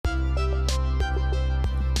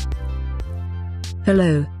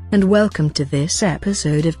Hello, and welcome to this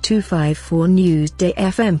episode of 254 Newsday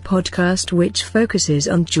FM podcast, which focuses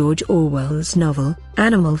on George Orwell's novel,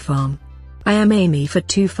 Animal Farm. I am Amy for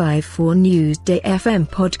 254 Newsday FM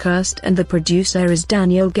podcast, and the producer is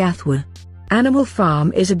Daniel Gathwa. Animal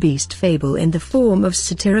Farm is a beast fable in the form of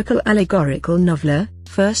satirical allegorical novella,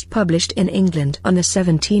 first published in England on the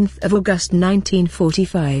 17th of August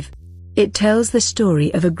 1945. It tells the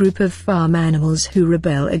story of a group of farm animals who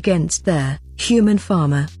rebel against their human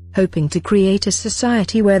farmer, hoping to create a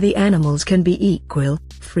society where the animals can be equal,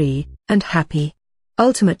 free, and happy.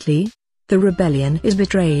 Ultimately, the rebellion is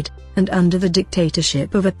betrayed, and under the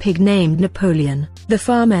dictatorship of a pig named Napoleon, the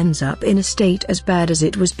farm ends up in a state as bad as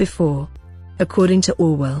it was before. According to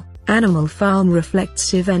Orwell, Animal Farm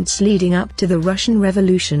reflects events leading up to the Russian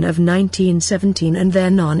Revolution of 1917 and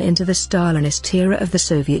then on into the Stalinist era of the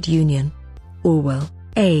Soviet Union. Orwell,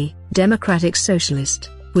 a democratic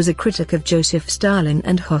socialist, was a critic of Joseph Stalin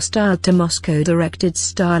and hostile to Moscow-directed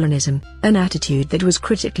Stalinism, an attitude that was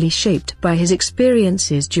critically shaped by his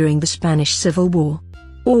experiences during the Spanish Civil War.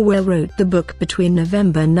 Orwell wrote the book between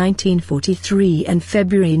November 1943 and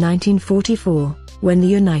February 1944, when the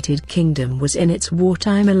United Kingdom was in its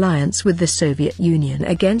wartime alliance with the Soviet Union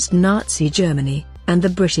against Nazi Germany, and the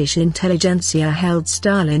British intelligentsia held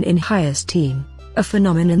Stalin in high esteem, a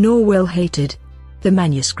phenomenon Orwell hated. The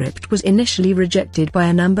manuscript was initially rejected by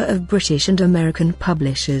a number of British and American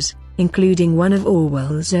publishers, including one of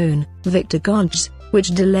Orwell's own, Victor Gollancz, which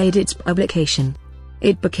delayed its publication.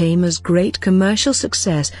 It became a great commercial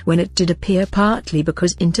success when it did appear, partly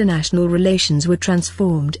because international relations were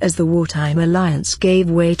transformed as the wartime alliance gave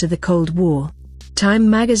way to the Cold War. Time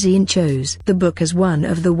magazine chose the book as one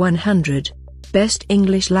of the 100 best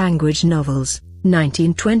English language novels,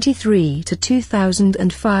 1923 to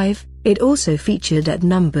 2005. It also featured at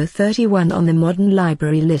number 31 on the Modern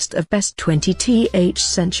Library list of best 20th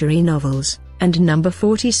century novels, and number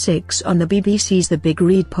 46 on the BBC's The Big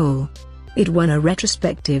Read poll. It won a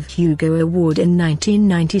Retrospective Hugo Award in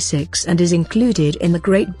 1996 and is included in the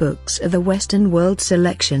Great Books of the Western World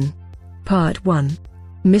selection. Part 1.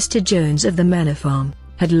 Mr. Jones of the Manor Farm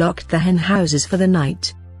had locked the hen houses for the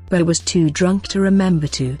night, but was too drunk to remember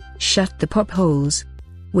to shut the pop holes.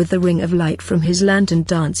 With the ring of light from his lantern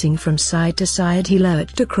dancing from side to side, he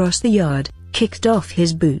lurched across the yard, kicked off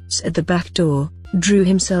his boots at the back door, drew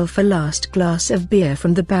himself a last glass of beer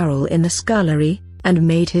from the barrel in the scullery, and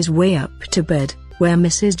made his way up to bed, where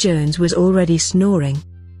Mrs. Jones was already snoring.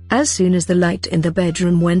 As soon as the light in the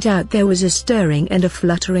bedroom went out, there was a stirring and a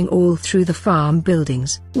fluttering all through the farm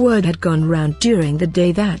buildings. Word had gone round during the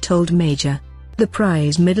day that old Major, the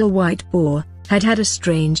prize middle white boar, had had a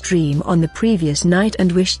strange dream on the previous night and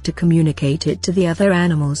wished to communicate it to the other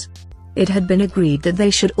animals. It had been agreed that they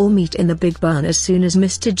should all meet in the big barn as soon as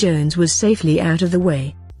Mr. Jones was safely out of the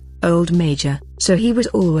way. Old Major, so he was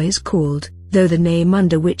always called, though the name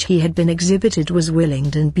under which he had been exhibited was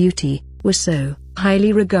Willingdon Beauty, was so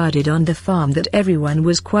highly regarded on the farm that everyone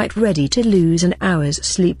was quite ready to lose an hour's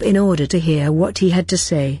sleep in order to hear what he had to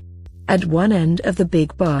say. At one end of the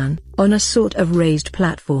big barn, on a sort of raised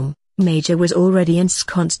platform, Major was already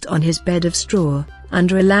ensconced on his bed of straw,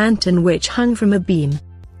 under a lantern which hung from a beam.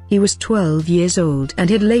 He was 12 years old and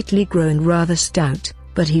had lately grown rather stout,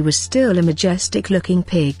 but he was still a majestic-looking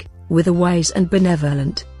pig, with a wise and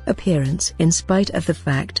benevolent appearance in spite of the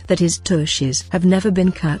fact that his tushes have never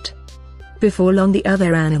been cut. Before long the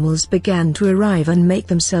other animals began to arrive and make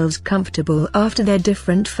themselves comfortable after their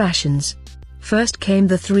different fashions. First came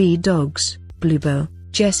the 3 dogs, Bluebell,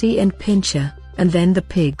 Jessie and Pincher, and then the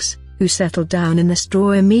pigs, who settled down in the straw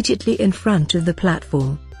immediately in front of the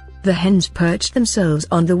platform. The hens perched themselves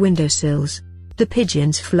on the windowsills. The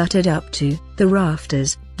pigeons fluttered up to the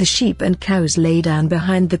rafters. The sheep and cows lay down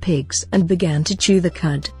behind the pigs and began to chew the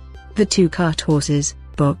cud. The 2 cart horses,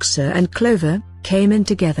 Boxer and Clover, came in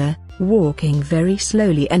together, walking very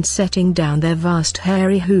slowly and setting down their vast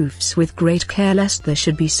hairy hoofs with great care lest there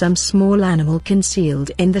should be some small animal concealed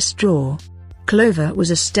in the straw. Clover was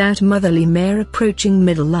a stout motherly mare approaching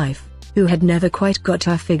middle life, who had never quite got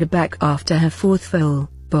her figure back after her 4th foal.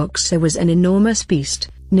 Boxer was an enormous beast,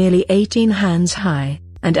 nearly 18 hands high,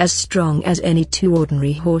 and as strong as any 2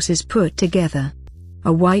 ordinary horses put together.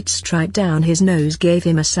 A white stripe down his nose gave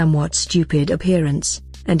him a somewhat stupid appearance,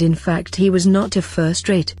 and in fact he was not of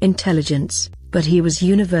first-rate intelligence, but he was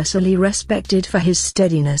universally respected for his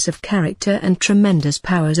steadiness of character and tremendous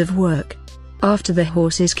powers of work. After the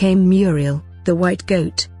horses came Muriel, the white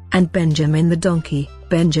goat, and Benjamin the donkey.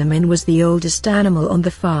 Benjamin was the oldest animal on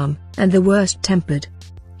the farm, and the worst-tempered.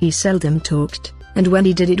 He seldom talked, and when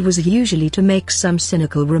he did it was usually to make some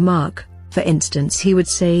cynical remark, For instance, he would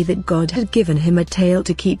say that God had given him a tail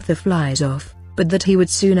to keep the flies off, but that he would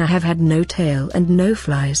sooner have had no tail and no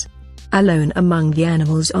flies. Alone among the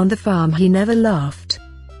animals on the farm, he never laughed.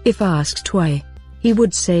 If asked why, he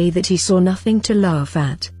would say that he saw nothing to laugh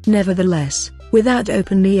at. Nevertheless, without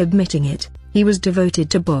openly admitting it, he was devoted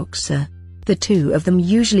to Boxer. The two of them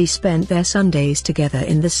usually spent their Sundays together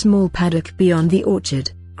in the small paddock beyond the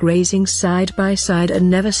orchard, grazing side by side and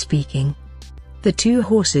never speaking. The two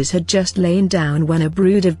horses had just lain down when a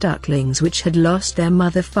brood of ducklings which had lost their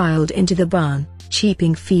mother filed into the barn,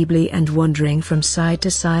 cheeping feebly and wandering from side to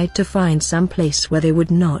side to find some place where they would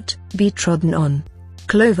not be trodden on.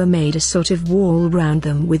 Clover made a sort of wall round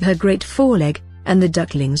them with her great foreleg, and the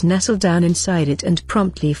ducklings nestled down inside it and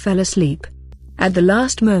promptly fell asleep. At the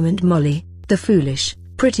last moment Molly, the foolish,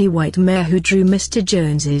 pretty white mare who drew Mr.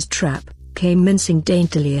 Jones's trap, came mincing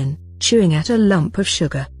daintily in, chewing at a lump of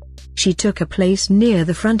sugar. She took a place near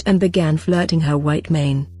the front and began flirting her white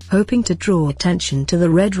mane, hoping to draw attention to the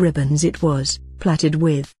red ribbons it was plaited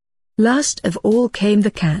with. Last of all came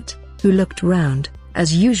the cat, who looked round,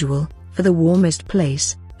 as usual, for the warmest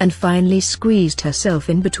place, and finally squeezed herself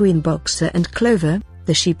in between Boxer and Clover.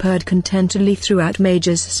 The sheep heard contentedly throughout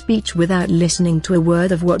Major's speech without listening to a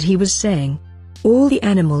word of what he was saying. All the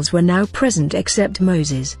animals were now present except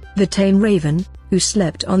Moses, the tame raven, who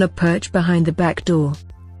slept on a perch behind the back door.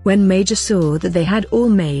 When Major saw that they had all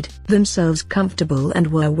made themselves comfortable and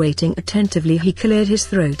were waiting attentively, he cleared his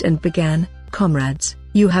throat and began, "Comrades,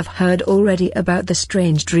 you have heard already about the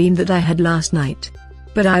strange dream that I had last night.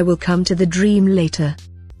 But I will come to the dream later.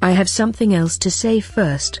 I have something else to say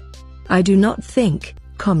first. I do not think,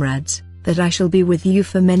 comrades, that I shall be with you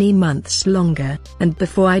for many months longer, and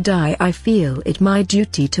before I die I feel it my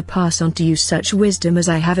duty to pass on to you such wisdom as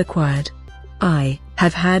I have acquired. I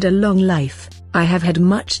have had a long life, I have had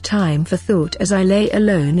much time for thought as I lay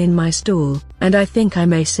alone in my stall, and I think I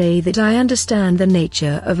may say that I understand the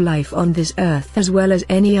nature of life on this earth as well as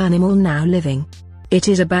any animal now living. It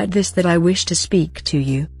is about this that I wish to speak to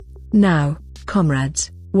you. Now,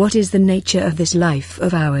 comrades, what is the nature of this life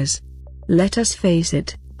of ours? Let us face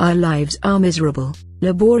it, our lives are miserable,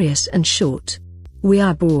 laborious and short. We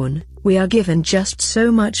are born, we are given just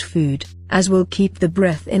so much food as will keep the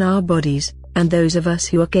breath in our bodies, and those of us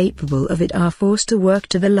who are capable of it are forced to work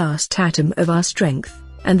to the last atom of our strength,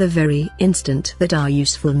 and the very instant that our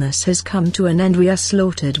usefulness has come to an end we are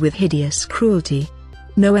slaughtered with hideous cruelty.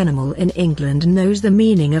 No animal in England knows the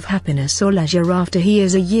meaning of happiness or leisure after he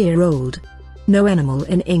is a year old. No animal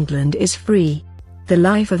in England is free. The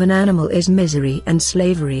life of an animal is misery and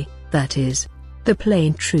slavery, that is the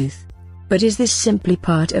plain truth. But is this simply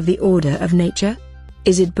part of the order of nature?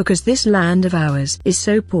 Is it because this land of ours is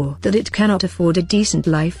so poor that it cannot afford a decent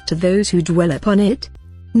life to those who dwell upon it?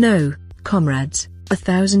 No, comrades,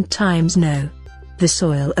 1,000 times no. The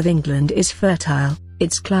soil of England is fertile,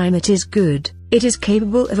 its climate is good, it is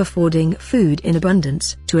capable of affording food in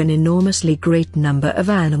abundance to an enormously great number of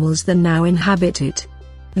animals that now inhabit it.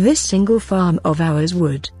 This single farm of ours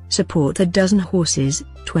would support a dozen horses,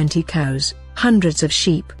 20 cows, hundreds of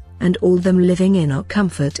sheep, and all them living in a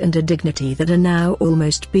comfort and a dignity that are now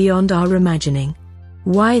almost beyond our imagining.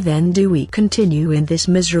 Why then do we continue in this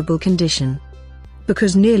miserable condition?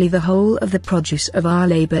 Because nearly the whole of the produce of our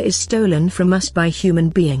labor is stolen from us by human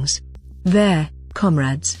beings. There,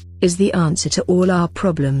 comrades, is the answer to all our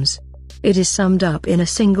problems. It is summed up in a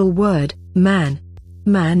single word: man.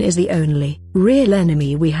 Man is the only real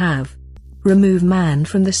enemy we have. Remove man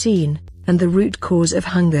from the scene, and the root cause of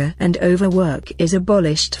hunger and overwork is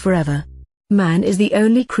abolished forever. Man is the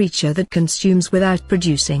only creature that consumes without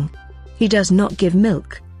producing. He does not give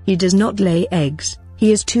milk, he does not lay eggs,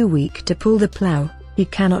 he is too weak to pull the plow, he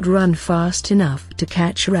cannot run fast enough to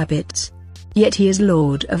catch rabbits. Yet he is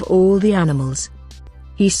lord of all the animals.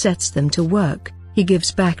 He sets them to work, he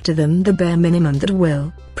gives back to them the bare minimum that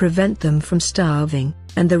will prevent them from starving,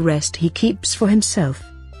 and the rest he keeps for himself.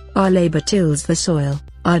 Our labor tills the soil,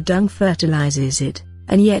 our dung fertilizes it,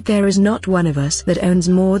 and yet there is not one of us that owns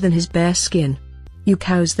more than his bare skin. You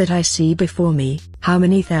cows that I see before me, how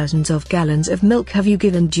many thousands of gallons of milk have you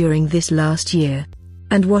given during this last year?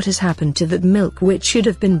 And what has happened to that milk which should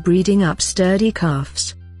have been breeding up sturdy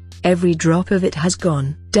calves? Every drop of it has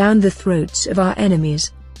gone down the throats of our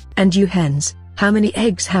enemies. And you hens, how many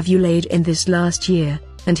eggs have you laid in this last year,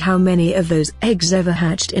 and how many of those eggs ever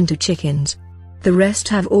hatched into chickens? The rest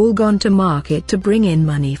have all gone to market to bring in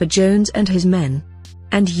money for Jones and his men.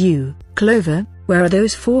 And you, Clover, where are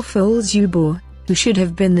those 4 foals you bore, who should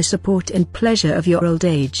have been the support and pleasure of your old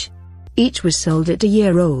age? Each was sold at a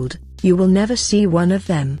year old, you will never see one of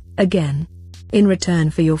them again. In return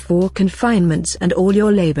for your 4 confinements and all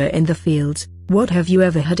your labor in the fields, what have you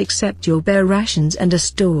ever had except your bare rations and a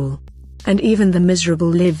stall? And even the miserable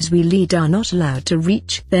lives we lead are not allowed to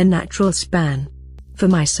reach their natural span. For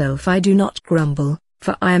myself I do not grumble,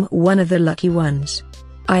 for I am one of the lucky ones.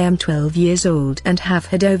 I am 12 years old and have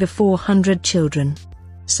had over 400 children.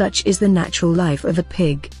 Such is the natural life of a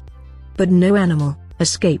pig. But no animal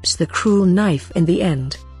escapes the cruel knife in the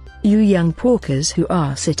end. You young porkers who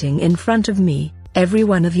are sitting in front of me, every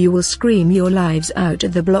one of you will scream your lives out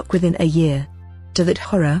of the block within a year. To that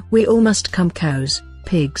horror we all must come, cows,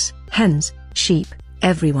 pigs, hens, sheep,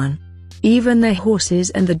 everyone. Even the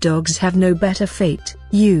horses and the dogs have no better fate.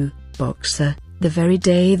 You, boxer, the very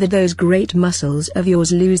day that those great muscles of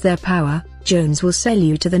yours lose their power, Jones will sell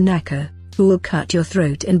you to the knacker, who will cut your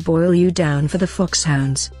throat and boil you down for the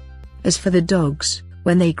foxhounds. As for the dogs,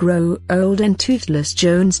 when they grow old and toothless,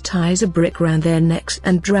 Jones ties a brick round their necks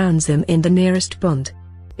and drowns them in the nearest pond.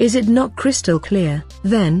 Is it not crystal clear,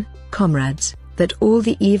 then, comrades, that all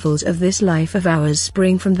the evils of this life of ours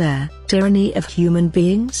spring from their tyranny of human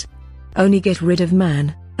beings? Only get rid of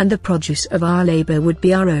man, and the produce of our labor would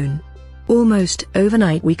be our own. Almost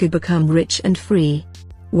overnight we could become rich and free.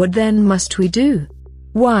 What then must we do?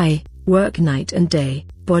 Why, work night and day,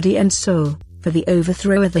 body and soul, for the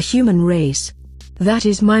overthrow of the human race. That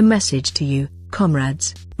is my message to you,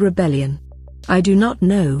 comrades. Rebellion. I do not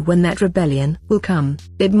know when that rebellion will come.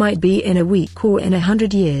 It might be in a week or in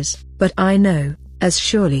 100 years, but I know, as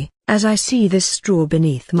surely as I see this straw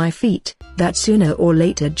beneath my feet, that sooner or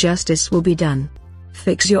later justice will be done.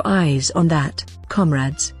 Fix your eyes on that,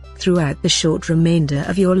 comrades, throughout the short remainder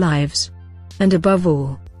of your lives. And above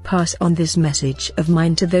all, pass on this message of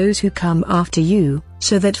mine to those who come after you,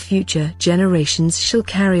 so that future generations shall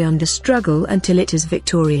carry on the struggle until it is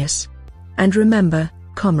victorious. And remember,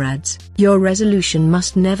 comrades, your resolution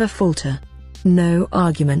must never falter. No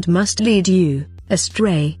argument must lead you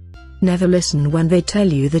astray. Never listen when they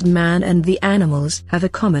tell you that man and the animals have a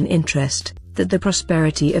common interest, that the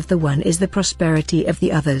prosperity of the one is the prosperity of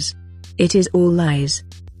the others. It is all lies.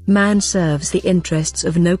 Man serves the interests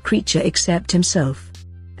of no creature except himself.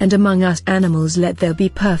 And among us animals let there be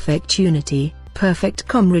perfect unity, perfect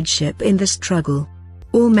comradeship in the struggle.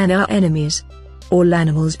 All men are enemies. All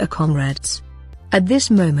animals are comrades. At this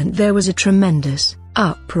moment there was a tremendous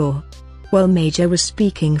uproar. While Major was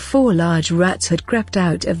speaking, 4 large rats had crept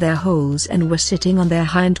out of their holes and were sitting on their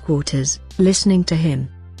hindquarters, listening to him.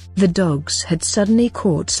 The dogs had suddenly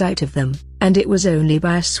caught sight of them, and it was only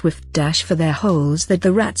by a swift dash for their holes that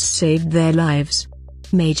the rats saved their lives.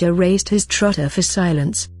 Major raised his trotter for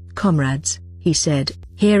silence. Comrades, he said,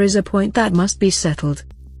 here is a point that must be settled.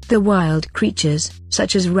 The wild creatures,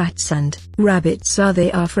 such as rats and rabbits, are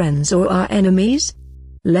they our friends or our enemies?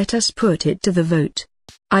 Let us put it to the vote.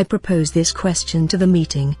 I propose this question to the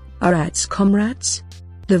meeting: are rats comrades?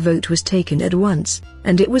 The vote was taken at once,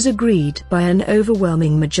 and it was agreed by an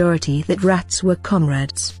overwhelming majority that rats were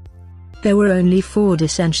comrades. There were only 4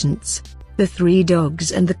 dissentients: the 3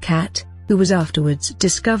 dogs and the cat, who was afterwards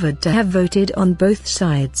discovered to have voted on both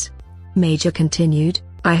sides. Major continued,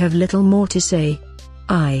 I have little more to say.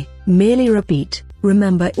 I merely repeat,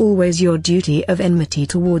 remember always your duty of enmity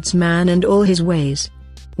towards man and all his ways.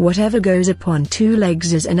 Whatever goes upon 2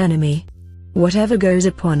 legs is an enemy. Whatever goes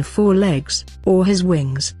upon 4 legs, or his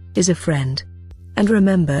wings, is a friend. And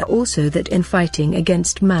remember also that in fighting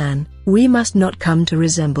against man, we must not come to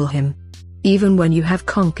resemble him. Even when you have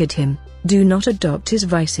conquered him, do not adopt his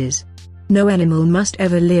vices. No animal must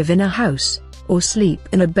ever live in a house, or sleep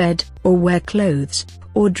in a bed, or wear clothes,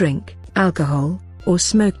 or drink alcohol, or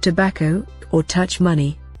smoke tobacco, or touch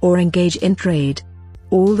money, or engage in trade.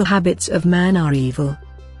 All the habits of man are evil.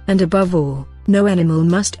 And above all, no animal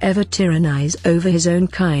must ever tyrannize over his own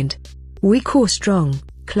kind. Weak or strong,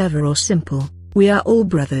 clever or simple, we are all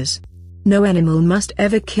brothers. No animal must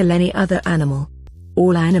ever kill any other animal.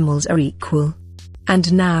 All animals are equal.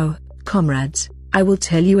 And now, comrades, I will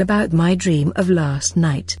tell you about my dream of last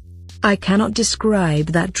night. I cannot describe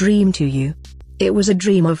that dream to you. It was a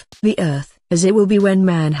dream of the earth, as it will be when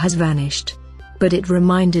man has vanished. But it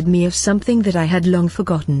reminded me of something that I had long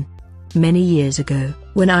forgotten. Many years ago,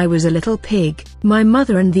 when I was a little pig, my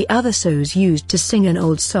mother and the other sows used to sing an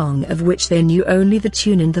old song of which they knew only the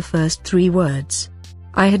tune and the first 3 words.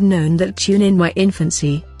 I had known that tune in my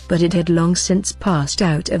infancy, but it had long since passed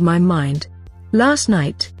out of my mind. Last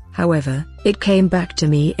night, however, it came back to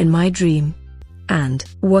me in my dream. And,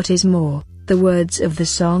 what is more, the words of the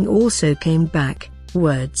song also came back,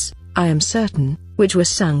 words, I am certain, which were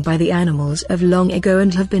sung by the animals of long ago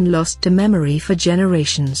and have been lost to memory for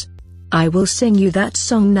generations. I will sing you that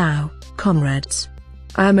song now, comrades.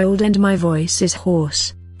 I am old and my voice is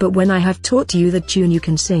hoarse, but when I have taught you the tune you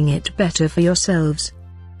can sing it better for yourselves.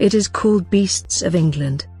 It is called Beasts of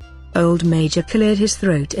England." Old Major cleared his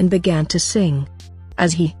throat and began to sing.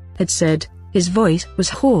 As he had said, his voice was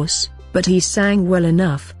hoarse, but he sang well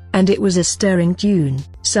enough, and it was a stirring tune,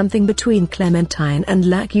 something between Clementine and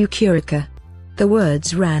La Cucurica. The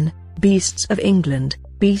words ran, "Beasts of England,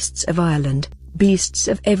 beasts of Ireland, beasts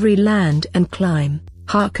of every land and clime,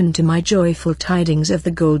 hearken to my joyful tidings of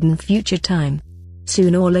the golden future time.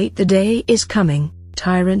 Soon or late the day is coming,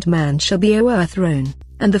 tyrant man shall be o'erthrown,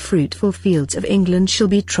 and the fruitful fields of England shall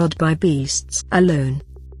be trod by beasts alone.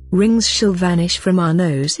 Rings shall vanish from our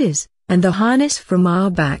noses, and the harness from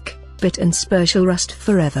our back, bit and spur shall rust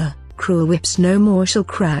forever, cruel whips no more shall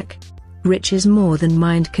crack. Riches more than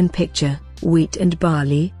mind can picture, wheat and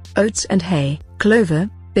barley, oats and hay, clover,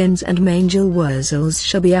 bins and mangel wurzels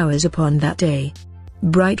shall be ours upon that day.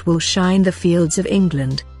 Bright will shine the fields of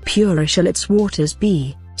England, purer shall its waters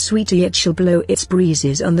be, sweeter yet shall blow its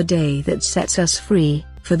breezes on the day that sets us free,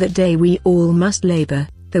 for that day we all must labor,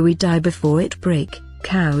 though we die before it break,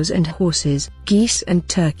 cows and horses, geese and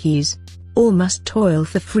turkeys, all must toil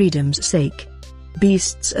for freedom's sake.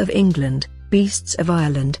 Beasts of England, beasts of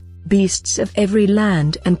Ireland, beasts of every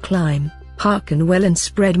land and clime, hearken well and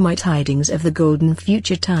spread my tidings of the golden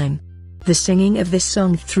future time." The singing of this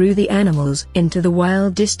song threw the animals into the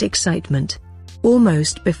wildest excitement.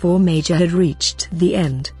 Almost before Major had reached the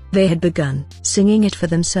end, they had begun singing it for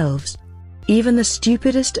themselves. Even the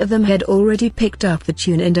stupidest of them had already picked up the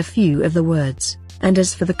tune and a few of the words, and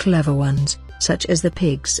as for the clever ones, such as the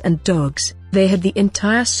pigs and dogs, they had the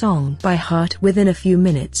entire song by heart within a few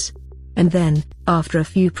minutes. And then, after a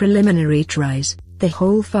few preliminary tries, the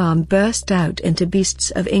whole farm burst out into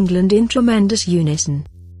Beasts of England in tremendous unison.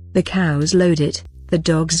 The cows lowed it, the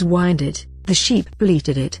dogs whined it, the sheep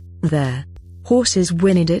bleated it, their horses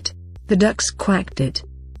whinnied it, the ducks quacked it.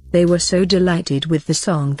 They were so delighted with the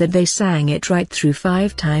song that they sang it right through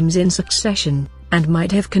 5 times in succession, and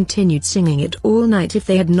might have continued singing it all night if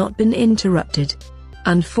they had not been interrupted.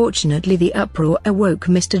 Unfortunately, the uproar awoke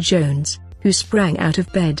Mr. Jones, who sprang out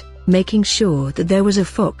of bed, making sure that there was a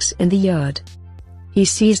fox in the yard. He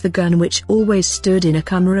seized the gun which always stood in a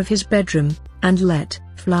corner of his bedroom, and let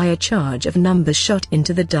fly a charge of number shot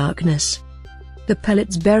into the darkness. The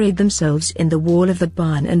pellets buried themselves in the wall of the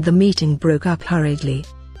barn and the meeting broke up hurriedly.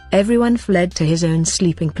 Everyone fled to his own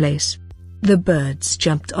sleeping place. The birds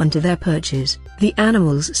jumped onto their perches, the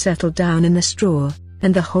animals settled down in the straw,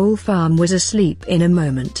 and the whole farm was asleep in a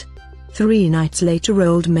moment. 3 nights later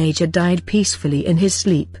old Major died peacefully in his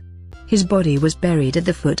sleep. His body was buried at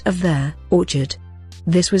the foot of their orchard.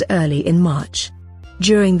 This was early in March.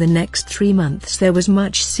 During the next 3 months there was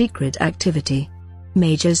much secret activity.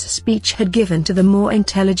 Major's speech had given to the more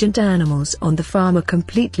intelligent animals on the farm a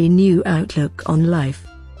completely new outlook on life.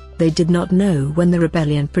 They did not know when the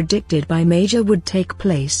rebellion predicted by Major would take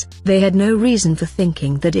place. They had no reason for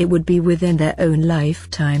thinking that it would be within their own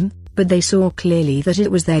lifetime, but they saw clearly that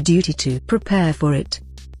it was their duty to prepare for it.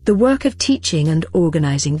 The work of teaching and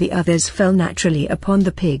organizing the others fell naturally upon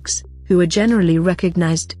the pigs, who were generally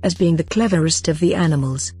recognized as being the cleverest of the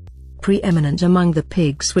animals. Preeminent among the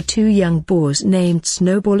pigs were 2 young boars named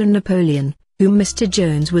Snowball and Napoleon, whom Mr.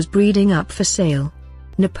 Jones was breeding up for sale.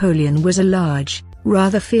 Napoleon was a large,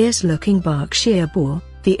 rather fierce-looking Berkshire boar,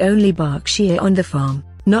 the only Berkshire on the farm,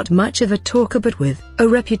 not much of a talker but with a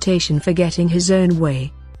reputation for getting his own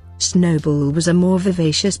way. Snowball was a more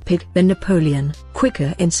vivacious pig than Napoleon,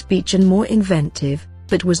 quicker in speech and more inventive,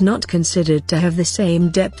 but was not considered to have the same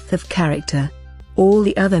depth of character. All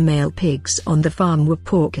the other male pigs on the farm were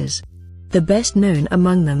porkers. The best known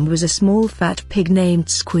among them was a small fat pig named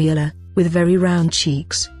Squealer, with very round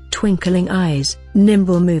cheeks, twinkling eyes,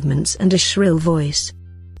 nimble movements and a shrill voice.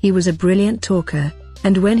 He was a brilliant talker,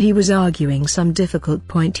 and when he was arguing some difficult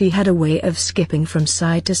point he had a way of skipping from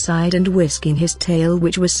side to side and whisking his tail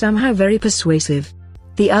which was somehow very persuasive.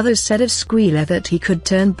 The others said of Squealer that he could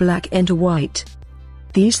turn black into white.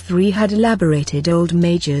 These 3 had elaborated old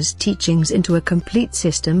Major's teachings into a complete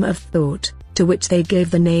system of thought, to which they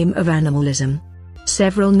gave the name of animalism.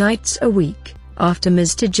 Several nights a week, after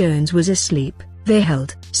Mr. Jones was asleep, they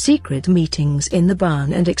held secret meetings in the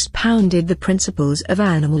barn and expounded the principles of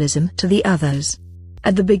animalism to the others.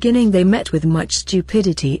 At the beginning they met with much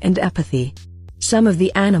stupidity and apathy. Some of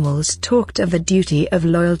the animals talked of the duty of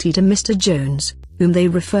loyalty to Mr. Jones, whom they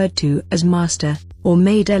referred to as Master, or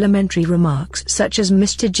made elementary remarks such as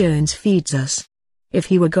 "Mr. Jones feeds us. If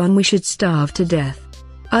he were gone we should starve to death."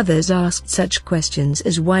 Others asked such questions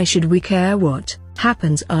as "Why should we care what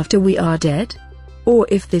happens after we are dead? Or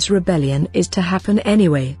if this rebellion is to happen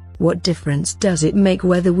anyway, What difference does it make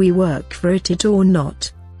whether we work for it or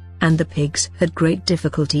not? And the pigs had great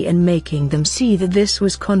difficulty in making them see that this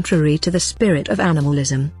was contrary to the spirit of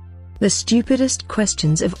animalism. The stupidest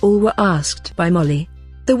questions of all were asked by Molly,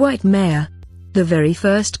 the white mare. The very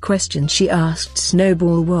first question she asked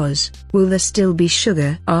Snowball was, "Will there still be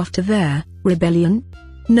sugar after their rebellion?"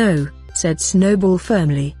 "No," said Snowball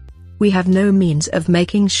firmly. "We have no means of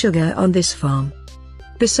making sugar on this farm.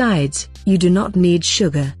 Besides, you do not need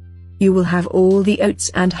sugar. You will have all the oats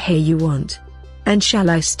and hay you want." "And shall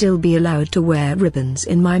I still be allowed to wear ribbons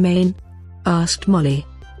in my mane?" asked Molly.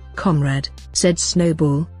 "Comrade," said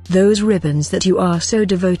Snowball, "those ribbons that you are so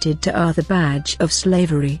devoted to are the badge of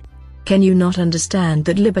slavery. Can you not understand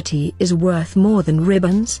that liberty is worth more than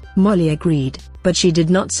ribbons?" Molly agreed, but she did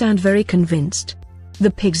not sound very convinced. The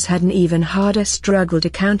pigs had an even harder struggle to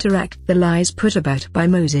counteract the lies put about by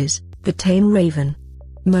Moses, the tame raven.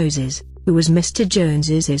 Moses, who was Mr.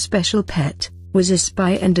 Jones's especial pet, was a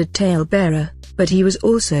spy and a tale-bearer, but he was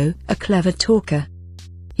also a clever talker.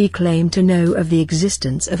 He claimed to know of the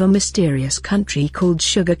existence of a mysterious country called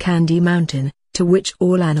Sugar Candy Mountain, to which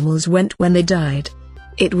all animals went when they died.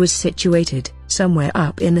 It was situated somewhere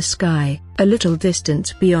up in the sky, a little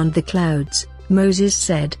distance beyond the clouds, Moses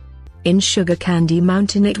said. In Sugar Candy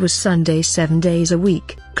Mountain it was Sunday 7 days a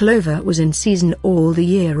week, clover was in season all the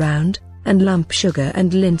year round, and lump sugar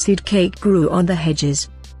and linseed cake grew on the hedges.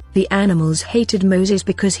 The animals hated Moses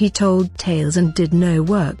because he told tales and did no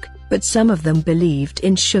work, but some of them believed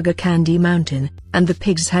in Sugar Candy Mountain, and the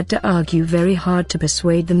pigs had to argue very hard to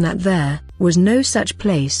persuade them that there was no such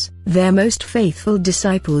place. Their most faithful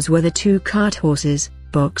disciples were the 2 cart horses,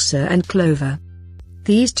 Boxer and Clover.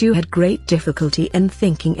 These two had great difficulty in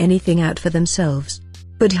thinking anything out for themselves.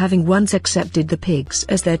 But having once accepted the pigs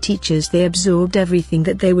as their teachers, they absorbed everything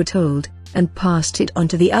that they were told, and passed it on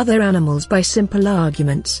to the other animals by simple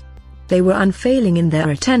arguments. They were unfailing in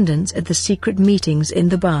their attendance at the secret meetings in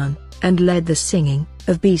the barn, and led the singing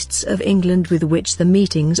of Beasts of England with which the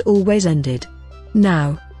meetings always ended.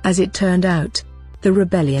 Now, as it turned out, the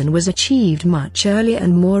rebellion was achieved much earlier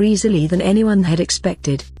and more easily than anyone had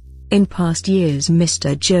expected. In past years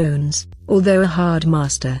Mr. Jones, although a hard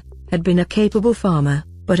master, had been a capable farmer,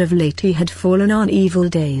 but of late he had fallen on evil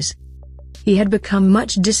days. He had become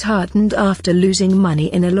much disheartened after losing money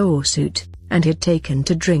in a lawsuit, and had taken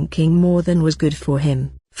to drinking more than was good for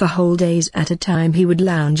him. For whole days at a time he would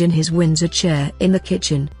lounge in his Windsor chair in the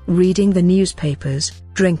kitchen, reading the newspapers,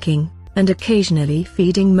 drinking, and occasionally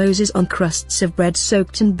feeding Moses on crusts of bread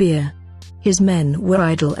soaked in beer. His men were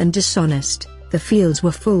idle and dishonest, the fields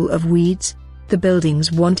were full of weeds, the buildings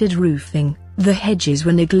wanted roofing, the hedges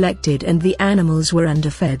were neglected and the animals were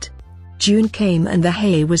underfed. June came and the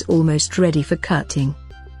hay was almost ready for cutting.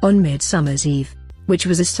 On Midsummer's Eve, which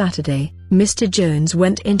was a Saturday, Mr. Jones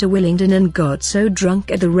went into Willingdon and got so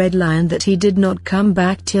drunk at the Red Lion that he did not come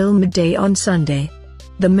back till midday on Sunday.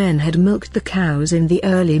 The men had milked the cows in the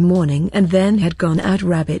early morning and then had gone out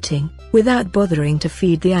rabbiting, without bothering to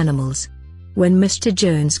feed the animals. When Mr.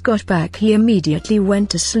 Jones got back he immediately went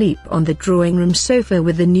to sleep on the drawing-room sofa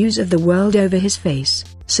with the news of the world over his face,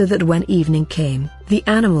 so that when evening came, the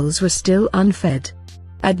animals were still unfed.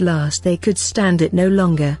 At last they could stand it no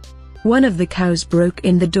longer. One of the cows broke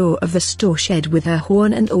in the door of the store shed with her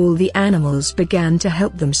horn and all the animals began to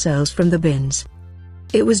help themselves from the bins.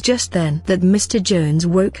 It was just then that Mr. Jones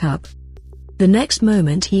woke up. The next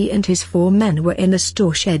moment he and his 4 men were in the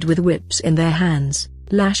store shed with whips in their hands,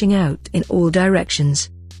 lashing out in all directions.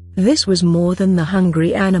 This was more than the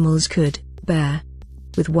hungry animals could bear.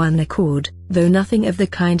 With one accord, though nothing of the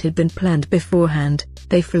kind had been planned beforehand,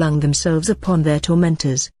 they flung themselves upon their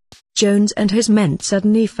tormentors. Jones and his men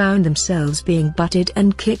suddenly found themselves being butted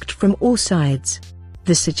and kicked from all sides.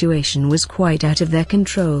 The situation was quite out of their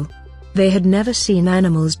control. They had never seen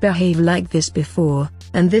animals behave like this before,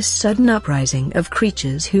 and this sudden uprising of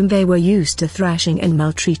creatures whom they were used to thrashing and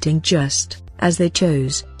maltreating just as they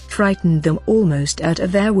chose, frightened them almost out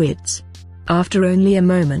of their wits. After only a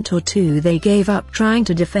moment or two they gave up trying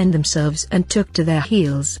to defend themselves and took to their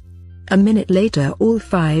heels. A minute later all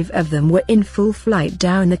 5 of them were in full flight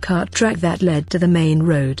down the cart track that led to the main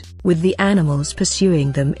road, with the animals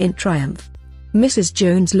pursuing them in triumph. Mrs.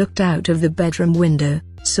 Jones looked out of the bedroom window,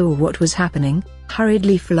 saw what was happening,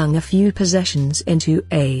 hurriedly flung a few possessions into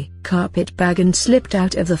a carpet bag and slipped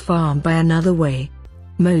out of the farm by another way.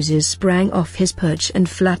 Moses sprang off his perch and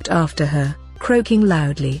flapped after her, croaking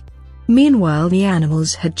loudly. Meanwhile the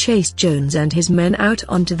animals had chased Jones and his men out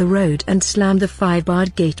onto the road and slammed the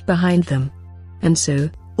 5-barred gate behind them. And so,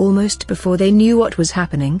 almost before they knew what was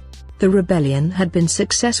happening, the rebellion had been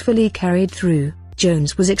successfully carried through,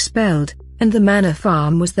 Jones was expelled, and the manor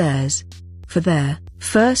farm was theirs. For their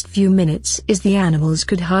first few minutes the animals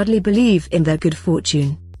could hardly believe in their good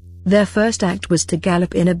fortune. Their first act was to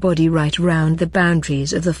gallop in a body right round the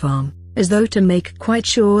boundaries of the farm, as though to make quite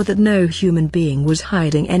sure that no human being was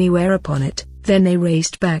hiding anywhere upon it. Then they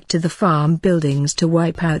raced back to the farm buildings to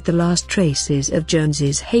wipe out the last traces of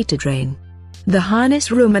Jones's hated reign. The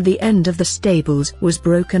harness room at the end of the stables was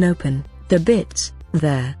broken open. The bits,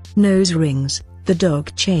 their nose rings, the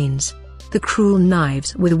dog chains, the cruel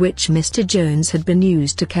knives with which Mr. Jones had been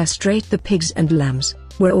used to castrate the pigs and lambs,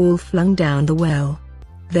 were all flung down the well.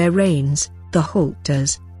 Their reins, the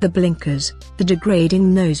halters, the blinkers, the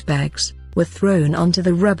degrading nosebags, were thrown onto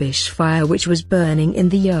the rubbish fire which was burning in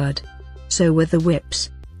the yard. So were the whips.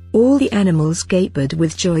 All the animals capered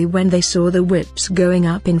with joy when they saw the whips going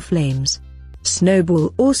up in flames.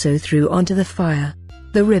 Snowball also threw onto the fire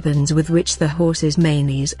the ribbons with which the horses'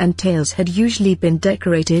 manes and tails had usually been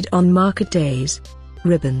decorated on market days.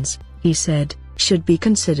 Ribbons, he said, should be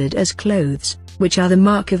considered as clothes, which are the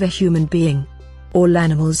mark of a human being. All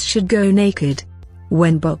animals should go naked.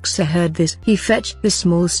 When Boxer heard this, he fetched the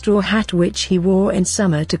small straw hat which he wore in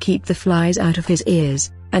summer to keep the flies out of his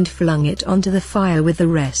ears, and flung it onto the fire with the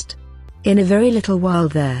rest. In a very little while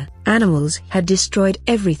their animals had destroyed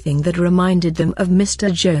everything that reminded them of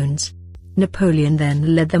Mr. Jones. Napoleon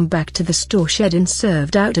then led them back to the store shed and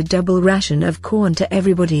served out a double ration of corn to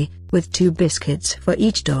everybody, with 2 biscuits for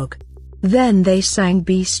each dog. Then they sang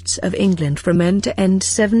Beasts of England from end to end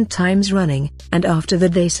 7 times running, and after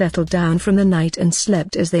that they settled down from the night and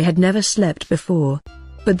slept as they had never slept before.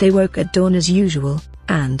 But they woke at dawn as usual,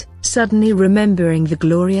 and, suddenly remembering the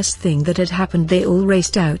glorious thing that had happened, they all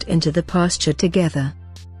raced out into the pasture together.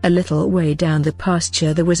 A little way down the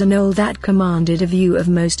pasture there was a knoll that commanded a view of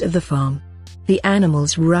most of the farm. The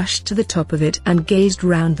animals rushed to the top of it and gazed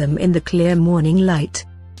round them in the clear morning light.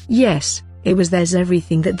 Yes, it was theirs.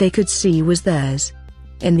 Everything that they could see was theirs.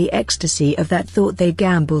 In the ecstasy of that thought they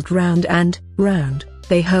gamboled round and round.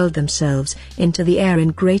 They hurled themselves into the air in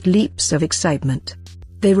great leaps of excitement.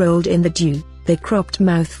 They rolled in the dew, they cropped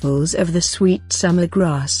mouthfuls of the sweet summer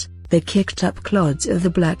grass, they kicked up clods of the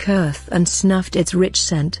black earth and snuffed its rich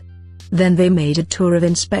scent. Then they made a tour of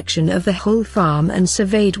inspection of the whole farm and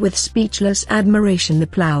surveyed with speechless admiration the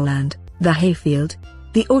ploughland, the hayfield,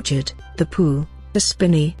 the orchard, the pool, the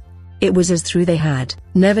spinney. It was as though they had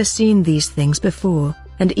never seen these things before,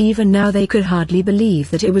 and even now they could hardly believe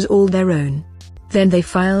that it was all their own. Then they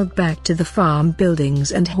filed back to the farm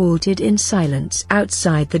buildings and halted in silence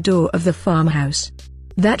outside the door of the farmhouse.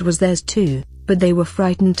 That was theirs too, but they were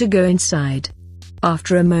frightened to go inside.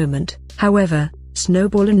 After a moment, however,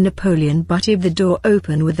 Snowball and Napoleon butted the door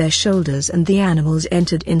open with their shoulders and the animals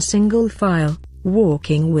entered in single file,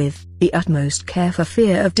 walking with the utmost care for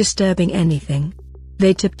fear of disturbing anything.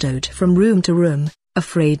 They tiptoed from room to room,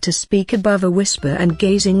 afraid to speak above a whisper and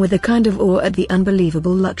gazing with a kind of awe at the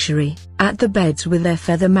unbelievable luxury, at the beds with their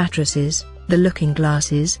feather mattresses, the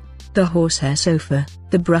looking-glasses, the horsehair sofa,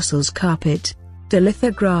 the Brussels carpet, the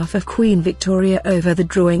lithograph of Queen Victoria over the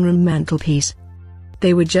drawing-room mantelpiece.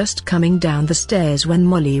 They were just coming down the stairs when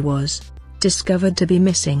Molly was discovered to be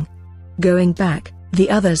missing. Going back, the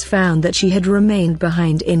others found that she had remained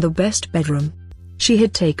behind in the best bedroom. She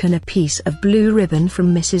had taken a piece of blue ribbon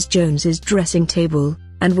from Mrs. Jones's dressing table,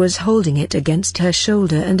 and was holding it against her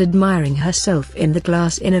shoulder and admiring herself in the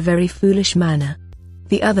glass in a very foolish manner.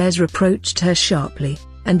 The others reproached her sharply,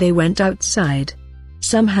 and they went outside.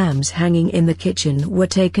 Some hams hanging in the kitchen were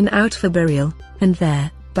taken out for burial, and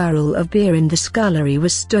their barrel of beer in the scullery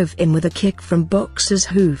was stove in with a kick from Boxer's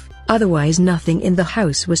hoof. Otherwise nothing in the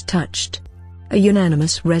house was touched. A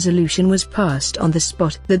unanimous resolution was passed on the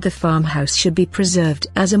spot that the farmhouse should be preserved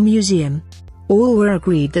as a museum. All were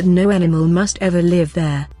agreed that no animal must ever live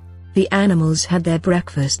there. The animals had their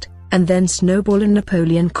breakfast, and then Snowball and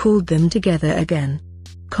Napoleon called them together again.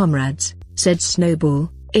 "Comrades," said Snowball,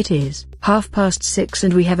 "it is 6:30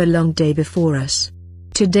 and we have a long day before us.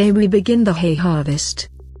 Today we begin the hay harvest.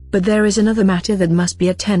 But there is another matter that must be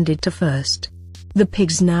attended to first." The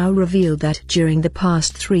pigs now revealed that during the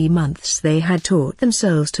past 3 months they had taught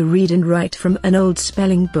themselves to read and write from an old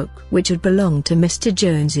spelling book which had belonged to Mr.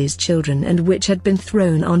 Jones's children and which had been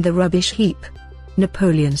thrown on the rubbish heap.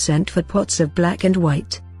 Napoleon sent for pots of black and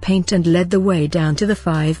white paint and led the way down to the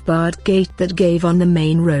 5-barred gate that gave on the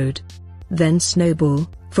main road. Then Snowball,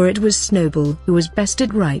 for it was Snowball who was best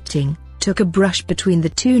at writing, took a brush between the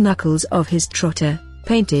 2 knuckles of his trotter,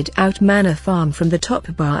 painted out Manor Farm from the top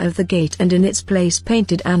bar of the gate and in its place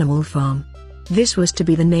painted Animal Farm. This was to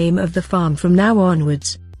be the name of the farm from now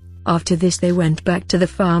onwards. After this they went back to the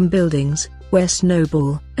farm buildings, where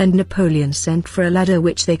Snowball and Napoleon sent for a ladder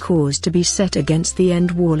which they caused to be set against the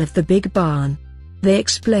end wall of the big barn. They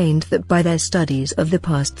explained that by their studies of the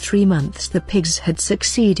past 3 months the pigs had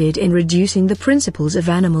succeeded in reducing the principles of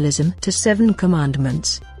animalism to 7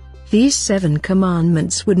 commandments. These 7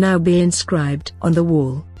 commandments would now be inscribed on the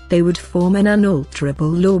wall. They would form an unalterable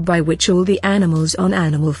law by which all the animals on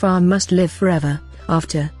Animal Farm must live forever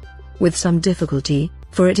after. With some difficulty,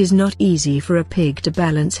 for it is not easy for a pig to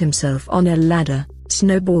balance himself on a ladder,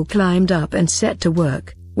 Snowball climbed up and set to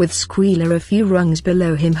work, with Squealer a few rungs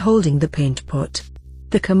below him holding the paint pot.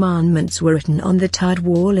 The commandments were written on the tarred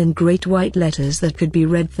wall in great white letters that could be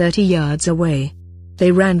read 30 yards away.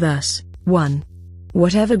 They ran thus: 1.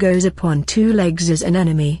 Whatever goes upon 2 legs is an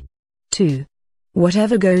enemy. 2.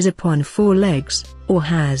 Whatever goes upon 4 legs, or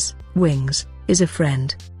has wings, is a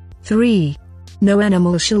friend. 3. No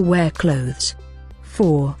animal shall wear clothes.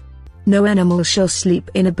 4. No animal shall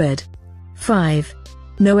sleep in a bed. 5.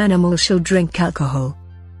 No animal shall drink alcohol.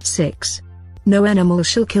 6. No animal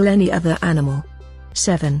shall kill any other animal.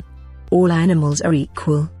 7. All animals are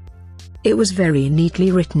equal. It was very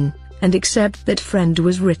neatly written, and except that friend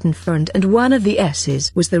was written friend and one of the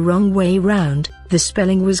S's was the wrong way round, the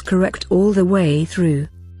spelling was correct all the way through.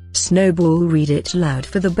 Snowball read it loud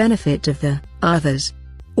for the benefit of the others.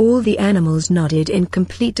 All the animals nodded in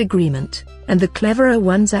complete agreement, and the cleverer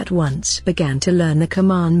ones at once began to learn the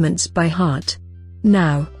commandments by heart.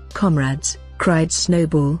 Now, comrades, cried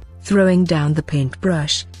Snowball, throwing down the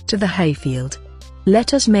paintbrush, to the hayfield.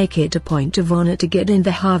 Let us make it a point of honor to get in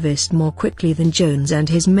the harvest more quickly than Jones and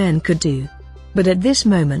his men could do. But at this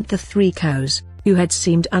moment the 3 cows, who had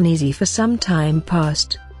seemed uneasy for some time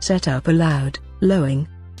past, set up a loud lowing.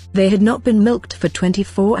 They had not been milked for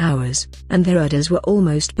 24 hours, and their udders were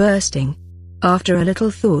almost bursting. After a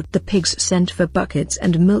little thought the pigs sent for buckets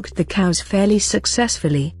and milked the cows fairly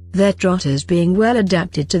successfully, their trotters being well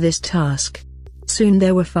adapted to this task. Soon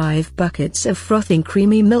there were 5 buckets of frothing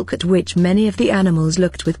creamy milk at which many of the animals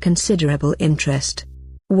looked with considerable interest.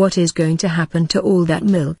 "What is going to happen to all that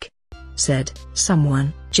milk?" said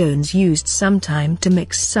someone. "Jones used some time to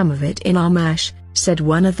mix some of it in our mash," said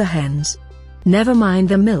one of the hens. "Never mind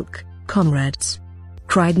the milk, comrades,"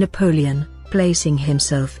 cried Napoleon, placing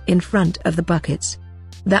himself in front of the buckets.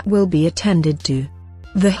 "That will be attended to.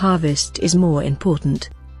 The harvest is more important.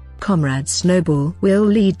 Comrade Snowball will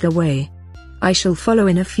lead the way. I shall follow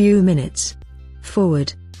in a few minutes.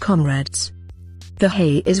 Forward, comrades. The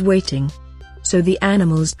hay is waiting." So the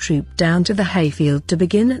animals trooped down to the hayfield to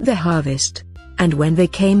begin the harvest, and when they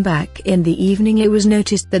came back in the evening it was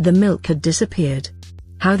noticed that the milk had disappeared.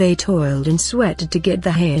 How they toiled and sweated to get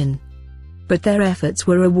the hay in. But their efforts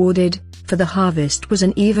were rewarded, for the harvest was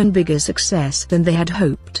an even bigger success than they had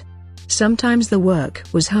hoped. Sometimes the work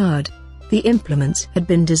was hard. The implements had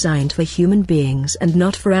been designed for human beings and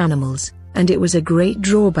not for animals, and it was a great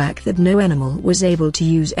drawback that no animal was able to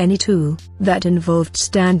use any tool that involved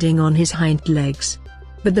standing on his hind legs.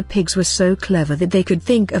 But the pigs were so clever that they could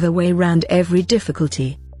think of a way round every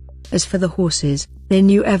difficulty. As for the horses, they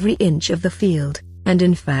knew every inch of the field, and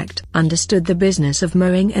in fact understood the business of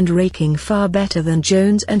mowing and raking far better than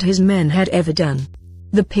Jones and his men had ever done.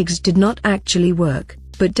 The pigs did not actually work,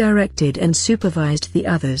 but directed and supervised the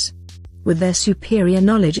others. With their superior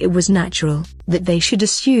knowledge it was natural that they should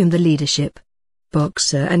assume the leadership.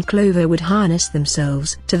 Boxer and Clover would harness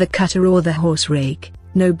themselves to the cutter or the horse rake.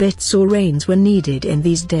 No bits or reins were needed in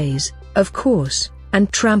these days, of course,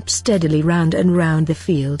 and tramp steadily round and round the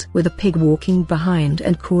field with a pig walking behind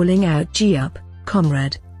and calling out "Gee up,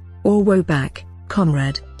 comrade," or "Woe back,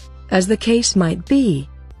 comrade," as the case might be.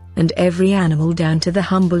 And every animal down to the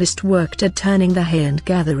humblest worked at turning the hay and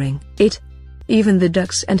gathering it. Even the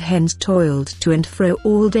ducks and hens toiled to and fro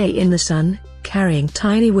all day in the sun, carrying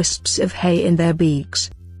tiny wisps of hay in their beaks.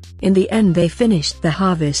 In the end they finished the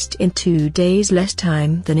harvest in 2 days less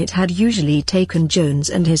time than it had usually taken Jones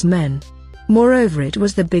and his men. Moreover, it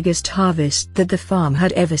was the biggest harvest that the farm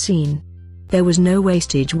had ever seen. There was no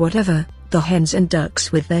wastage whatever. The hens and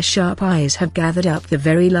ducks with their sharp eyes had gathered up the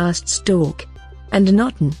very last stalk, and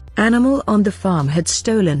not an animal on the farm had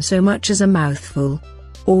stolen so much as a mouthful.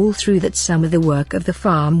 All through that summer the work of the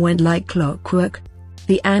farm went like clockwork.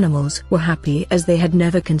 The animals were happy as they had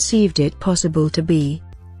never conceived it possible to be.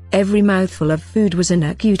 Every mouthful of food was an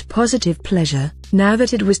acute positive pleasure, now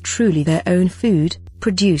that it was truly their own food,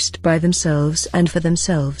 produced by themselves and for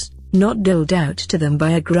themselves, not doled out to them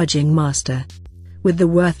by a grudging master. With the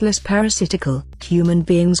worthless parasitical human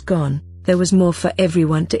beings gone, there was more for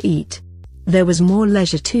everyone to eat. There was more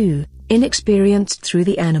leisure too, inexperienced though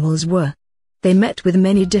the animals were. They met with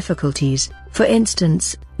many difficulties. For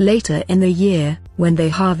instance, later in the year, when they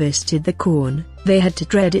harvested the corn, they had to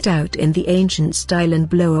tread it out in the ancient style and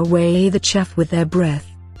blow away the chaff with their breath,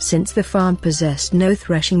 since the farm possessed no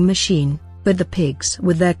threshing machine. But the pigs,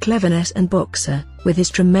 with their cleverness, and Boxer, with his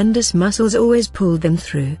tremendous muscles, always pulled them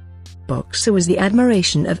through. Boxer was the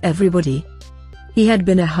admiration of everybody. He had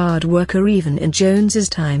been a hard worker even in Jones's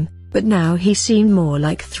time, but now he seemed more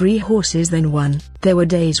like 3 horses than one. There were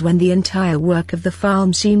days when the entire work of the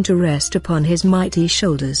farm seemed to rest upon his mighty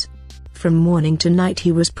shoulders. From morning to night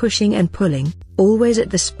he was pushing and pulling, always at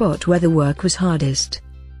the spot where the work was hardest.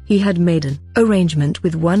 He had made an arrangement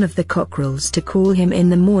with one of the cockerels to call him in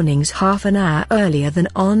the mornings half an hour earlier than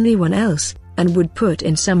anyone else, and would put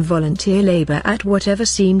in some volunteer labor at whatever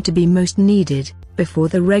seemed to be most needed, before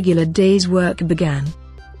the regular day's work began.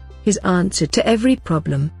 His answer to every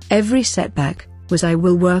problem, every setback, was "I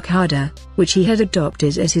will work harder," which he had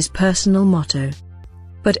adopted as his personal motto.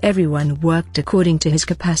 But everyone worked according to his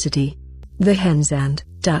capacity. The hens and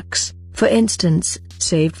ducks, for instance,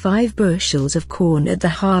 saved 5 bushels of corn at the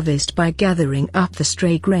harvest by gathering up the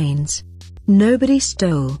stray grains. Nobody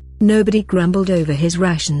stole, nobody grumbled over his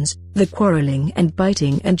rations. The quarreling and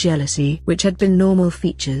biting and jealousy which had been normal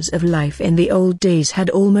features of life in the old days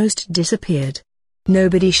had almost disappeared.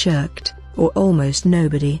 Nobody shirked, or almost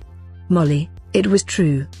nobody. Molly, it was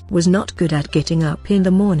true, was not good at getting up in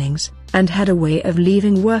the mornings, and had a way of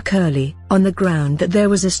leaving work early, on the ground that there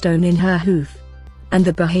was a stone in her hoof. And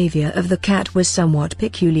the behavior of the cat was somewhat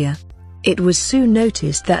peculiar. It was soon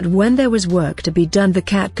noticed that when there was work to be done the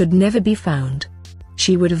cat could never be found.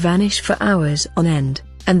 She would vanish for hours on end,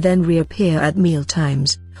 and then reappear at meal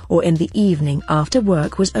times, or in the evening after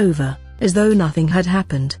work was over, as though nothing had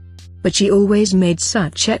happened. But she always made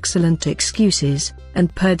such excellent excuses,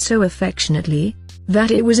 and purred so affectionately, that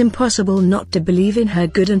it was impossible not to believe in her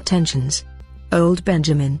good intentions. Old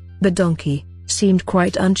Benjamin, the donkey, seemed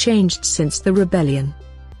quite unchanged since the rebellion.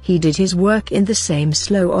 He did his work in the same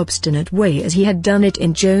slow, obstinate way as he had done it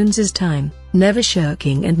in Jones's time, never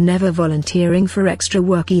shirking and never volunteering for extra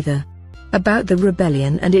work either. About the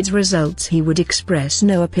rebellion and its results he would express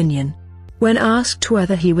no opinion. When asked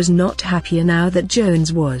whether he was not happier now that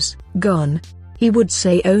Jones was gone, he would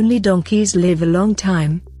say only donkeys live a long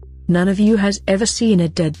time. None of you has ever seen a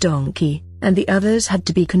dead donkey, and the others had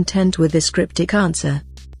to be content with this cryptic answer.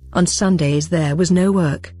 On Sundays there was no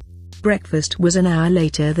work. Breakfast was an hour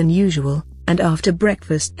later than usual, and after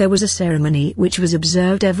breakfast there was a ceremony which was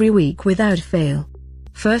observed every week without fail.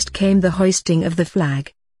 First came the hoisting of the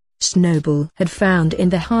flag. Snowball had found in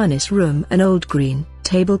the harness room an old green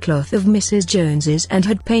tablecloth of Mrs. Jones's and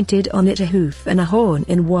had painted on it a hoof and a horn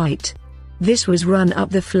in white. This was run up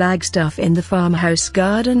the flagstaff in the farmhouse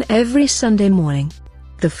garden every Sunday morning.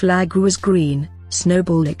 The flag was green,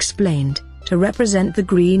 Snowball explained, to represent the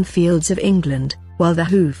green fields of England, while the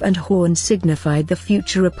hoof and horn signified the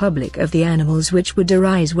future republic of the animals which would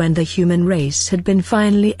arise when the human race had been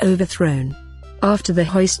finally overthrown. After the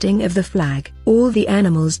hoisting of the flag, all the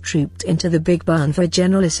animals trooped into the big barn for a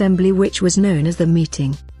general assembly which was known as the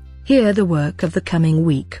meeting. Here the work of the coming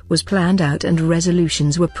week was planned out and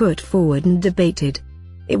resolutions were put forward and debated.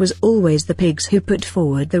 It was always the pigs who put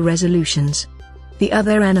forward the resolutions. The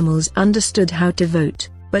other animals understood how to vote,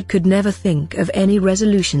 but could never think of any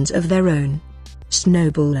resolutions of their own.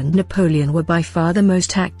 Snowball and Napoleon were by far the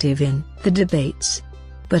most active in the debates.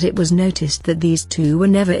 But it was noticed that these two were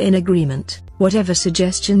never in agreement. Whatever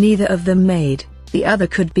suggestion either of them made, the other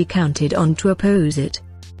could be counted on to oppose it.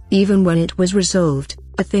 Even when it was resolved,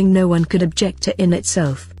 a thing no one could object to in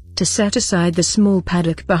itself, to set aside the small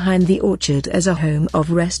paddock behind the orchard as a home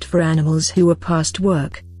of rest for animals who were past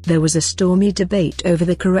work, there was a stormy debate over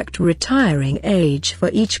the correct retiring age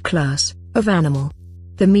for each class of animal.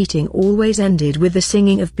 The meeting always ended with the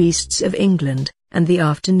singing of Beasts of England, and the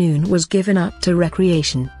afternoon was given up to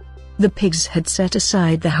recreation. The pigs had set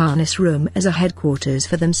aside the harness room as a headquarters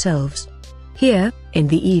for themselves. Here, in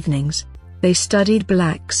the evenings, they studied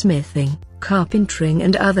blacksmithing, carpentering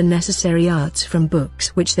and other necessary arts from books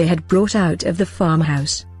which they had brought out of the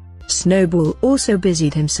farmhouse. Snowball also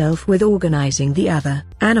busied himself with organizing the other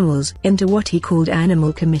animals into what he called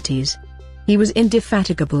animal committees. He was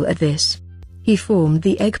indefatigable at this. He formed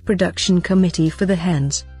the Egg Production Committee for the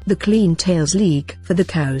hens, the Clean Tails League for the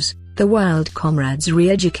cows, the Wild Comrades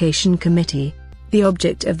Re-Education Committee. The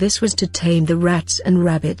object of this was to tame the rats and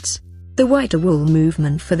rabbits, the Whiter Wool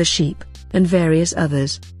Movement for the sheep, and various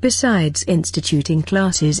others, besides instituting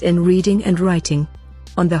classes in reading and writing.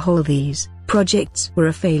 On the whole these projects were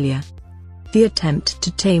a failure. The attempt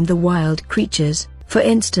to tame the wild creatures, for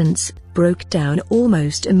instance, broke down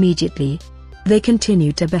almost immediately. they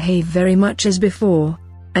continued to behave very much as before,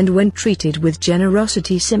 and when treated with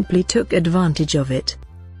generosity simply took advantage of it.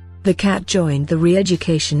 The cat joined the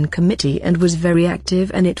re-education committee and was very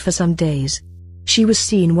active in it for some days. She was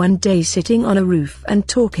seen one day sitting on a roof and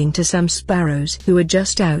talking to some sparrows who were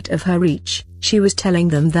just out of her reach. She was telling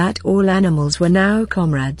them that all animals were now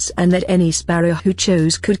comrades and that any sparrow who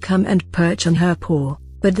chose could come and perch on her paw,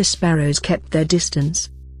 but the sparrows kept their distance.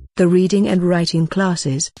 The reading and writing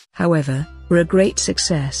classes, however, were a great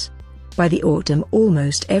success. By the autumn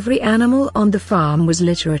almost every animal on the farm was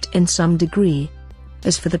literate in some degree.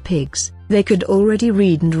 As for the pigs, they could already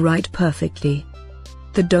read and write perfectly.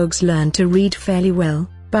 The dogs learned to read fairly well,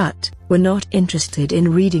 but were not interested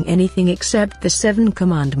in reading anything except the 7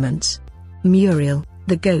 Commandments. Muriel,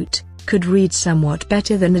 the goat, could read somewhat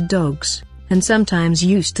better than the dogs, and sometimes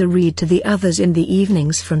used to read to the others in the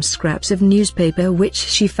evenings from scraps of newspaper which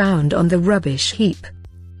she found on the rubbish heap.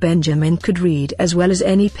 Benjamin could read as well as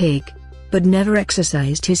any pig, but never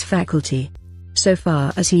exercised his faculty. So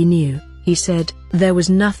far as he knew, he said, there was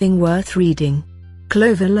nothing worth reading.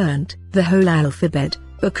 Clover learnt the whole alphabet,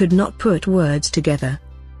 but could not put words together.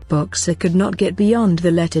 Boxer could not get beyond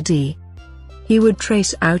the letter D. He would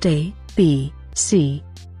trace out A, B, C,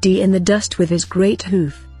 D in the dust with his great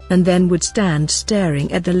hoof, and then would stand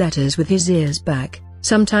staring at the letters with his ears back,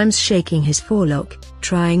 sometimes shaking his forelock,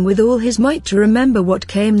 trying with all his might to remember what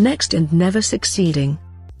came next and never succeeding.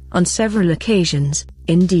 On several occasions,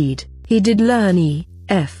 indeed, he did learn E,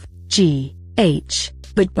 F, G, H,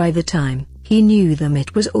 but by the time he knew them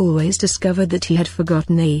it was always discovered that he had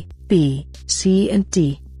forgotten A, B, C and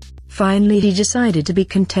D. Finally he decided to be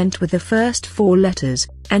content with the first 4 letters,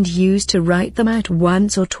 and used to write them out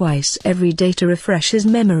once or twice every day to refresh his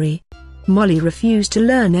memory. Molly refused to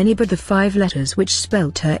learn any but the 5 letters which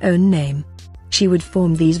spelt her own name. She would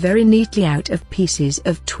form these very neatly out of pieces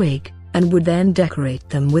of twig, and would then decorate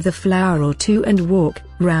them with a flower or 2 and walk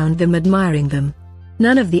round them admiring them.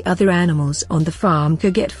 None of the other animals on the farm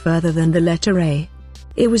could get further than the letter A.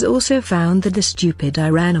 It was also found that the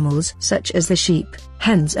stupider animals such as the sheep,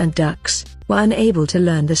 hens and ducks, were unable to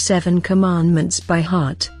learn the 7 Commandments by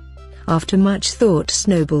heart. After much thought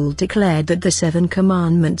Snowball declared that the 7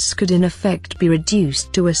 Commandments could in effect be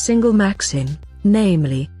reduced to a single maxim,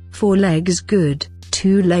 namely, 4 legs good,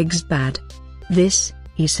 2 legs bad. This,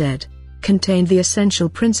 he said, contained the essential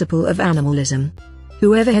principle of animalism.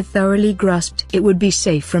 Whoever had thoroughly grasped it would be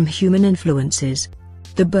safe from human influences.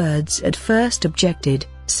 The birds at first objected,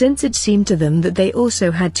 since it seemed to them that they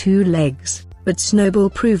also had 2 legs, but Snowball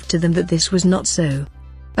proved to them that this was not so.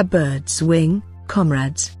 A bird's wing,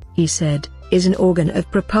 comrades, he said, is an organ of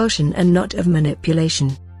propulsion and not of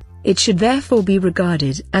manipulation. It should therefore be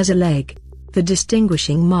regarded as a leg. The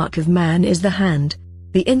distinguishing mark of man is the hand,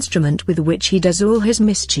 the instrument with which he does all his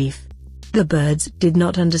mischief. The birds did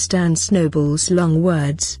not understand Snowball's long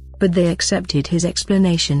words, but they accepted his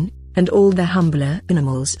explanation, and all the humbler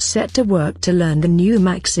animals set to work to learn the new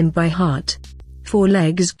maxim by heart. 4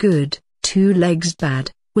 legs good, 2 legs bad,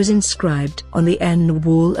 was inscribed on the end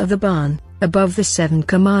wall of the barn, above the 7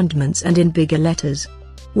 Commandments and in bigger letters.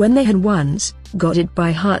 When they had once got it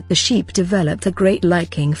by heart the sheep developed a great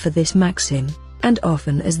liking for this maxim, and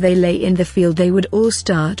often as they lay in the field they would all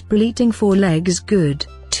start bleating 4 legs good,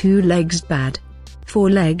 2 legs bad, 4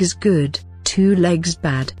 legs good, 2 legs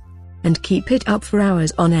bad, and keep it up for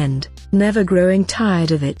hours on end, never growing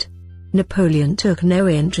tired of it. Napoleon took no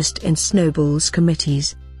interest in Snowball's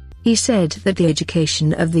committees. He said that the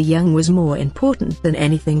education of the young was more important than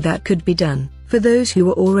anything that could be done for those who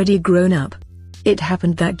were already grown up. It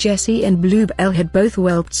happened that Jessie and Bluebell had both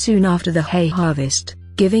whelped soon after the hay harvest,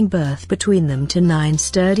 giving birth between them to 9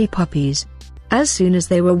 sturdy puppies. As soon as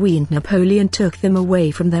they were weaned Napoleon took them away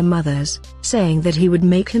from their mothers, saying that he would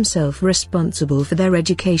make himself responsible for their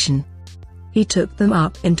education. He took them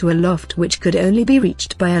up into a loft which could only be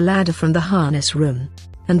reached by a ladder from the harness room,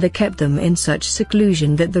 and they kept them in such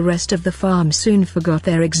seclusion that the rest of the farm soon forgot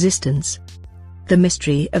their existence. The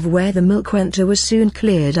mystery of where the milk went to was soon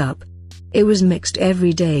cleared up. It was mixed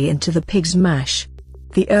every day into the pig's mash.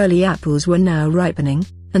 The early apples were now ripening,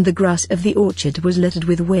 and the grass of the orchard was littered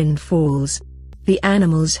with windfalls. The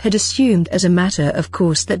animals had assumed as a matter of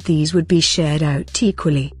course that these would be shared out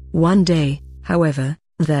equally. One day, however,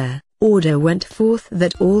 their order went forth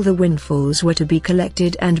that all the windfalls were to be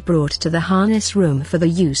collected and brought to the harness room for the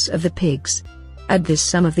use of the pigs. At this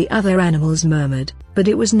some of the other animals murmured, but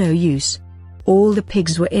it was no use. All the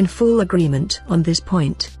pigs were in full agreement on this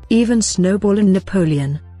point, even Snowball and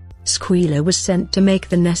Napoleon. Squealer was sent to make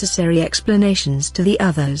the necessary explanations to the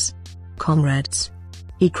others. "Comrades,"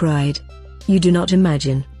 he cried, "you do not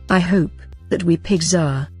imagine, I hope, that we pigs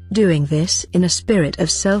are doing this in a spirit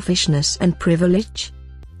of selfishness and privilege?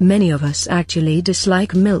 Many of us actually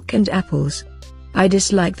dislike milk and apples. I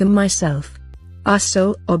dislike them myself. Our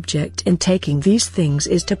sole object in taking these things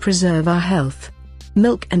is to preserve our health.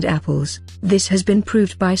 Milk and apples, this has been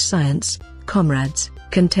proved by science, comrades,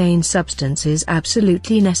 contain substances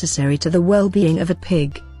absolutely necessary to the well-being of a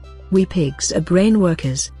pig. We pigs are brain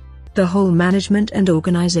workers. The whole management and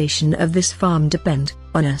organization of this farm depend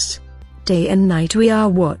on us. Day and night we are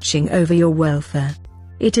watching over your welfare.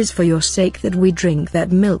 It is for your sake that we drink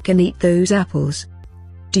that milk and eat those apples.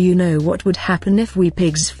 Do you know what would happen if we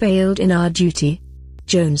pigs failed in our duty?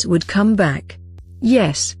 Jones would come back.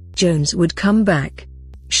 Yes, Jones would come back.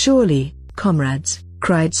 Surely, comrades,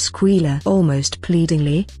 cried Squealer almost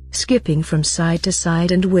pleadingly, skipping from side to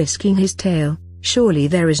side and whisking his tail. Surely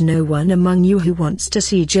there is no one among you who wants to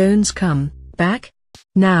see Jones come back?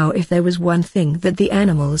 Now if there was one thing that the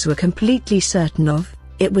animals were completely certain of,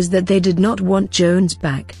 it was that they did not want Jones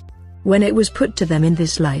back. When it was put to them in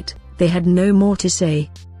this light, they had no more to say.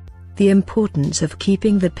 The importance of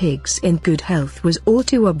keeping the pigs in good health was all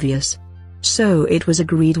too obvious. So it was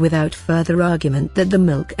agreed without further argument that the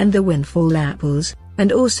milk and the windfall apples,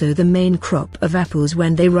 and also the main crop of apples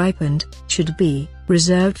when they ripened, should be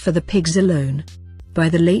reserved for the pigs alone. By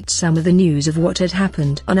the late summer the news of what had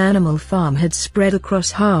happened on Animal Farm had spread across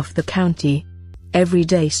half the county. Every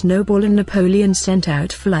day Snowball and Napoleon sent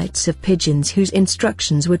out flights of pigeons whose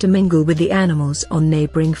instructions were to mingle with the animals on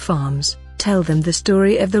neighboring farms, tell them the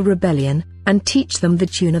story of the rebellion, and teach them the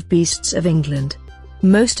tune of Beasts of England.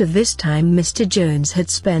 Most of this time Mr. Jones had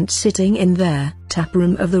spent sitting in their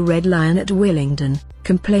taproom of the Red Lion at Willingdon,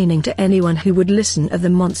 complaining to anyone who would listen of the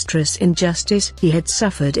monstrous injustice he had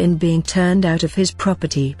suffered in being turned out of his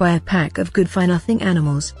property by a pack of good-for-nothing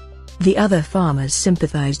animals. The other farmers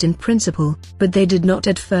sympathized in principle, but they did not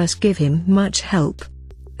at first give him much help.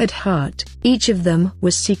 At heart, each of them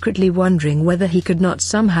was secretly wondering whether he could not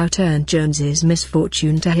somehow turn Jones's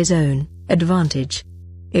misfortune to his own advantage.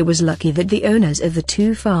 It was lucky that the owners of the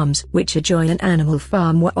two farms which adjoin an animal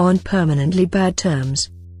farm were on permanently bad terms.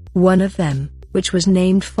 One of them, which was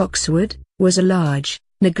named Foxwood, was a large,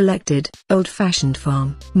 neglected, old-fashioned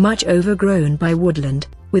farm, much overgrown by woodland,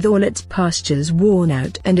 with all its pastures worn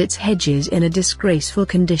out and its hedges in a disgraceful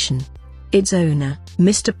condition. Its owner,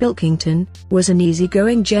 Mr. Pilkington, was an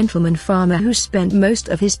easy-going gentleman farmer who spent most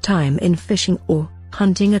of his time in fishing or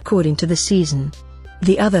hunting according to the season.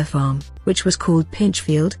 The other farm, which was called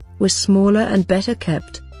Pinchfield, was smaller and better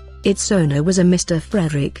kept. Its owner was a Mr.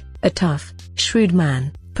 Frederick, a tough, shrewd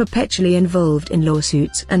man, perpetually involved in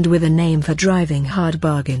lawsuits and with a name for driving hard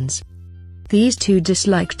bargains. These two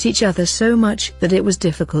disliked each other so much that it was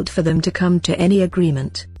difficult for them to come to any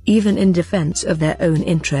agreement, even in defense of their own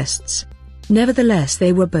interests. Nevertheless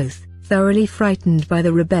they were both thoroughly frightened by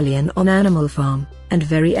the rebellion on Animal Farm, and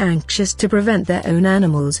very anxious to prevent their own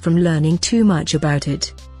animals from learning too much about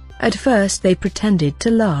it. At first they pretended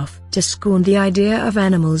to laugh, to scorn the idea of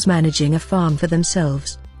animals managing a farm for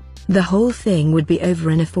themselves. The whole thing would be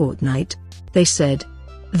over in a fortnight, they said.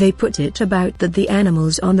 They put it about that the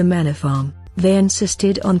animals on the manor farm, they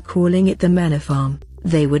insisted on calling it the manor farm,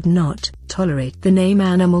 they would not tolerate the name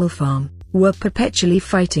Animal Farm, were perpetually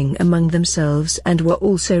fighting among themselves and were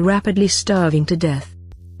also rapidly starving to death.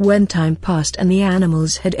 When time passed and the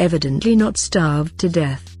animals had evidently not starved to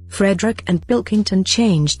death, Frederick and Pilkington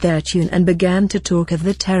changed their tune and began to talk of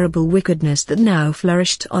the terrible wickedness that now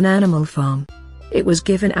flourished on Animal Farm. It was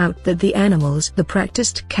given out that the animals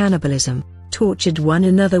practiced cannibalism, tortured one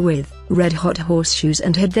another with red-hot horseshoes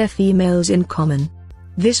and had their females in common.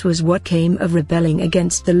 This was what came of rebelling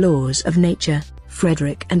against the laws of nature,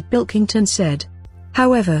 Frederick and Pilkington said.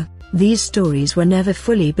 However, these stories were never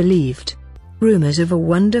fully believed. Rumors of a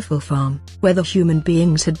wonderful farm, where the human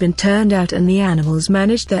beings had been turned out and the animals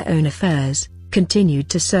managed their own affairs, continued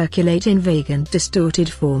to circulate in vague and distorted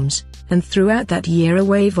forms, and throughout that year a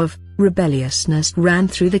wave of rebelliousness ran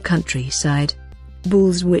through the countryside.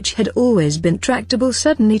 Bulls which had always been tractable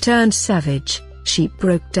suddenly turned savage, sheep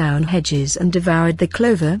broke down hedges and devoured the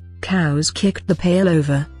clover, cows kicked the pail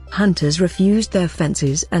over, hunters refused their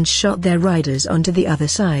fences and shot their riders onto the other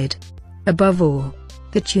side. Above all,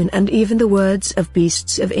 the tune and even the words of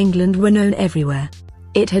Beasts of England were known everywhere.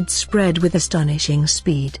 It had spread with astonishing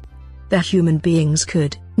speed. The human beings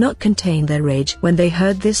could not contain their rage when they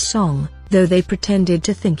heard this song, though they pretended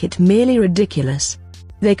to think it merely ridiculous.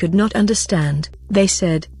 They could not understand, they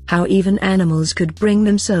said, how even animals could bring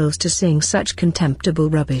themselves to sing such contemptible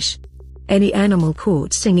rubbish. Any animal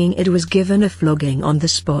caught singing it was given a flogging on the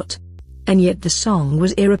spot. And yet the song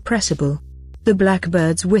was irrepressible. The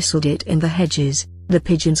blackbirds whistled it in the hedges, the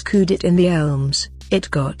pigeons cooed it in the elms, It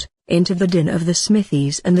got into the din of the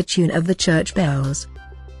smithies and the tune of the church bells.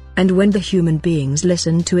 And when the human beings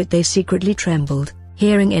listened to it, they secretly trembled,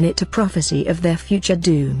 hearing in it a prophecy of their future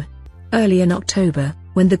doom. Early in October,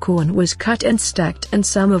 when the corn was cut and stacked and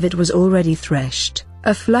some of it was already threshed,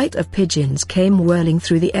 a flight of pigeons came whirling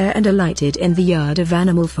through the air and alighted in the yard of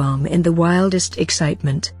Animal Farm in the wildest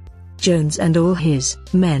excitement. Jones and all his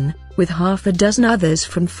men, with half a dozen others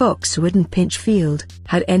from Foxwood and Pinchfield,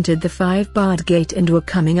 had entered the 5-barred gate and were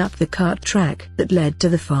coming up the cart track that led to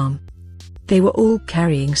the farm. They were all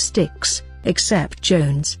carrying sticks, except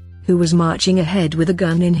Jones, who was marching ahead with a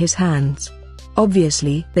gun in his hands.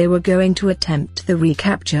 Obviously, they were going to attempt the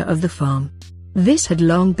recapture of the farm. This had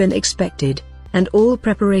long been expected, and all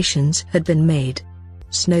preparations had been made.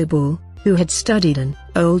 Snowball, who had studied an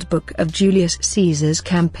old book of Julius Caesar's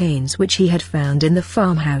campaigns which he had found in the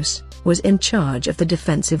farmhouse, was in charge of the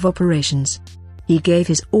defensive operations. He gave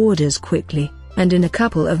his orders quickly, and in a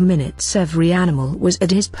couple of minutes every animal was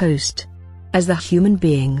at his post. As the human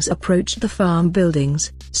beings approached the farm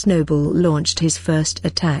buildings, Snowball launched his first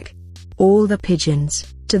attack. All the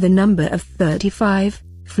pigeons, to the number of 35,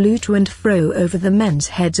 flew to and fro over the men's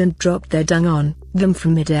heads and dropped their dung on them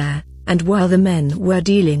from midair, and while the men were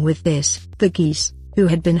dealing with this, the geese, who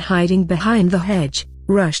had been hiding behind the hedge,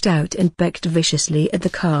 rushed out and pecked viciously at the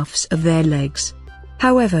calves of their legs.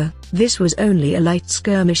 However, this was only a light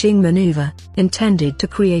skirmishing maneuver, intended to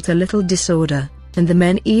create a little disorder, and the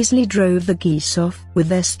men easily drove the geese off with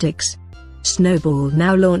their sticks. Snowball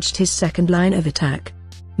now launched his second line of attack.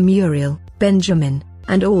 Muriel, Benjamin,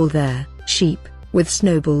 and all their sheep, with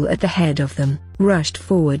Snowball at the head of them, rushed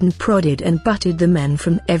forward and prodded and butted the men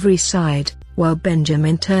from every side, while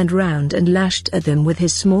Benjamin turned round and lashed at them with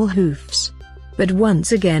his small hoofs. But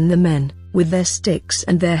once again the men, with their sticks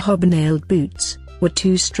and their hobnailed boots, were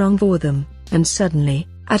too strong for them, and suddenly,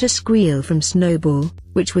 at a squeal from Snowball,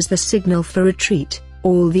 which was the signal for retreat,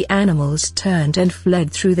 all the animals turned and fled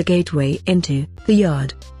through the gateway into the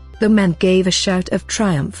yard. The men gave a shout of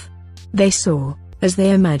triumph. They saw, as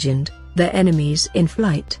they imagined, their enemies in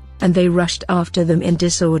flight, and they rushed after them in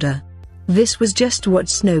disorder. This was just what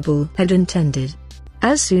Snowball had intended.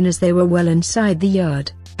 As soon as they were well inside the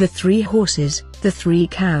yard, the 3 horses, the 3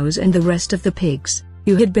 cows and the rest of the pigs,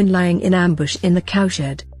 who had been lying in ambush in the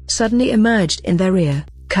cowshed, suddenly emerged in their rear,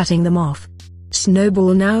 cutting them off.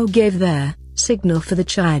 Snowball now gave their signal for the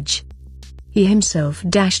charge. He himself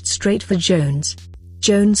dashed straight for Jones.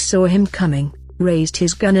 Jones saw him coming, raised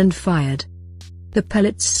his gun and fired. The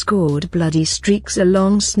pellets scored bloody streaks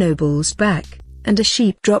along Snowball's back, and a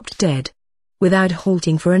sheep dropped dead. Without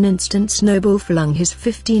halting for an instant, Snowball flung his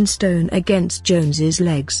 15-stone against Jones's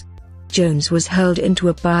legs. Jones was hurled into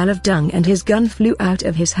a pile of dung and his gun flew out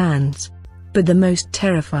of his hands. But the most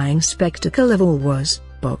terrifying spectacle of all was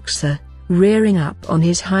Boxer, rearing up on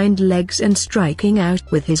his hind legs and striking out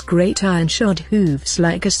with his great iron-shod hoofs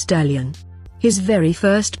like a stallion. His very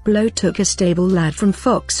first blow took a stable lad from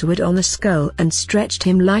Foxwood on the skull and stretched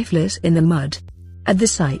him lifeless in the mud. At the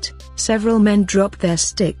sight, several men dropped their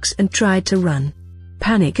sticks and tried to run.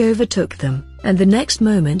 Panic overtook them, and the next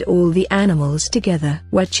moment all the animals together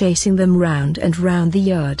were chasing them round and round the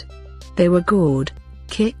yard. They were gored,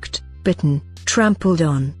 kicked, bitten, trampled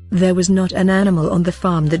on. There was not an animal on the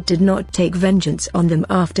farm that did not take vengeance on them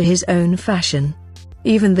after his own fashion.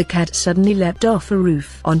 Even the cat suddenly leapt off a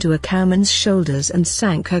roof onto a cowman's shoulders and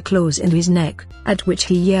sank her claws into his neck, at which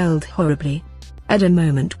he yelled horribly. At a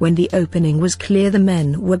moment when the opening was clear, the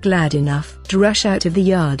men were glad enough to rush out of the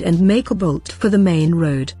yard and make a bolt for the main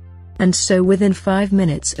road. And so within 5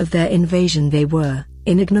 minutes of their invasion they were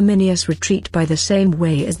in ignominious retreat by the same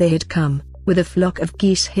way as they had come, with a flock of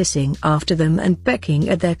geese hissing after them and pecking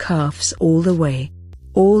at their calves all the way.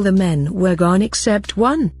 All the men were gone except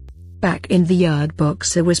one. Back in the yard,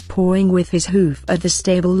 Boxer was pawing with his hoof at the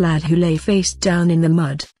stable lad who lay face down in the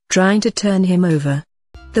mud, trying to turn him over.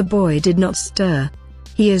 The boy did not stir.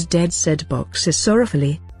 "He is dead," said Boxer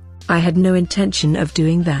sorrowfully. "I had no intention of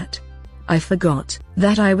doing that. I forgot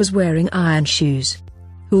that I was wearing iron shoes.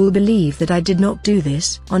 Who'll believe that I did not do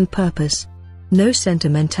this on purpose?" "No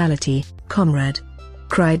sentimentality, comrade,"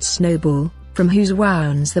 cried Snowball, from whose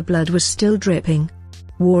wounds the blood was still dripping.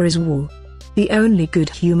 "War is war. The only good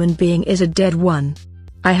human being is a dead one.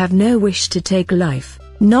 I have no wish to take life,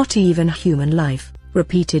 not even human life,"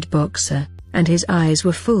 repeated Boxer, and his eyes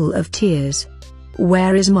were full of tears.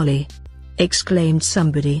 "Where is Molly?" exclaimed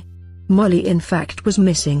somebody. Molly in fact was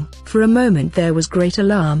missing. For a moment there was great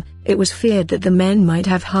alarm. It was feared that the men might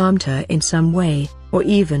have harmed her in some way, or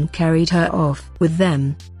even carried her off with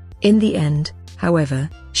them. In the end, however,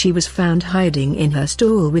 she was found hiding in her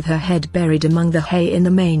stall with her head buried among the hay in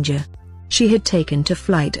the manger. She had taken to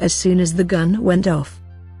flight as soon as the gun went off.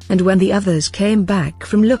 And when the others came back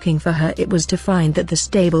from looking for her, it was to find that the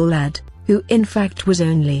stable lad, who in fact was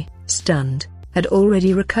only stunned, had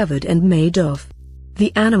already recovered and made off.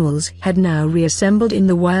 The animals had now reassembled in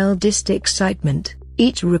the wildest excitement,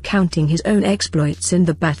 each recounting his own exploits in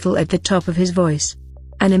the battle at the top of his voice.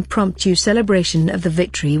 An impromptu celebration of the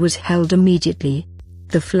victory was held immediately.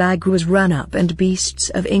 The flag was run up and Beasts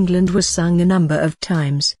of England was sung a number of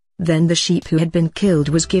times. Then the sheep who had been killed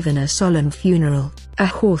was given a solemn funeral, a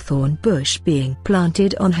hawthorn bush being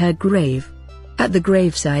planted on her grave. At the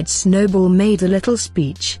graveside, Snowball made a little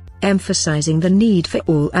speech, emphasizing the need for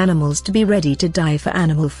all animals to be ready to die for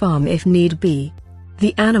Animal Farm if need be.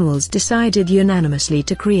 The animals decided unanimously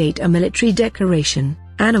to create a military decoration,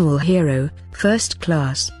 Animal Hero, First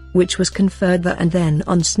Class, which was conferred there and then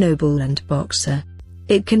on Snowball and Boxer.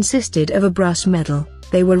 It consisted of a brass medal.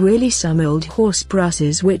 They were really some old horse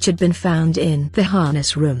brasses which had been found in the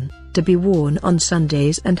harness room, to be worn on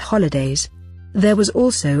Sundays and holidays. There was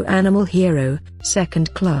also Animal Hero,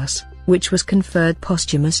 Second Class, which was conferred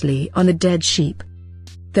posthumously on a dead sheep.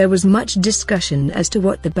 There was much discussion as to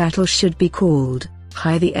what the battle should be called.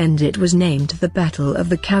 By the end it was named the Battle of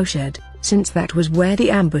the Cowshed, since that was where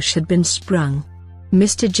the ambush had been sprung.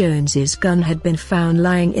 Mr. Jones's gun had been found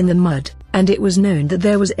lying in the mud, and it was known that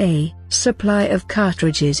there was a supply of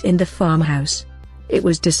cartridges in the farmhouse. It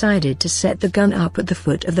was decided to set the gun up at the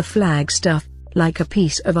foot of the flagstaff, like a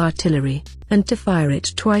piece of artillery, and to fire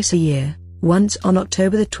it twice a year, once on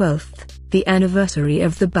October the 12th, the anniversary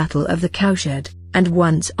of the Battle of the Cowshed, and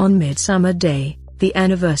once on Midsummer Day, the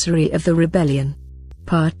anniversary of the rebellion.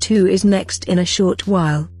 Part 2 is next in a short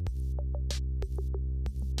while.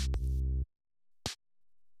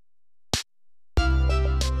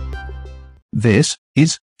 This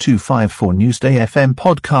is 254 Newsday FM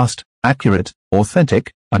podcast, accurate,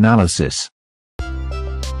 authentic analysis.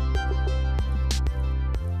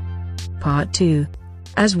 Part 2.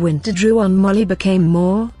 As winter drew on, Molly became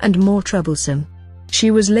more and more troublesome.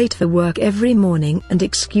 She was late for work every morning and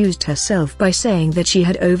excused herself by saying that she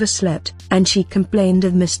had overslept, and she complained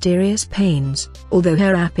of mysterious pains, although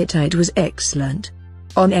her appetite was excellent.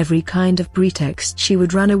 On every kind of pretext she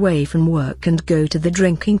would run away from work and go to the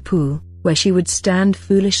drinking pool, where she would stand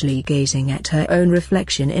foolishly gazing at her own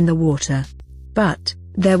reflection in the water. But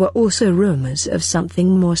there were also rumors of something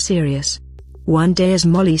more serious. One day as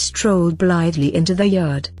Molly strolled blithely into the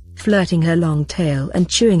yard, flirting her long tail and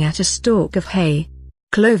chewing at a stalk of hay,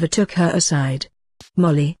 Clover took her aside.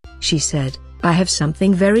 "Molly," she said, "I have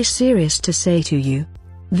something very serious to say to you.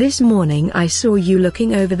 This morning I saw you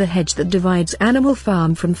looking over the hedge that divides Animal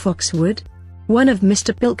Farm from Foxwood. One of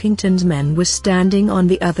Mr. Pilkington's men was standing on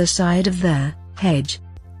the other side of their hedge.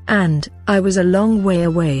 And I was a long way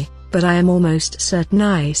away, but I am almost certain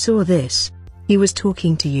I saw this. He was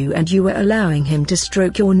talking to you and you were allowing him to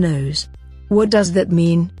stroke your nose. What does that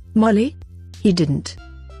mean, Molly?" "He didn't.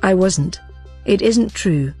 I wasn't." "It isn't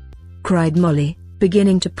true," cried Molly,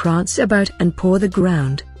 beginning to prance about and paw the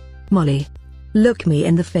ground. "Molly, look me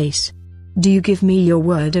in the face. Do you give me your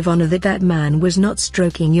word of honor that that man was not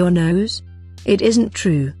stroking your nose?" "It isn't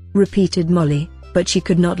true," repeated Molly, but she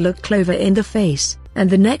could not look Clover in the face, and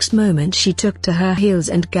the next moment she took to her heels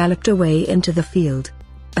and galloped away into the field.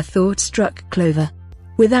 A thought struck Clover.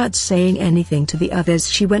 Without saying anything to the others,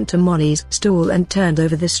 she went to Molly's stall and turned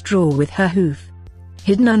over the straw with her hoof.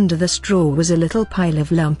 Hidden under the straw was a little pile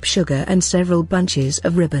of lump sugar and several bunches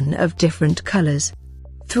of ribbon of different colors.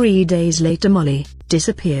 3 days later Molly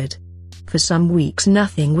disappeared. For some weeks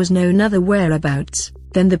nothing was known of her whereabouts.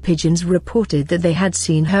 Then the pigeons reported that they had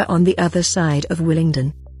seen her on the other side of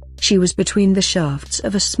Willingdon. She was between the shafts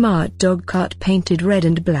of a smart dog cart painted red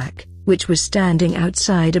and black, which was standing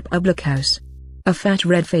outside a public house. A fat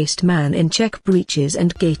red-faced man in check breeches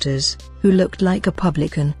and gaiters, who looked like a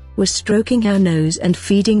publican, was stroking her nose and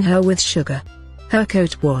feeding her with sugar. Her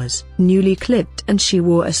coat was newly clipped and she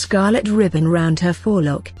wore a scarlet ribbon round her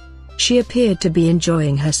forelock. She appeared to be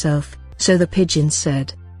enjoying herself, so the pigeons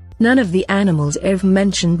said. None of the animals ever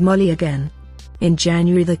mentioned Molly again. In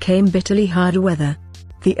January there came bitterly hard weather.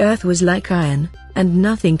 The earth was like iron, and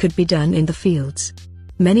nothing could be done in the fields.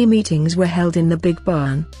 Many meetings were held in the big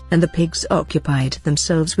barn, and the pigs occupied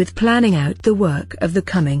themselves with planning out the work of the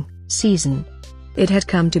coming season. It had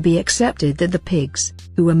come to be accepted that the pigs,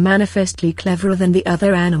 who were manifestly cleverer than the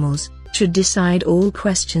other animals, should decide all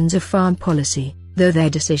questions of farm policy, though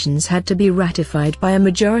their decisions had to be ratified by a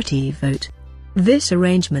majority vote. This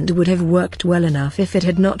arrangement would have worked well enough if it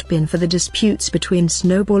had not been for the disputes between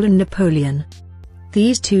Snowball and Napoleon.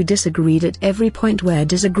 These two disagreed at every point where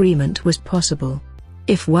disagreement was possible.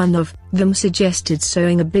 If one of them suggested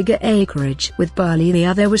sowing a bigger acreage with barley, the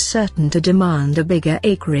other was certain to demand a bigger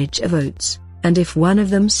acreage of oats, and if one of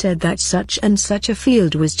them said that such and such a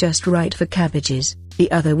field was just right for cabbages,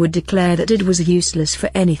 the other would declare that it was useless for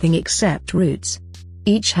anything except roots.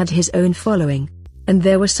 Each had his own following, and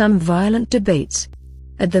there were some violent debates.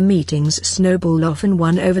 At the meetings, Snowball often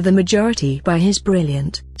won over the majority by his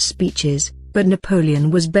brilliant speeches, but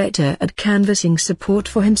Napoleon was better at canvassing support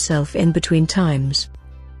for himself in between times.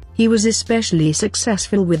 He was especially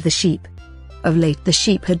successful with the sheep. Of late the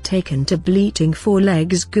sheep had taken to bleating 4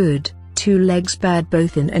 legs good, 2 legs bad,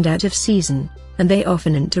 both in and out of season, and they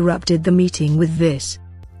often interrupted the meeting with this.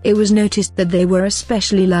 It was noticed that they were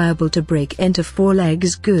especially liable to break into 4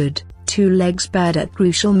 legs good, 2 legs bad at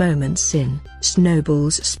crucial moments in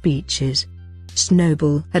Snowball's speeches.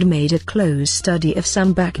 Snowball had made a close study of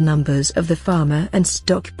some back numbers of the farmer and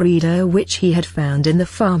stock breeder which he had found in the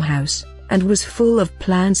farmhouse, and was full of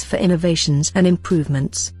plans for innovations and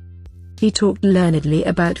improvements. He talked learnedly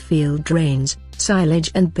about field drains, silage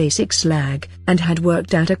and basic slag, and had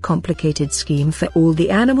worked out a complicated scheme for all the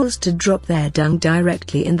animals to drop their dung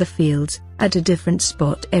directly in the fields, at a different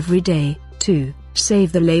spot every day, to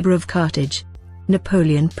save the labor of cartage.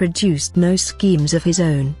 Napoleon produced no schemes of his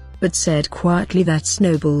own, but said quietly that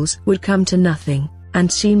Snowball's would come to nothing, and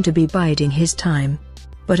seemed to be biding his time.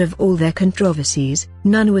 But of all their controversies,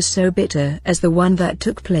 none was so bitter as the one that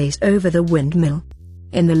took place over the windmill.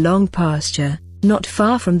 In the long pasture, not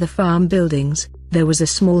far from the farm buildings, there was a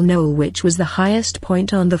small knoll which was the highest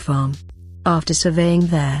point on the farm. After surveying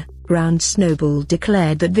their ground, Snowball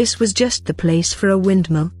declared that this was just the place for a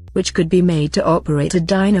windmill, which could be made to operate a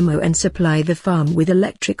dynamo and supply the farm with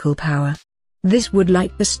electrical power. This would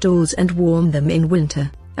light the stalls and warm them in winter,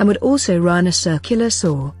 and would also run a circular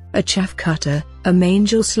saw, a chaff cutter, a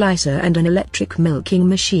manger slicer and an electric milking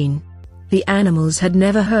machine. The animals had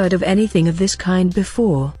never heard of anything of this kind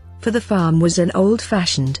before, for the farm was an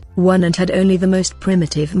old-fashioned one and had only the most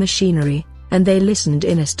primitive machinery, and they listened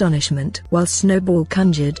in astonishment while Snowball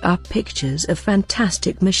conjured up pictures of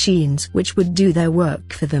fantastic machines which would do their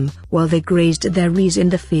work for them while they grazed their ease in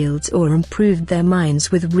the fields or improved their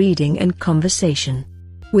minds with reading and conversation.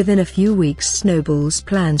 Within a few weeks Snowball's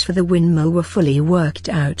plans for the windmill were fully worked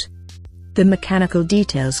out. The mechanical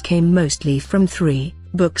details came mostly from 3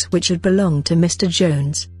 books which had belonged to Mr.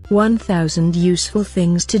 Jones, 1000 Useful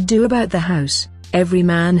Things to Do About the House, Every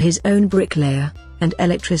Man His Own Bricklayer, and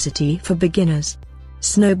Electricity for Beginners.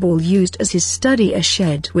 Snowball used as his study a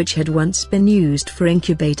shed which had once been used for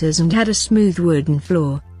incubators and had a smooth wooden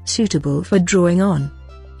floor, suitable for drawing on.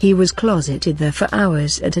 He was closeted there for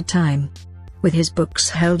hours at a time, with his books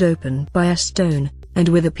held open by a stone, and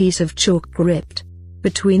with a piece of chalk gripped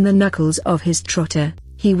between the knuckles of his trotter.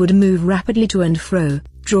 He would move rapidly to and fro,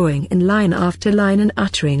 drawing in line after line and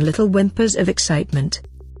uttering little whimpers of excitement.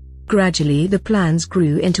 Gradually the plans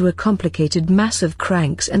grew into a complicated mass of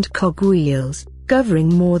cranks and cogwheels, covering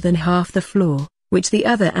more than half the floor, which the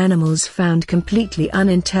other animals found completely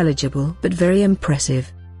unintelligible but very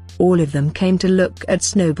impressive. All of them came to look at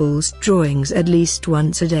Snowball's drawings at least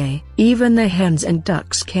once a day. Even the hens and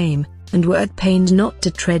ducks came, and were at pains not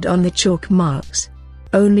to tread on the chalk marks.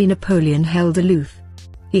 Only Napoleon held aloof.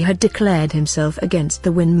 He had declared himself against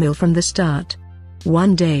the windmill from the start.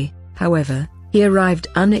 One day, however, he arrived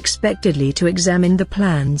unexpectedly to examine the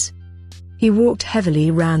plans. He walked heavily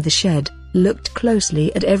round the shed, looked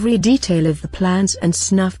closely at every detail of the plans and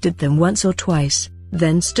snuffed at them once or twice,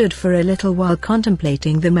 then stood for a little while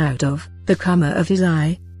contemplating them out of the corner of his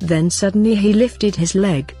eye. Then suddenly he lifted his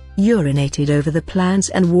leg, urinated over the plans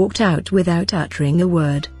and walked out without uttering a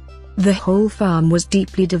word. The whole farm was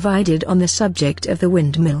deeply divided on the subject of the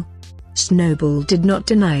windmill. Snowball did not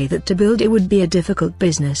deny that to build it would be a difficult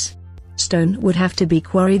business. Stone would have to be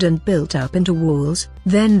quarried and built up into walls,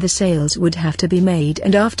 then the sails would have to be made,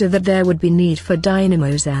 and after that there would be need for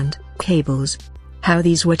dynamos and cables. How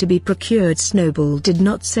these were to be procured Snowball did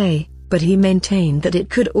not say, but he maintained that it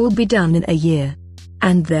could all be done in a year.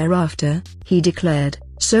 And thereafter, he declared,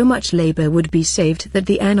 so much labor would be saved that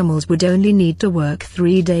the animals would only need to work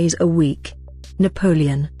 3 days a week.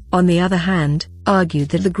 Napoleon, on the other hand, argued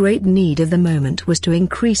that the great need of the moment was to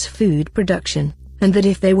increase food production, and that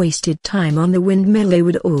if they wasted time on the windmill they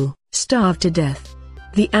would all starve to death.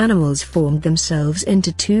 The animals formed themselves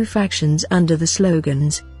into 2 factions under the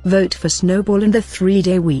slogans, "Vote for Snowball and the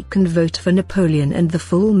 3-day week" and "Vote for Napoleon and the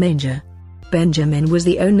full manger." Benjamin was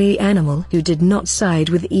the only animal who did not side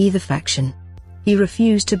with either faction. He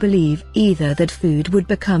refused to believe either that food would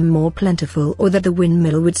become more plentiful or that the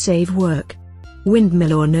windmill would save work.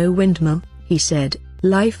 Windmill or no windmill, he said,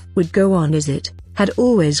 life would go on as it had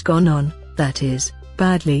always gone on, that is,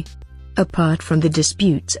 badly. Apart from the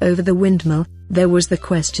disputes over the windmill, there was the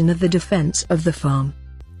question of the defense of the farm.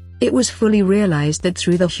 It was fully realized that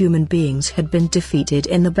through the human beings had been defeated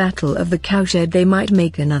in the Battle of the Cowshed, they might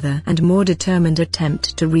make another and more determined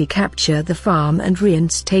attempt to recapture the farm and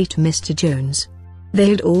reinstate Mr. Jones. They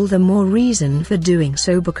had all the more reason for doing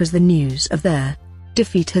so because the news of their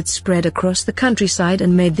defeat had spread across the countryside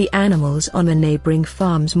and made the animals on the neighboring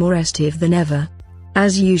farms more restive than ever.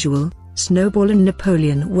 As usual, Snowball and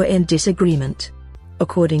Napoleon were in disagreement.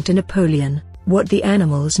 According to Napoleon, what the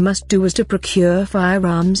animals must do was to procure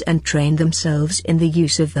firearms and train themselves in the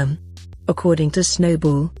use of them. According to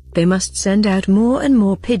Snowball, they must send out more and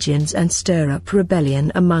more pigeons and stir up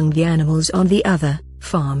rebellion among the animals on the other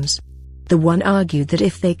farms. The one argued that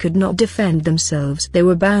if they could not defend themselves they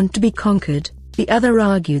were bound to be conquered, the other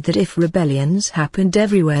argued that if rebellions happened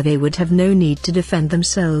everywhere they would have no need to defend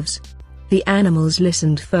themselves. The animals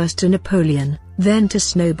listened first to Napoleon, then to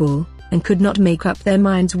Snowball, and could not make up their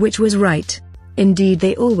minds which was right. Indeed,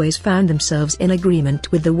 they always found themselves in agreement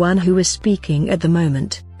with the one who was speaking at the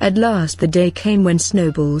moment. At last the day came when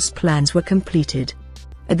Snowball's plans were completed.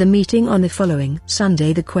 At the meeting on the following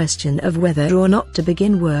Sunday, the question of whether or not to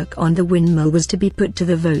begin work on the windmill was to be put to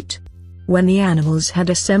the vote. When the animals had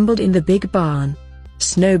assembled in the big barn,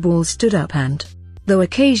 Snowball stood up and, though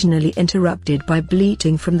occasionally interrupted by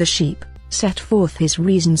bleating from the sheep, set forth his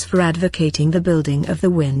reasons for advocating the building of the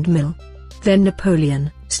windmill. Then Napoleon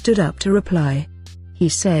stood up to reply. He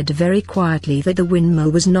said very quietly that the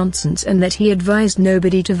windmill was nonsense and that he advised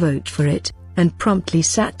nobody to vote for it, and promptly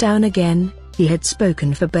sat down again. He had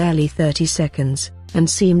spoken for barely 30 seconds, and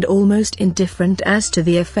seemed almost indifferent as to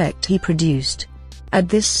the effect he produced. At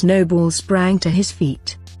this, Snowball sprang to his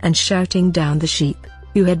feet, and shouting down the sheep,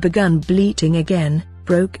 who had begun bleating again,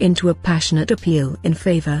 broke into a passionate appeal in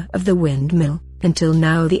favor of the windmill. Until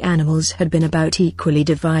now the animals had been about equally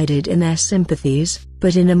divided in their sympathies,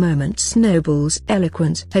 but in a moment Snowball's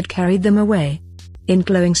eloquence had carried them away. In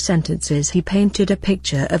glowing sentences he painted a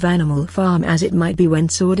picture of Animal Farm as it might be when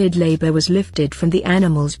sordid labor was lifted from the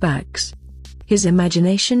animals' backs. His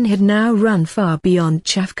imagination had now run far beyond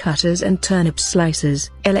chaff cutters and turnip slicers.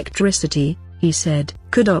 Electricity, he said,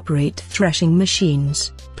 could operate threshing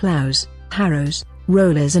machines, plows, harrows,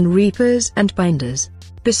 rollers and reapers and binders.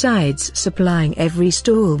 Besides supplying every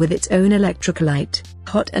stall with its own electric light,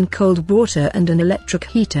 hot and cold water and an electric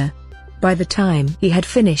heater. By the time he had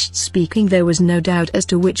finished speaking there was no doubt as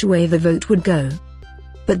to which way the vote would go.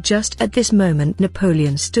 But just at this moment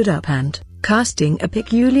Napoleon stood up and, casting a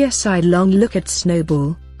peculiar sidelong look at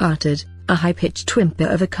Snowball, uttered a high-pitched whimper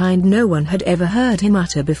of a kind no one had ever heard him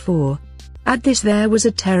utter before. At this there was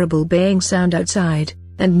a terrible baying sound outside,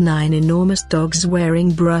 and 9 enormous dogs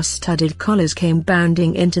wearing brass-studded collars came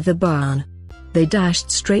bounding into the barn. They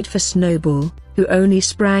dashed straight for Snowball, who only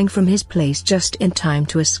sprang from his place just in time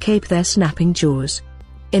to escape their snapping jaws.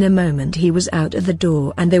 In a moment he was out of the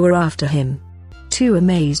door and they were after him. Too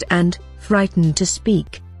amazed and frightened to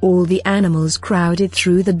speak, all the animals crowded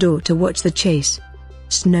through the door to watch the chase.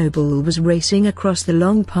 Snowball was racing across the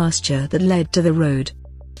long pasture that led to the road.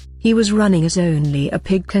 He was running as only a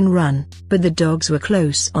pig can run, but the dogs were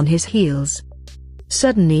close on his heels.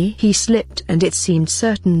 Suddenly he slipped and it seemed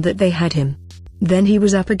certain that they had him. Then he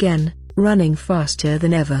was up again, running faster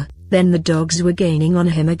than ever, then the dogs were gaining on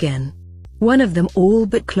him again. One of them all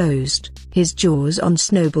but closed his jaws on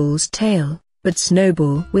Snowball's tail, but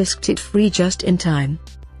Snowball whisked it free just in time.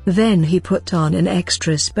 Then he put on an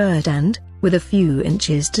extra spurt and, with a few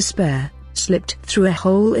inches to spare, slipped through a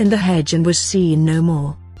hole in the hedge and was seen no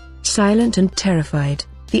more. Silent and terrified,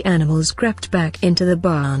 the animals crept back into the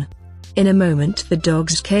barn. In a moment the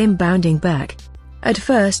dogs came bounding back. At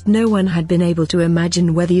first no one had been able to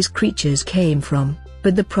imagine where these creatures came from,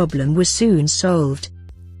 but the problem was soon solved.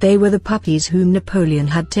 They were the puppies whom Napoleon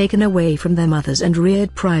had taken away from their mothers and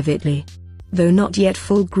reared privately. Though not yet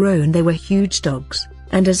full grown they were huge dogs,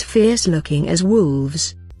 and as fierce-looking as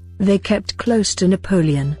wolves. They kept close to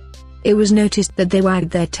Napoleon. It was noticed that they wagged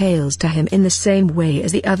their tails to him in the same way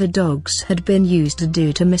as the other dogs had been used to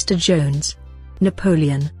do to Mr. Jones.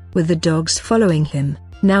 Napoleon, with the dogs following him,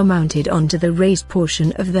 now mounted onto the raised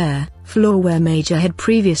portion of their floor where Major had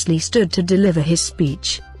previously stood to deliver his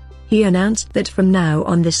speech. He announced that from now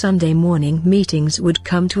on the Sunday morning meetings would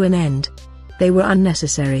come to an end. They were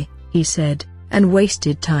unnecessary, he said, and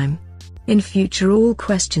wasted time. In future all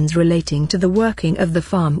questions relating to the working of the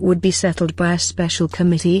farm would be settled by a special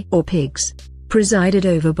committee or pigs, presided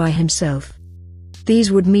over by himself.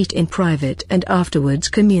 These would meet in private and afterwards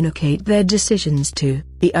communicate their decisions to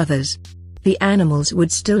the others. The animals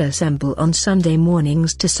would still assemble on Sunday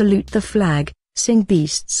mornings to salute the flag, sing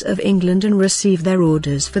beasts of England and receive their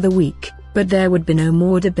orders for the week, but there would be no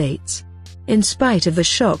more debates. In spite of the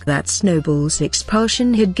shock that Snowball's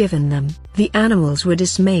expulsion had given them, the animals were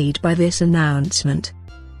dismayed by this announcement.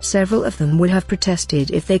 Several of them would have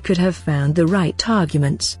protested if they could have found the right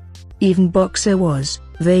arguments. Even Boxer was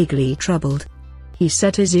vaguely troubled. He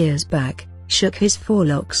set his ears back, shook his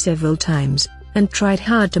forelock several times, and tried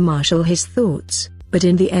hard to marshal his thoughts, but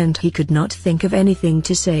in the end he could not think of anything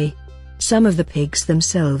to say. Some of the pigs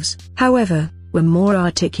themselves, however, were more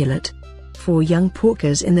articulate. 4 young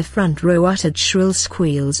porkers in the front row uttered shrill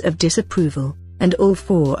squeals of disapproval, and all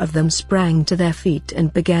 4 of them sprang to their feet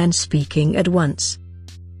and began speaking at once.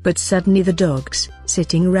 But suddenly the dogs,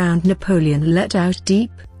 sitting round Napoleon, let out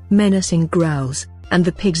deep, menacing growls, and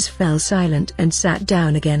the pigs fell silent and sat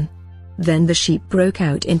down again. Then the sheep broke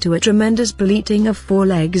out into a tremendous bleating of 4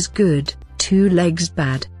 legs good, 2 legs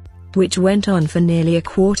bad, which went on for nearly a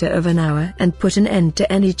quarter of an hour and put an end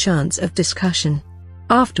to any chance of discussion.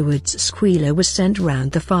 Afterwards Squealer was sent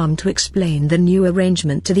round the farm to explain the new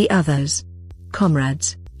arrangement to the others.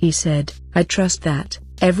 "Comrades," he said, "I trust that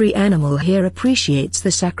every animal here appreciates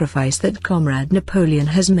the sacrifice that Comrade Napoleon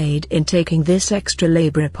has made in taking this extra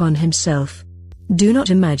labor upon himself. Do not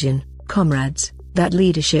imagine, comrades, that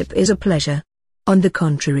leadership is a pleasure. On the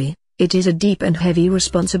contrary, it is a deep and heavy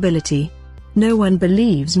responsibility. No one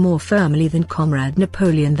believes more firmly than Comrade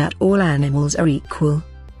Napoleon that all animals are equal.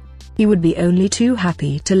 He would be only too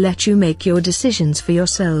happy to let you make your decisions for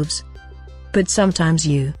yourselves. But sometimes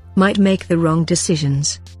you might make the wrong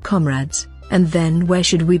decisions, comrades, and then where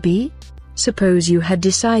should we be? Suppose you had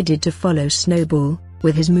decided to follow Snowball,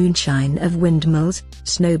 with his moonshine of windmills,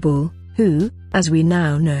 Snowball, who, as we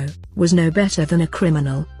now know, was no better than a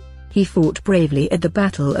criminal. He fought bravely at the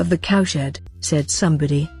Battle of the Cowshed, said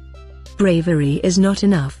somebody. Bravery is not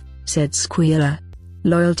enough, said Squealer.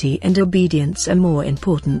 Loyalty and obedience are more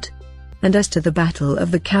important. And as to the Battle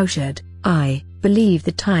of the Cowshed, I believe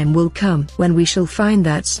the time will come when we shall find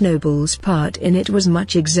that Snowball's part in it was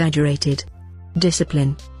much exaggerated.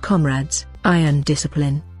 Discipline, comrades, iron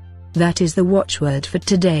discipline. That is the watchword for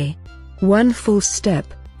today. One false step,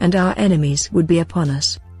 and our enemies would be upon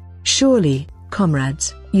us. Surely,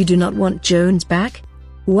 comrades, you do not want Jones back?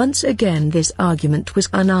 Once again this argument was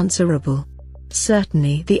unanswerable.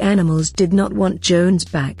 Certainly the animals did not want Jones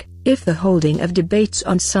back. If the holding of debates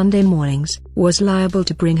on Sunday mornings was liable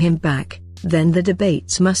to bring him back, then the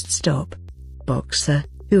debates must stop. Boxer,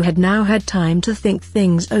 who had now had time to think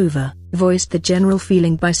things over, voiced the general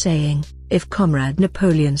feeling by saying, "If Comrade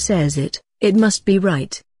Napoleon says it, it must be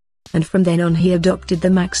right." And from then on he adopted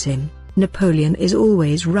the maxim, "Napoleon is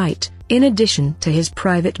always right," in addition to his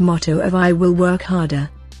private motto of "I will work harder."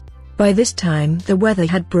 By this time the weather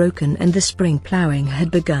had broken and the spring ploughing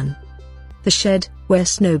had begun. The shed, where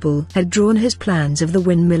Snowball had drawn his plans of the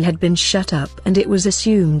windmill, had been shut up, and it was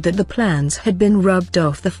assumed that the plans had been rubbed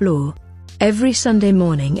off the floor. Every Sunday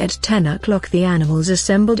morning at 10 o'clock the animals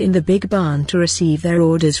assembled in the big barn to receive their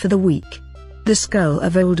orders for the week. The skull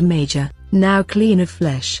of old Major, now clean of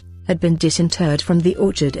flesh, had been disinterred from the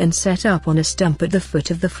orchard and set up on a stump at the foot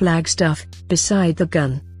of the flagstaff, beside the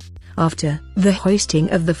gun. After the hoisting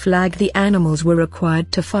of the flag the animals were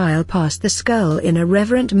required to file past the skull in a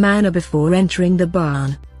reverent manner before entering the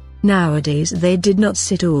barn. Nowadays they did not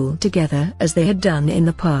sit all together as they had done in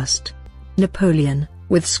the past. Napoleon,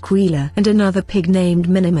 with Squealer and another pig named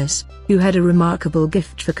Minimus, who had a remarkable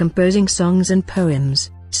gift for composing songs and poems,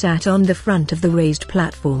 sat on the front of the raised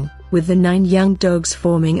platform, with the 9 young dogs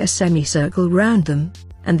forming a semicircle round them,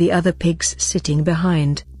 and the other pigs sitting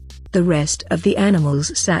behind. The rest of the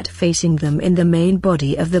animals sat facing them in the main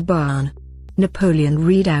body of the barn. Napoleon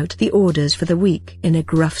read out the orders for the week in a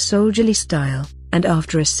gruff soldierly style, and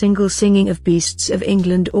after a single singing of Beasts of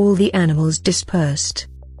England all the animals dispersed.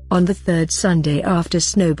 On the 3rd Sunday after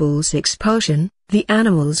Snowball's expulsion, the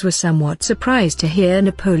animals were somewhat surprised to hear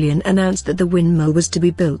Napoleon announce that the windmill was to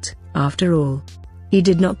be built, after all. He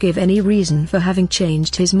did not give any reason for having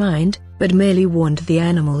changed his mind, but merely warned the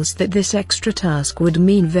animals that this extra task would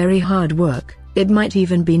mean very hard work. It might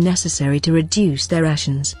even be necessary to reduce their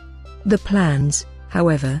rations. The plans,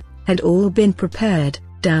 however, had all been prepared,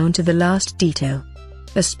 down to the last detail.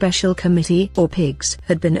 A special committee or pigs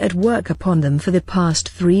had been at work upon them for the past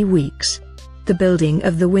 3 weeks. The building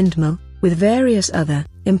of the windmill, with various other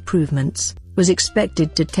improvements, was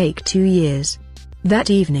expected to take 2 years.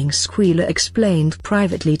 That evening Squealer explained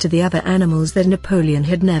privately to the other animals that Napoleon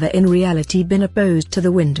had never in reality been opposed to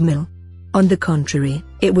the windmill. On the contrary,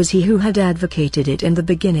 it was he who had advocated it in the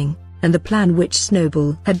beginning, and the plan which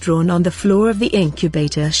Snowball had drawn on the floor of the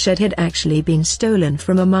incubator shed had actually been stolen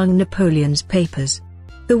from among Napoleon's papers.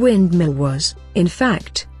 The windmill was, in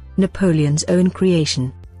fact, Napoleon's own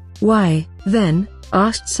creation. Why, then,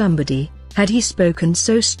 asked somebody, had he spoken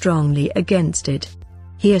so strongly against it?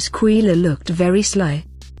 Here Squealer looked very sly.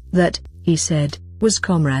 That, he said, was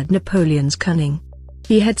Comrade Napoleon's cunning.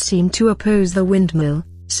 He had seemed to oppose the windmill,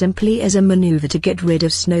 simply as a maneuver to get rid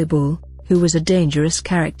of Snowball, who was a dangerous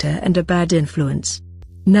character and a bad influence.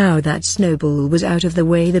 Now that Snowball was out of the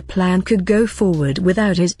way, the plan could go forward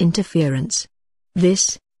without his interference.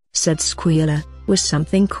 This, said Squealer, was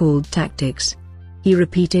something called tactics. He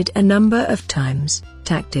repeated a number of times,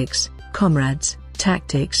 tactics, comrades,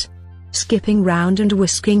 tactics, skipping round and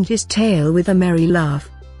whisking his tail with a merry laugh.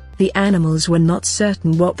 The animals were not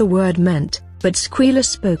certain what the word meant, but Squealer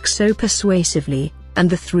spoke so persuasively, and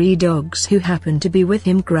the 3 dogs who happened to be with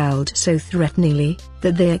him growled so threateningly,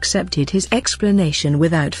 that they accepted his explanation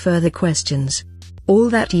without further questions. All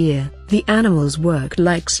that year, the animals worked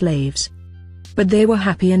like slaves. But they were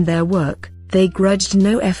happy in their work, they grudged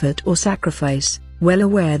no effort or sacrifice, well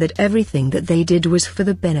aware that everything that they did was for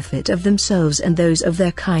the benefit of themselves and those of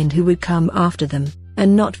their kind who would come after them,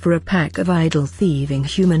 and not for a pack of idle thieving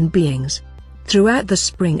human beings. Throughout the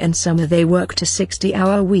spring and summer they worked a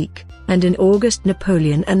 60-hour week, and in August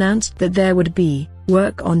Napoleon announced that there would be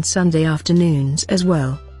work on Sunday afternoons as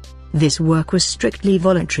well. This work was strictly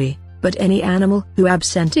voluntary, but any animal who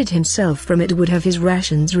absented himself from it would have his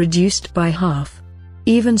rations reduced by half.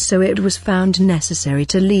 Even so, it was found necessary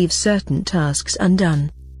to leave certain tasks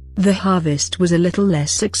undone. The harvest was a little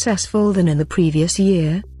less successful than in the previous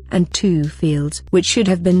year, and 2 fields which should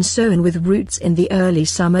have been sown with roots in the early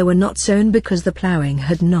summer were not sown because the ploughing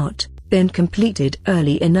had not been completed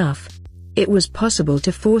early enough. It was possible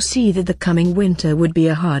to foresee that the coming winter would be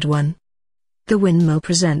a hard one. The windmill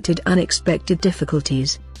presented unexpected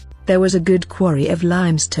difficulties. There was a good quarry of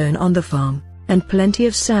limestone on the farm, and plenty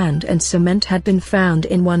of sand and cement had been found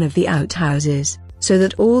in one of the outhouses, so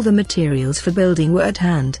that all the materials for building were at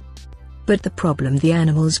hand. But the problem the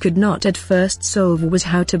animals could not at first solve was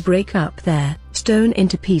how to break up their stone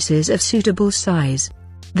into pieces of suitable size.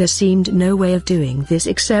 There seemed no way of doing this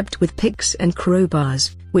except with picks and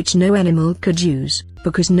crowbars, which no animal could use,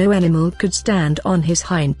 because no animal could stand on his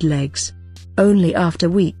hind legs. Only after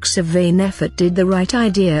weeks of vain effort did the right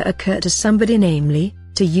idea occur to somebody, namely,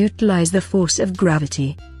 to utilize the force of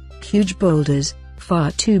gravity. Huge boulders,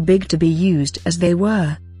 far too big to be used as they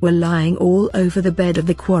were lying all over the bed of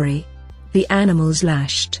the quarry. The animals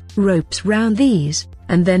lashed ropes round these,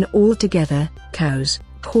 and then all together, cows,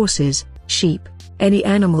 horses, sheep, any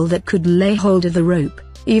animal that could lay hold of the rope,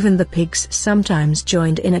 even the pigs sometimes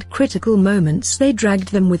joined in at critical moments. They dragged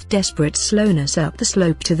them with desperate slowness up the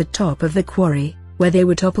slope to the top of the quarry, where they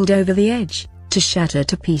were toppled over the edge, to shatter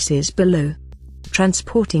to pieces below.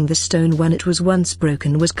 Transporting the stone when it was once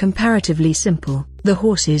broken was comparatively simple. The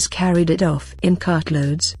horses carried it off in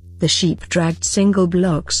cartloads, the sheep dragged single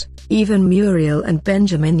blocks, even Muriel and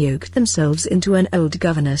Benjamin yoked themselves into an old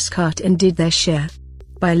governess cart and did their share.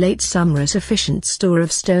 By late summer a sufficient store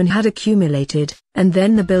of stone had accumulated, and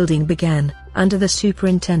then the building began, under the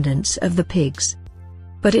superintendence of the pigs.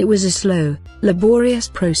 But it was a slow, laborious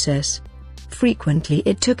process. Frequently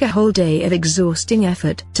it took a whole day of exhausting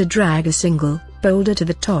effort to drag a single boulder to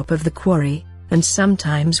the top of the quarry, and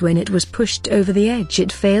sometimes when it was pushed over the edge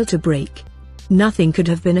it failed to break. Nothing could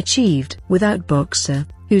have been achieved without Boxer,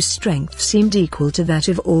 whose strength seemed equal to that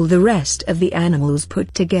of all the rest of the animals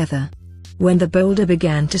put together. When the boulder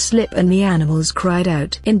began to slip and the animals cried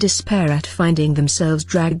out in despair at finding themselves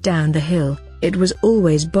dragged down the hill, it was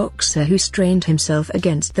always Boxer who strained himself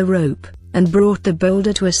against the rope, and brought the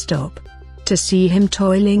boulder to a stop. To see him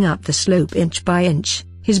toiling up the slope inch by inch,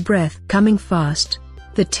 his breath coming fast,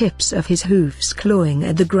 the tips of his hoofs clawing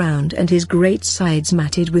at the ground and his great sides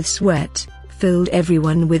matted with sweat, filled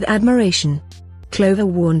everyone with admiration. Clover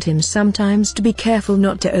warned him sometimes to be careful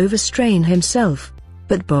not to overstrain himself,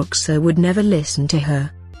 but Boxer would never listen to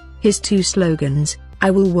her. His 2 slogans,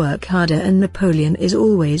 "I will work harder" and "Napoleon is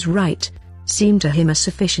always right," seemed to him a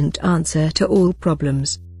sufficient answer to all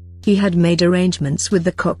problems. He had made arrangements with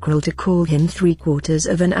the cockerel to call him 3/4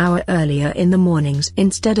 of an hour earlier in the mornings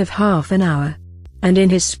instead of half an hour. And in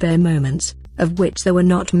his spare moments, of which there were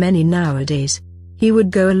not many nowadays, he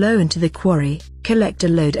would go alone to the quarry, collect a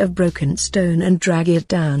load of broken stone and drag it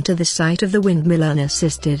down to the site of the windmill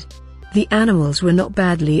unassisted. The animals were not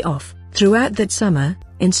badly off throughout that summer,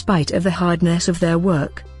 in spite of the hardness of their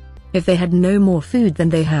work. If they had no more food than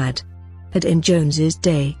they had in Jones's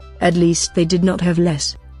day, at least they did not have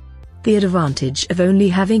less. The advantage of only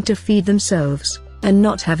having to feed themselves, and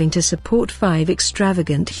not having to support 5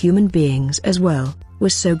 extravagant human beings as well,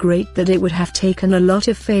 was so great that it would have taken a lot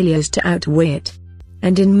of failures to outweigh it.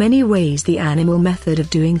 and in many ways the animal method of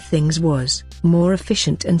doing things was more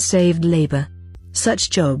efficient and saved labor. Such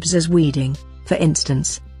jobs as weeding, for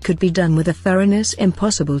instance, could be done with a thoroughness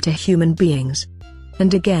impossible to human beings.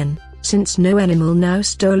 And again, since no animal now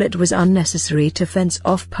stole, it was unnecessary to fence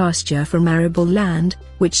off pasture from arable land,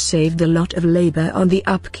 which saved a lot of labor on the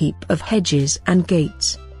upkeep of hedges and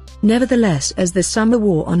gates. Nevertheless, as the summer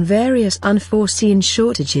wore on, various unforeseen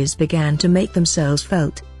shortages began to make themselves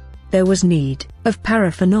felt. There was need of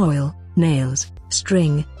paraffin oil, nails,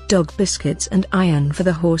 string, dog biscuits and iron for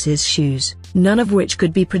the horses' shoes, none of which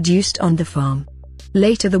could be produced on the farm.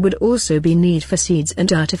 Later there would also be need for seeds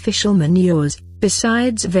and artificial manures,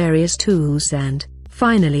 besides various tools and,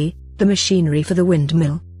 finally, the machinery for the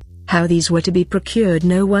windmill. How these were to be procured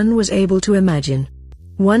no one was able to imagine.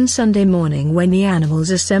 One Sunday morning, when the animals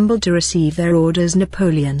assembled to receive their orders,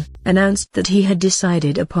 Napoleon announced that he had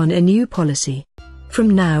decided upon a new policy. From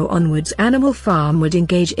now onwards, Animal Farm would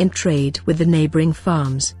engage in trade with the neighboring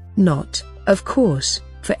farms, not, of course,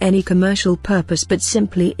 for any commercial purpose, but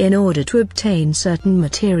simply in order to obtain certain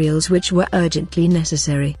materials which were urgently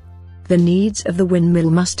necessary. The needs of the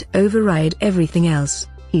windmill must override everything else,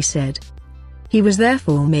 he said. He was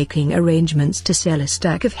therefore making arrangements to sell a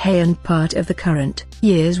stack of hay and part of the current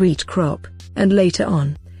year's wheat crop, and later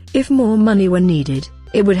on, if more money were needed,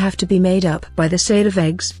 it would have to be made up by the sale of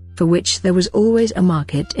eggs, for which there was always a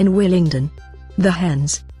market in Willingdon. The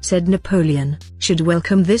hens, said Napoleon, should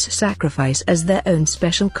welcome this sacrifice as their own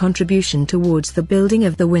special contribution towards the building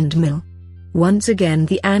of the windmill. Once again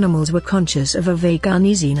the animals were conscious of a vague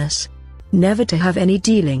uneasiness. Never to have any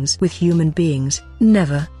dealings with human beings,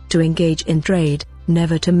 never to engage in trade,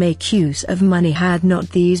 never to make use of money. Had not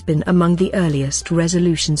these been among the earliest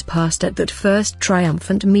resolutions passed at that first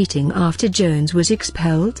triumphant meeting after Jones was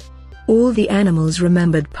expelled? All the animals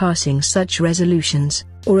remembered passing such resolutions,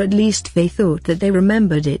 or at least they thought that they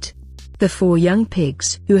remembered it. The 4 young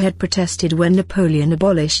pigs who had protested when Napoleon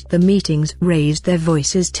abolished the meetings raised their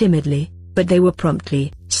voices timidly, but they were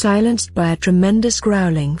promptly silenced by a tremendous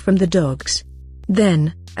growling from the dogs.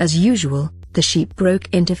 Then, as usual, the sheep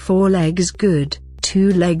broke into 4 legs good,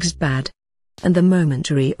 2 legs bad. And the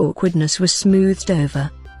momentary awkwardness was smoothed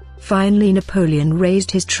over. Finally Napoleon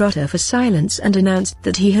raised his trotter for silence and announced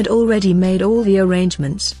that he had already made all the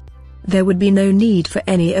arrangements. There would be no need for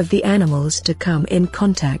any of the animals to come in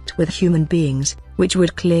contact with human beings, which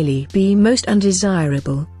would clearly be most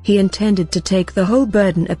undesirable. He intended to take the whole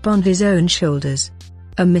burden upon his own shoulders.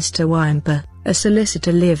 A Mr. Whymper, a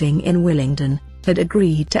solicitor living in Willingdon, had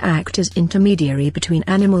agreed to act as intermediary between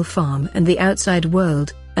Animal Farm and the outside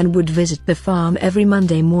world, and would visit the farm every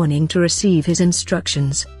Monday morning to receive his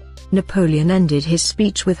instructions. Napoleon ended his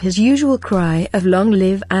speech with his usual cry of "Long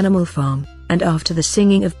live Animal Farm," and after the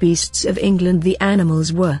singing of Beasts of England the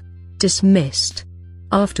animals were dismissed.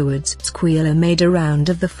 Afterwards Squealer made a round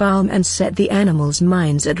of the farm and set the animals'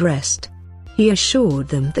 minds at rest. He assured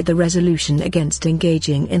them that the resolution against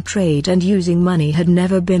engaging in trade and using money had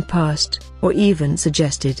never been passed, or even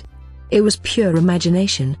suggested. It was pure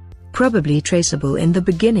imagination, probably traceable in the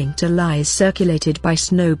beginning to lies circulated by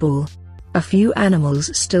Snowball. A few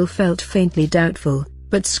animals still felt faintly doubtful,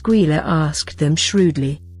 but Squealer asked them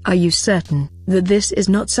shrewdly, "Are you certain that this is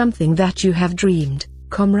not something that you have dreamed,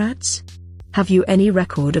 comrades? Have you any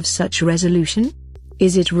record of such resolution?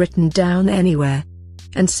 Is it written down anywhere?"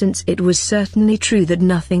 And since it was certainly true that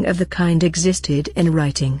nothing of the kind existed in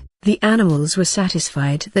writing, the animals were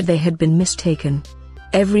satisfied that they had been mistaken.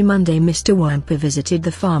 Every Monday Mr. Whymper visited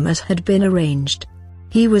the farm as had been arranged.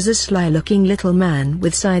 He was a sly-looking little man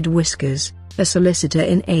with side whiskers, a solicitor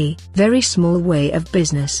in a very small way of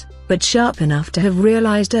business, but sharp enough to have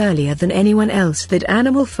realized earlier than anyone else that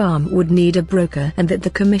Animal Farm would need a broker and that the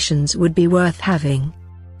commissions would be worth having.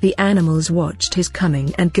 The animals watched his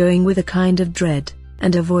coming and going with a kind of dread,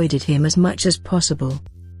 and avoided him as much as possible.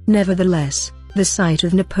 Nevertheless, the sight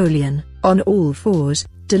of Napoleon, on all fours,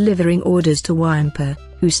 delivering orders to Whymper,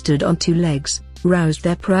 who stood on 2 legs, roused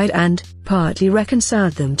their pride and partly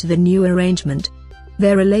reconciled them to the new arrangement.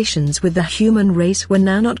 Their relations with the human race were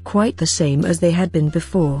now not quite the same as they had been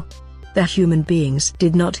before. The human beings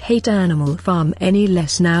did not hate Animal Farm any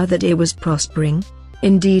less now that it was prospering.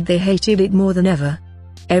 Indeed, they hated it more than ever.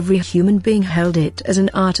 Every human being held it as an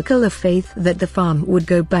article of faith that the farm would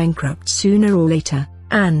go bankrupt sooner or later,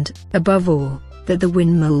 and, above all, that the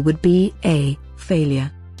windmill would be a failure.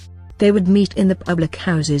 They would meet in the public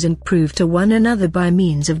houses and prove to one another by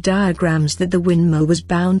means of diagrams that the windmill was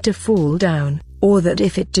bound to fall down, or that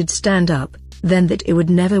if it did stand up, then that it would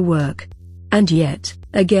never work. And yet,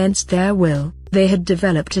 against their will, they had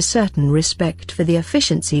developed a certain respect for the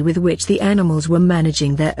efficiency with which the animals were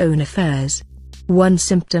managing their own affairs. One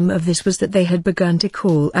symptom of this was that they had begun to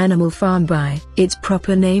call Animal Farm by its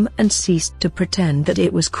proper name and ceased to pretend that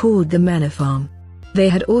it was called the Manor Farm. They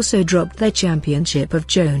had also dropped their championship of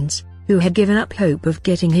Jones, who had given up hope of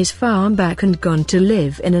getting his farm back and gone to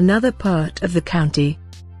live in another part of the county.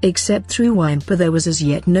 Except through Wimper, there was as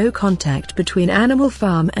yet no contact between Animal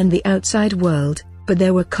Farm and the outside world, but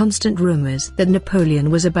there were constant rumors that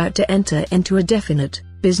Napoleon was about to enter into a definite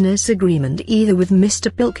business agreement either with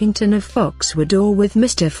Mr. Pilkington of Foxwood or with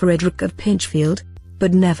Mr. Frederick of Pinchfield,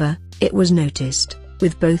 but never, it was noticed,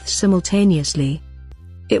 with both simultaneously.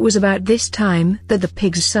 It was about this time that the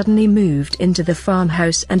pigs suddenly moved into the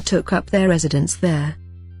farmhouse and took up their residence there.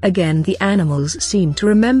 Again, the animals seemed to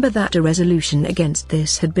remember that a resolution against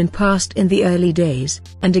this had been passed in the early days,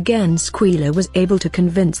 and again Squealer was able to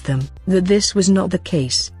convince them that this was not the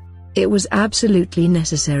case. It was absolutely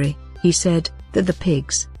necessary, he said, that the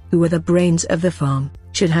pigs, who were the brains of the farm,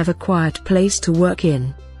 should have a quiet place to work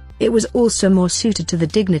in. It was also more suited to the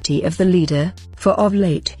dignity of the leader, for of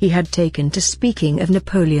late he had taken to speaking of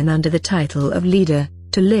Napoleon under the title of leader,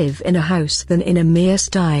 to live in a house than in a mere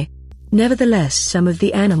sty. Nevertheless, some of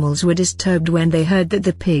the animals were disturbed when they heard that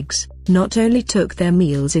the pigs not only took their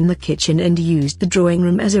meals in the kitchen and used the drawing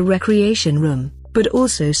room as a recreation room, but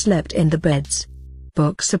also slept in the beds.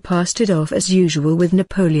 Boxer passed it off as usual with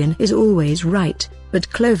Napoleon is always right, but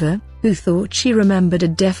Clover, who thought she remembered a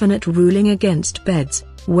definite ruling against beds,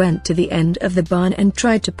 went to the end of the barn and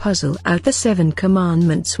tried to puzzle out the 7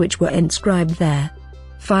 commandments which were inscribed there.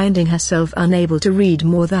 Finding herself unable to read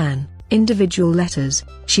more than individual letters,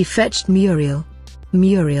 she fetched Muriel.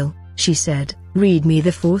 "Muriel," she said, "read me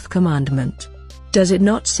the 4th commandment. Does it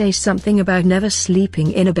not say something about never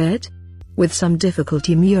sleeping in a bed?" With some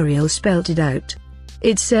difficulty Muriel spelt it out.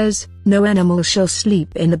 "It says, 'No animal shall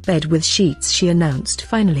sleep in a bed with sheets,'" she announced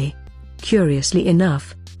finally. Curiously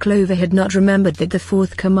enough, Clover had not remembered that the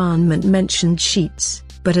 4th commandment mentioned sheets,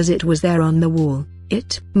 but as it was there on the wall,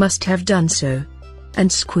 it must have done so.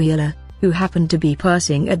 And Squealer, who happened to be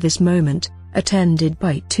passing at this moment, attended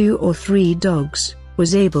by 2 or 3 dogs,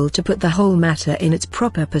 was able to put the whole matter in its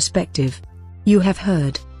proper perspective. "You have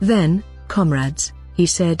heard, then, comrades," he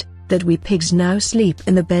said, "that we pigs now sleep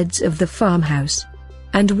in the beds of the farmhouse.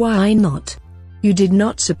 And why not? You did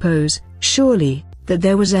not suppose, surely, that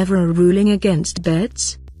there was ever a ruling against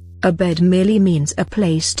beds? A bed merely means a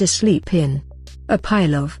place to sleep in. A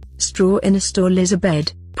pile of straw in a stall is a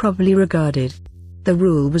bed, properly regarded. The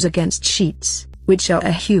rule was against sheets, which are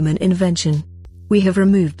a human invention. We have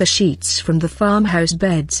removed the sheets from the farmhouse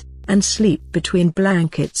beds, and sleep between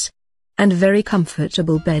blankets. And very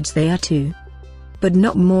comfortable beds they are too. But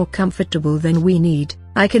not more comfortable than we need,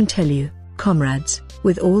 I can tell you, comrades,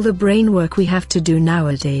 with all the brain work we have to do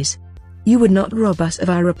nowadays. You would not rob us of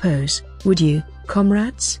our repose, would you,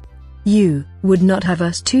 comrades? You would not have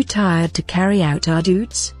us too tired to carry out our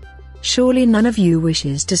duties? Surely none of you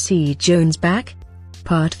wishes to see Jones back?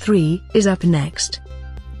 Part 3 is up next.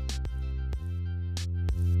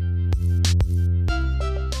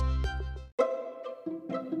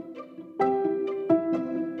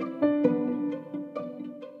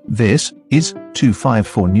 This is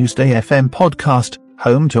 254 Newsday FM podcast,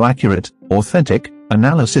 home to accurate, authentic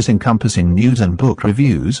analysis encompassing news and book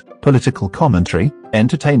reviews, political commentary,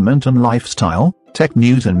 entertainment and lifestyle, tech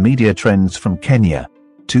news and media trends from Kenya.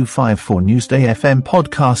 254 Newsday FM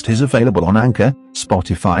podcast is available on Anchor,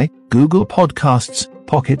 Spotify, Google Podcasts,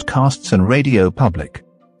 Pocket Casts and Radio Public.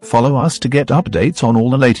 Follow us to get updates on all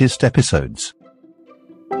the latest episodes.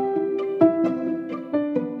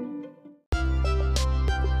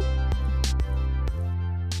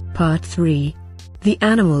 Part 3. The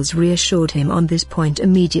animals reassured him on this point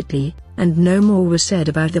immediately, and no more was said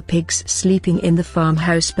about the pigs sleeping in the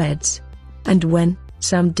farmhouse beds. And when,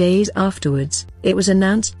 some days afterwards, it was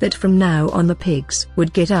announced that from now on the pigs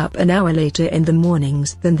would get up an hour later in the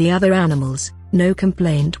mornings than the other animals, no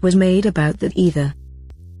complaint was made about that either.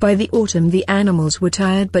 By the autumn the animals were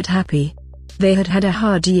tired but happy. They had had a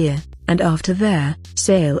hard year, and after their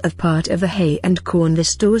sale of part of the hay and corn the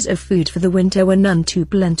stores of food for the winter were none too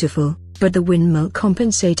plentiful, but the windmill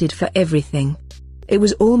compensated for everything. It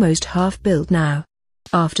was almost half built now.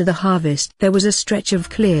 After the harvest there was a stretch of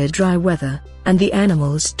clear dry weather, and the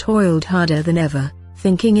animals toiled harder than ever,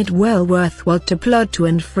 thinking it well worthwhile to plod to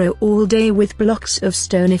and fro all day with blocks of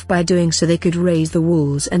stone if by doing so they could raise the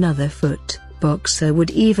walls another foot. Boxer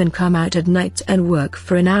would even come out at night and work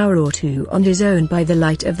for an hour or two on his own by the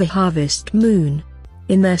light of the harvest moon.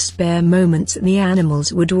 In their spare moments the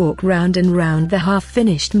animals would walk round and round the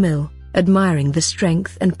half-finished mill, admiring the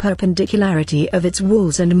strength and perpendicularity of its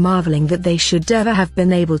walls and marveling that they should ever have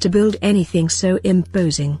been able to build anything so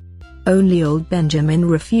imposing. Only old Benjamin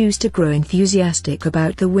refused to grow enthusiastic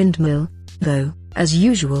about the windmill, though, as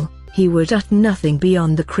usual, he would utter nothing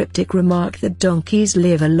beyond the cryptic remark that donkeys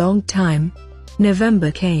live a long time.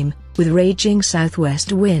 November came, with raging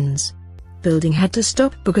southwest winds. Building had to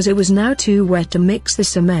stop because it was now too wet to mix the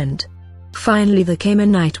cement. Finally there came a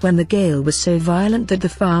night when the gale was so violent that the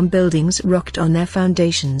farm buildings rocked on their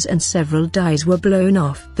foundations and several dies were blown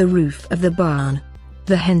off the roof of the barn.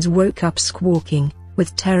 The hens woke up squawking,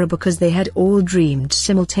 with terror because they had all dreamed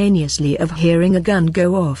simultaneously of hearing a gun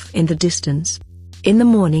go off in the distance. In the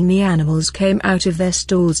morning the animals came out of their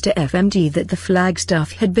stalls to FMD that the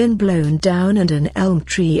flagstaff had been blown down and an elm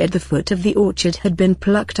tree at the foot of the orchard had been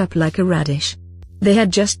plucked up like a radish. They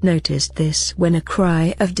had just noticed this when a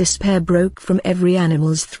cry of despair broke from every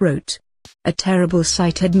animal's throat. A terrible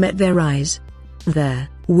sight had met their eyes. Their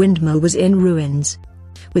windmill was in ruins.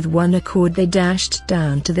 With one accord they dashed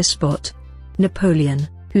down to the spot. Napoleon,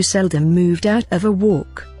 who seldom moved out of a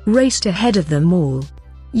walk, raced ahead of them all.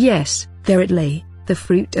 Yes, there it lay, the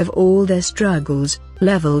fruit of all their struggles,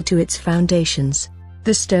 leveled to its foundations.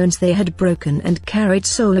 The stones they had broken and carried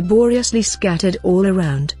so laboriously scattered all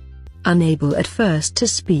around. Unable at first to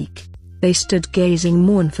speak, they stood gazing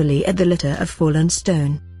mournfully at the litter of fallen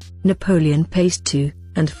stone. Napoleon paced to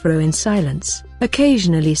and fro in silence,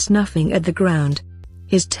 occasionally snuffing at the ground.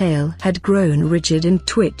 His tail had grown rigid and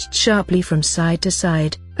twitched sharply from side to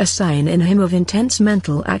side, a sign in him of intense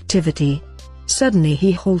mental activity. Suddenly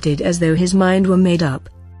he halted as though his mind were made up.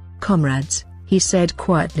 "Comrades," he said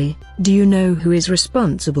quietly, "do you know who is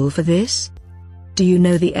responsible for this? Do you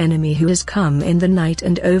know the enemy who has come in the night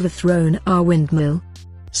and overthrown our windmill?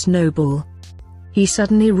 Snowball." He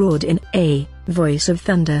suddenly roared in a voice of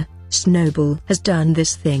thunder, "Snowball has done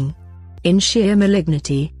this thing. In sheer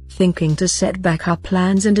malignity, thinking to set back our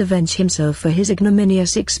plans and avenge himself for his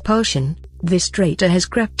ignominious expulsion, this traitor has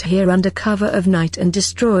crept here under cover of night and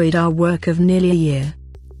destroyed our work of nearly a year.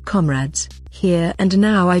 Comrades, here and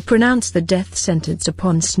now I pronounce the death sentence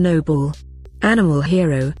upon Snowball. Animal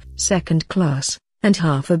hero, second class, and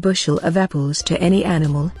half a bushel of apples to any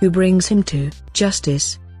animal who brings him to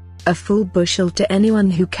justice. A full bushel to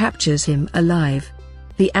anyone who captures him alive."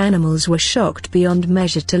 The animals were shocked beyond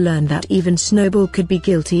measure to learn that even Snowball could be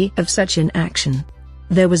guilty of such an action.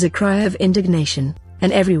 There was a cry of indignation,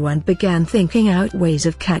 and everyone began thinking out ways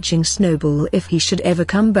of catching Snowball if he should ever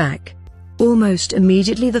come back. Almost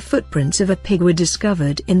immediately the footprints of a pig were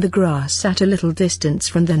discovered in the grass at a little distance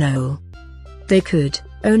from the knoll. They could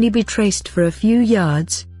only be traced for a few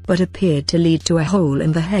yards, but appeared to lead to a hole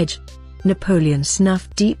in the hedge. Napoleon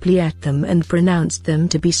snuffed deeply at them and pronounced them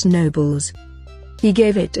to be Snowball's. He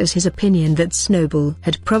gave it as his opinion that Snowball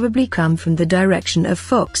had probably come from the direction of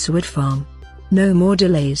Foxwood Farm. "No more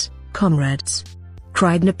delays, comrades,"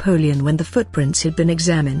 cried Napoleon when the footprints had been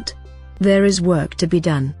examined. "There is work to be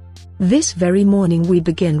done. This very morning we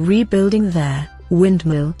begin rebuilding their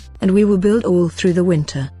windmill, and we will build all through the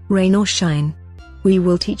winter, rain or shine. We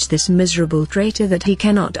will teach this miserable traitor that he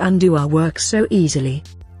cannot undo our work so easily.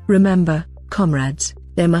 Remember, comrades,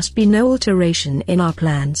 there must be no alteration in our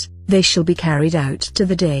plans. They shall be carried out to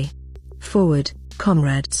the day. Forward,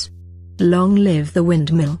 comrades. Long live the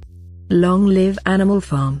windmill. Long live Animal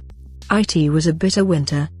Farm." It was a bitter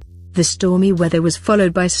winter. The stormy weather was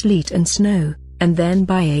followed by sleet and snow, and then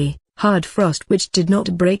by a hard frost which did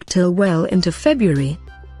not break till well into February.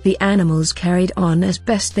 The animals carried on as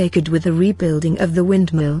best they could with the rebuilding of the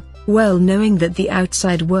windmill, well knowing that the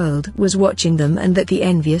outside world was watching them and that the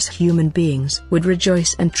envious human beings would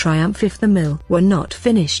rejoice and triumph if the mill were not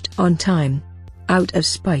finished on time. Out of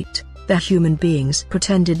spite, the human beings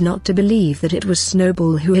pretended not to believe that it was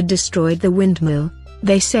Snowball who had destroyed the windmill.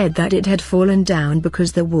 They said that it had fallen down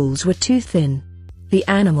because the walls were too thin. The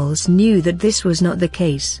animals knew that this was not the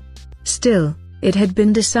case. Still, it had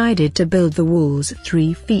been decided to build the walls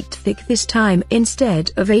 3 feet thick this time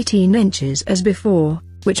instead of 18 inches as before,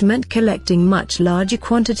 which meant collecting much larger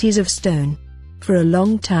quantities of stone. For a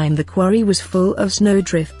long time the quarry was full of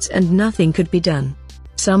snowdrifts and nothing could be done.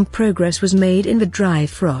 Some progress was made in the dry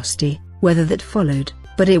frosty weather that followed,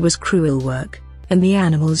 but it was cruel work, and the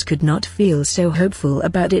animals could not feel so hopeful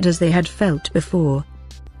about it as they had felt before.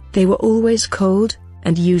 They were always cold,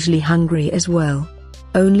 and usually hungry as well.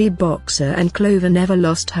 Only Boxer and Clover never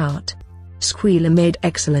lost heart. Squealer made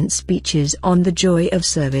excellent speeches on the joy of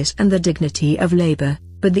service and the dignity of labor,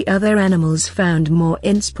 but the other animals found more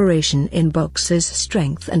inspiration in Boxer's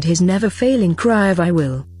strength and his never-failing cry of "I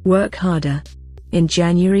will work harder." In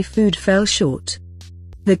January food fell short.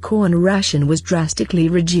 The corn ration was drastically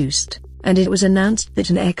reduced, and it was announced that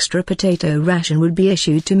an extra potato ration would be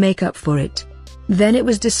issued to make up for it. Then it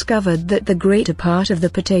was discovered that the greater part of the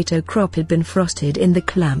potato crop had been frosted in the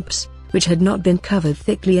clamps, which had not been covered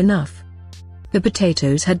thickly enough. The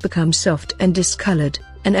potatoes had become soft and discolored,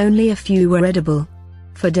 and only a few were edible.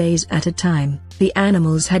 For days at a time, the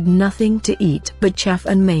animals had nothing to eat but chaff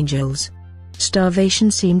and mangels.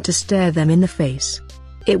 Starvation seemed to stare them in the face.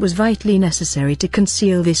 It was vitally necessary to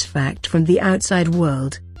conceal this fact from the outside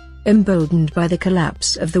world. Emboldened by the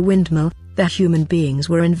collapse of the windmill, the human beings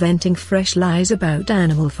were inventing fresh lies about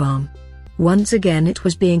Animal Farm. Once again it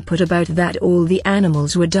was being put about that all the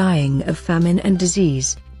animals were dying of famine and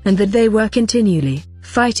disease, and that they were continually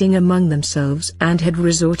fighting among themselves and had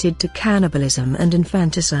resorted to cannibalism and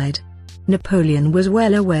infanticide. Napoleon was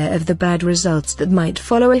well aware of the bad results that might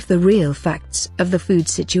follow if the real facts of the food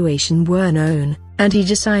situation were known, and he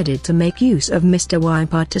decided to make use of Mr.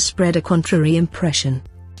 Whymper to spread a contrary impression.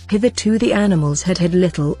 Hitherto the animals had had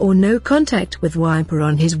little or no contact with Whymper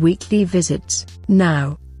on his weekly visits.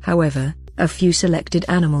 Now, however, a few selected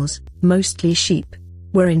animals, mostly sheep,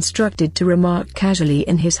 were instructed to remark casually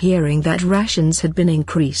in his hearing that rations had been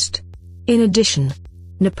increased. In addition,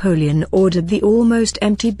 Napoleon ordered the almost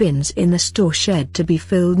empty bins in the store shed to be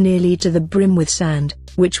filled nearly to the brim with sand,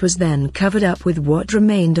 which was then covered up with what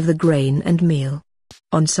remained of the grain and meal.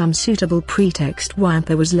 On some suitable pretext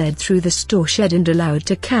Whymper was led through the store shed and allowed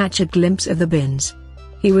to catch a glimpse of the bins.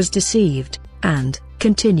 He was deceived, and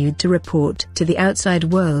continued to report to the outside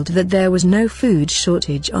world that there was no food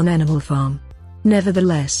shortage on Animal Farm.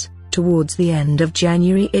 Nevertheless, towards the end of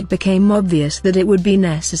January it became obvious that it would be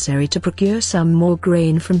necessary to procure some more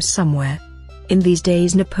grain from somewhere. In these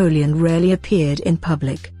days Napoleon rarely appeared in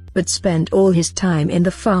public, but spent all his time in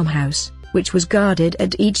the farmhouse, which was guarded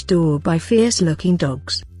at each door by fierce-looking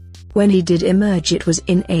dogs. When he did emerge it was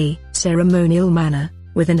in a ceremonial manner,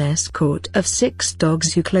 with an escort of 6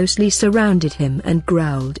 dogs who closely surrounded him and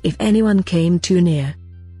growled if anyone came too near.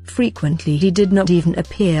 Frequently he did not even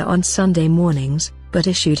appear on Sunday mornings, but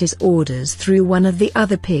issued his orders through one of the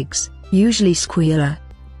other pigs, usually Squealer.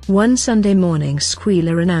 One Sunday morning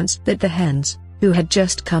Squealer announced that the hens, who had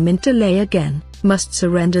just come in to lay again, must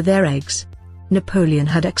surrender their eggs. Napoleon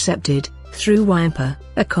had accepted, through Whymper,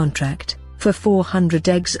 a contract for 400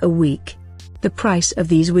 eggs a week. The price of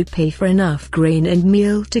these would pay for enough grain and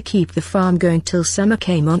meal to keep the farm going till summer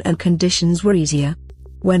came on and conditions were easier.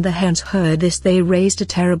 When the hens heard this they raised a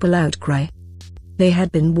terrible outcry. They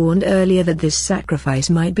had been warned earlier that this sacrifice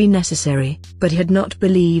might be necessary, but had not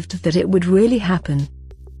believed that it would really happen.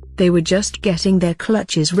 They were just getting their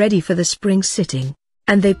clutches ready for the spring sitting,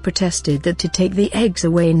 and they protested that to take the eggs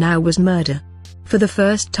away now was murder. For the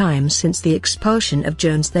first time since the expulsion of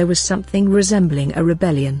Jones there was something resembling a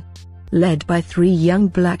rebellion. Led by 3 young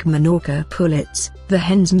black Minorca pullets, the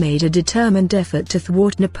hens made a determined effort to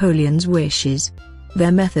thwart Napoleon's wishes.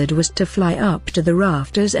 Their method was to fly up to the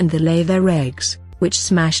rafters and lay their eggs, which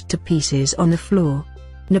smashed to pieces on the floor.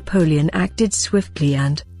 Napoleon acted swiftly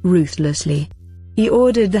and ruthlessly. He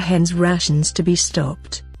ordered the hens' rations to be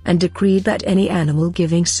stopped, and decreed that any animal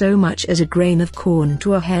giving so much as a grain of corn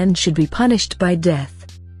to a hen should be punished by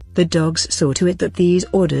death. The dogs saw to it that these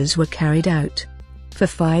orders were carried out. For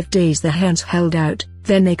 5 days the hens held out,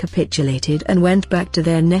 then they capitulated and went back to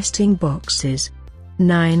their nesting boxes.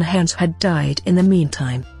 9 hens had died in the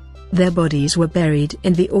meantime. Their bodies were buried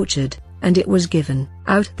in the orchard, and it was given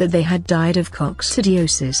out that they had died of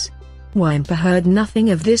coccidiosis. Whymper heard nothing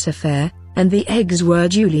of this affair, and the eggs were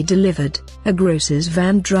duly delivered, a grocer's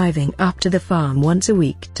van driving up to the farm once a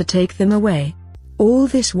week to take them away. All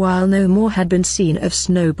this while no more had been seen of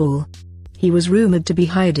Snowball. He was rumored to be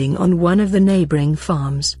hiding on one of the neighboring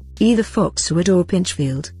farms, either Foxwood or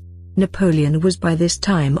Pinchfield. Napoleon was by this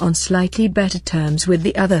time on slightly better terms with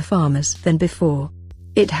the other farmers than before.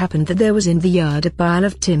 It happened that there was in the yard a pile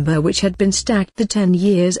of timber which had been stacked 10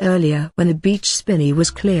 years earlier when the beech spinney was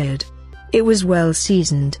cleared. It was well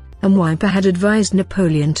seasoned, and Whymper had advised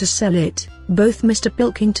Napoleon to sell it. Both Mr.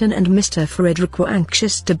 Pilkington and Mr. Frederick were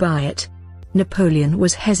anxious to buy it. Napoleon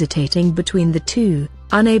was hesitating between the two,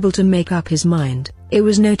 unable to make up his mind. It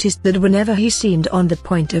was noticed that whenever he seemed on the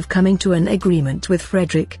point of coming to an agreement with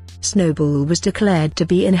Frederick, Snowball was declared to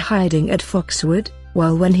be in hiding at Foxwood,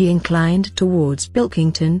 while when he inclined towards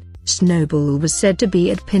Pilkington, Snowball was said to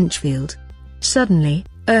be at Pinchfield. Suddenly,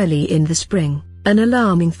 early in the spring, an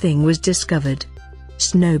alarming thing was discovered.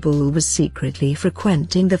 Snowball was secretly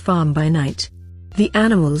frequenting the farm by night. The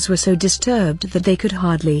animals were so disturbed that they could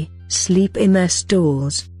hardly sleep in their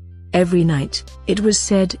stalls. Every night, it was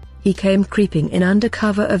said, he came creeping in under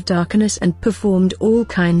cover of darkness and performed all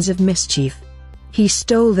kinds of mischief. He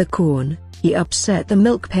stole the corn, he upset the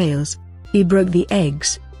milk pails, he broke the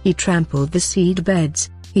eggs, he trampled the seed beds,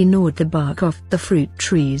 He gnawed the bark off the fruit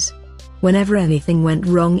trees. Whenever anything went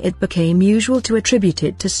wrong, it became usual to attribute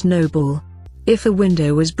it to Snowball. If a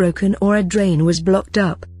window was broken or a drain was blocked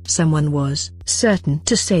up, someone was certain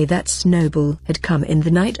to say that Snowball had come in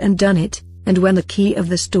the night and done it, and when the key of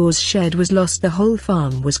the store's shed was lost, the whole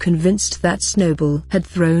farm was convinced that Snowball had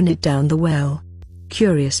thrown it down the well.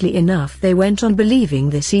 Curiously enough, they went on believing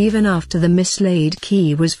this even after the mislaid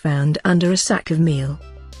key was found under a sack of meal.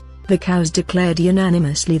 The cows declared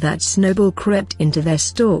unanimously that Snowball crept into their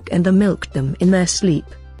stalk and milked them in their sleep.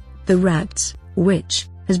 The rats, which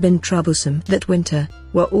has been troublesome that winter,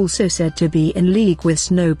 were also said to be in league with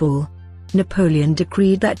Snowball. Napoleon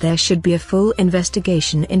decreed that there should be a full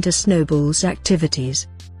investigation into Snowball's activities.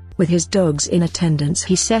 With his dogs in attendance,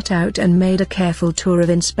 he set out and made a careful tour of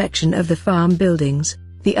inspection of the farm buildings,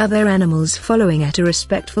 the other animals following at a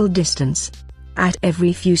respectful distance. At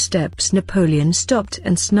every few steps, Napoleon stopped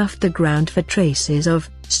and snuffed the ground for traces of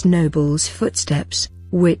Snowball's footsteps,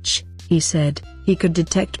 which, he said, he could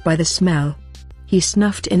detect by the smell. He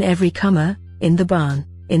snuffed in every corner, in the barn,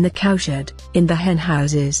 in the cowshed, in the hen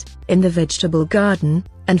houses, in the vegetable garden,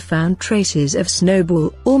 and found traces of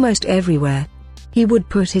Snowball almost everywhere. He would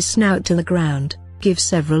put his snout to the ground, give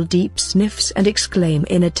several deep sniffs and exclaim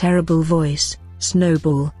in a terrible voice,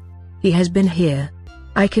 "Snowball! He has been here.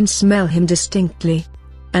 I can smell him distinctly."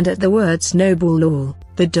 And at the word Snowball, all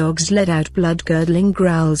the dogs let out blood-curdling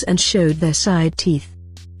growls and showed their side teeth.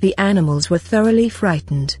 The animals were thoroughly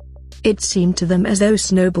frightened. It seemed to them as though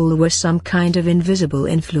Snowball were some kind of invisible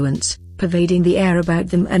influence, pervading the air about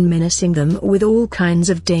them and menacing them with all kinds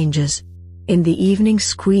of dangers. In the evening,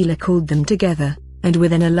 Squealer called them together, and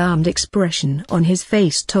with an alarmed expression on his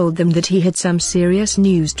face told them that he had some serious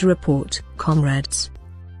news to report. "Comrades,"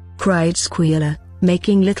 cried Squealer,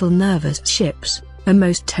 making little nervous ships, "a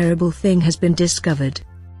most terrible thing has been discovered.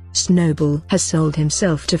 Snowball has sold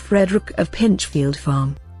himself to Frederick of Pinchfield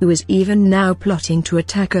Farm, who is even now plotting to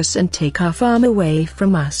attack us and take our farm away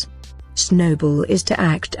from us. Snowball is to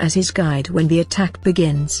act as his guide when the attack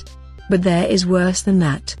begins. But there is worse than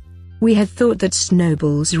that. We had thought that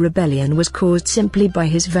Snowball's rebellion was caused simply by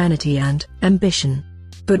his vanity and ambition.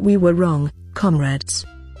 But we were wrong, comrades.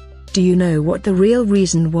 Do you know what the real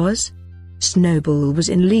reason was? Snowball was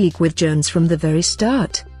in league with Jones from the very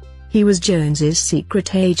start. He was Jones's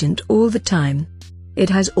secret agent all the time. It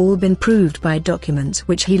has all been proved by documents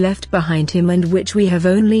which he left behind him and which we have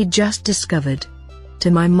only just discovered. To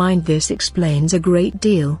my mind, this explains a great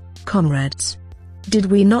deal, comrades. Did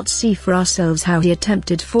we not see for ourselves how he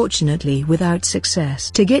attempted, fortunately without success,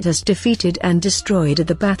 to get us defeated and destroyed at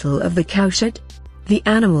the Battle of the Cowshed? The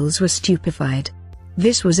animals were stupefied.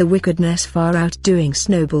 This was a wickedness far outdoing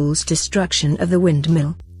Snowball's destruction of the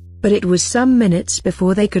windmill. But it was some minutes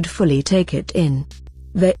before they could fully take it in.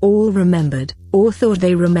 They all remembered, or thought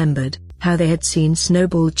they remembered, how they had seen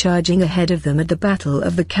Snowball charging ahead of them at the Battle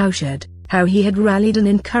of the Cowshed, how he had rallied and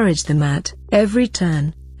encouraged them at every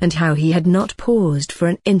turn, and how he had not paused for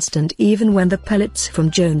an instant even when the pellets from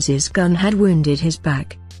Jones's gun had wounded his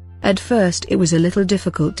back. At first it was a little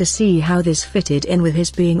difficult to see how this fitted in with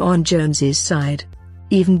his being on Jones's side.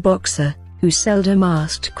 Even Boxer, who seldom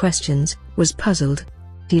asked questions, was puzzled.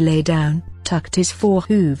 He lay down, tucked his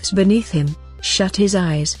forehooves beneath him, shut his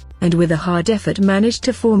eyes, and with a hard effort managed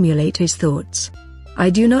to formulate his thoughts. "I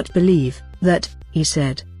do not believe that," he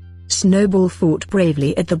said. "Snowball fought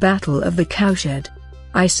bravely at the Battle of the Cowshed.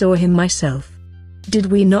 I saw him myself. Did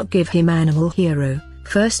we not give him Animal Hero,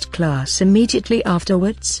 First Class immediately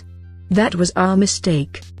afterwards? That was our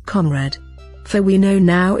mistake, comrade. For we know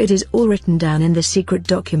now, it is all written down in the secret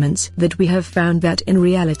documents, that we have found that in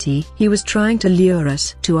reality he was trying to lure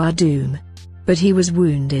us to our doom. But he was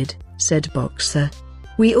wounded," said Boxer.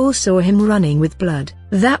 "We all saw him running with blood."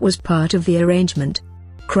 "That was part of the arrangement,"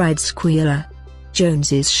 cried Squealer.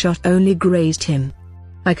 "Jones's shot only grazed him.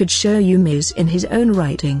 I could show you Ms. in his own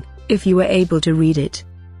writing, if you were able to read it.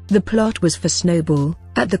 The plot was for Snowball,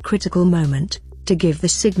 at the critical moment, to give the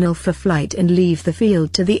signal for flight and leave the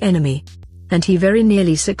field to the enemy. And he very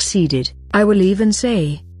nearly succeeded. I will even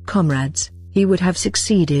say, comrades, he would have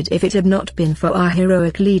succeeded if it had not been for our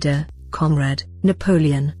heroic leader, Comrade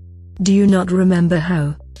Napoleon. Do you not remember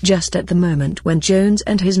how, just at the moment when Jones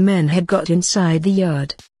and his men had got inside the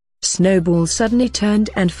yard, Snowball suddenly turned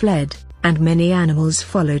and fled, and many animals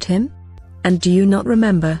followed him? And do you not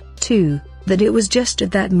remember, too, that it was just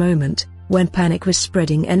at that moment, when panic was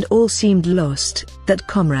spreading and all seemed lost, that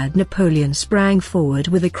Comrade Napoleon sprang forward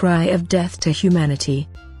with a cry of death to humanity,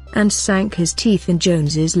 and sank his teeth in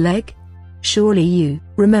Jones's leg? Surely you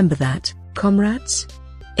remember that, comrades?"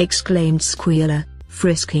 exclaimed Squealer,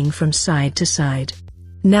 frisking from side to side.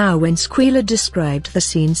 Now when Squealer described the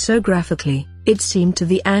scene so graphically, it seemed to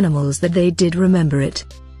the animals that they did remember it.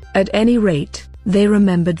 At any rate, they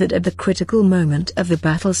remembered that at the critical moment of the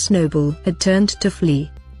battle Snowball had turned to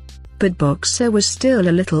flee. But Boxer was still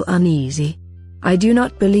a little uneasy. "I do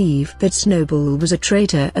not believe that Snowball was a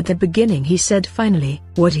traitor at the beginning," he said finally.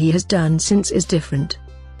 "What he has done since is different.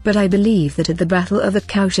 But I believe that at the Battle of the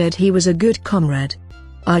Cowshed he was a good comrade."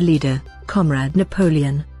 "Our leader, Comrade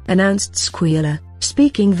Napoleon," announced Squealer,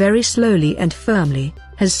 speaking very slowly and firmly,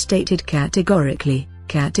 "has stated categorically,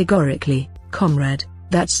 comrade,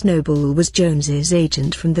 that Snowball was Jones's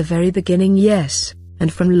agent from the very beginning. Yes,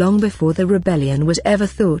 and from long before the rebellion was ever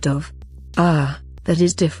thought of." "Ah, that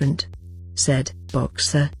is different," said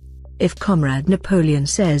Boxer. "If Comrade Napoleon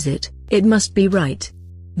says it, it must be right."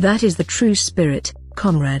 "That is the true spirit,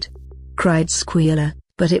 comrade," cried Squealer,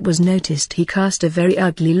 but it was noticed he cast a very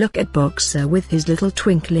ugly look at Boxer with his little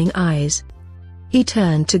twinkling eyes. He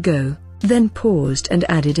turned to go, then paused and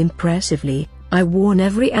added impressively, "I warn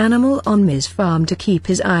every animal on Ms. farm to keep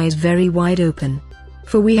his eyes very wide open.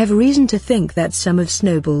 For we have reason to think that some of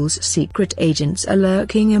Snowball's secret agents are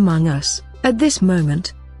lurking among us, at this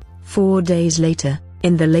moment." 4 days later,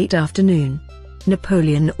 in the late afternoon,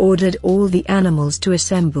 Napoleon ordered all the animals to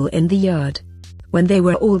assemble in the yard. When they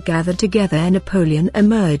were all gathered together, Napoleon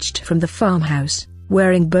emerged from the farmhouse,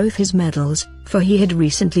 wearing both his medals, for he had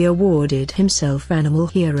recently awarded himself Animal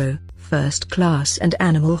Hero, First Class, and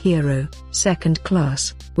Animal Hero, Second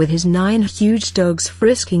Class, with his 9 huge dogs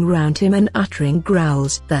frisking round him and uttering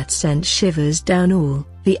growls that sent shivers down all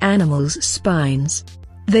the animals' spines.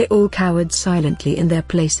 They all cowered silently in their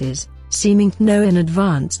places, seeming to know in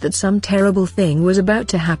advance that some terrible thing was about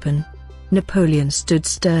to happen. Napoleon stood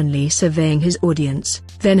sternly surveying his audience,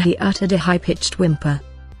 then he uttered a high-pitched whimper.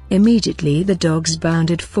 Immediately the dogs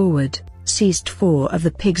bounded forward, seized 4 of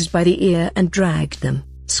the pigs by the ear and dragged them,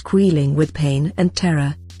 squealing with pain and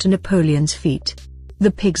terror, to Napoleon's feet.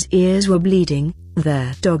 The pigs' ears were bleeding,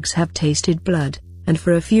 their dogs had tasted blood, and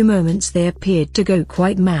for a few moments they appeared to go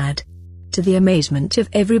quite mad. To the amazement of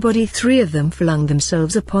everybody, 3 of them flung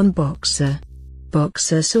themselves upon Boxer.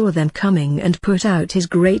 Boxer saw them coming and put out his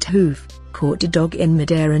great hoof, caught a dog in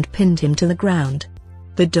midair and pinned him to the ground.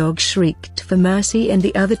 The dog shrieked for mercy and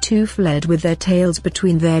the other 2 fled with their tails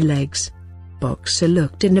between their legs. Boxer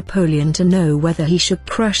looked at Napoleon to know whether he should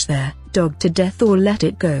crush their dog to death or let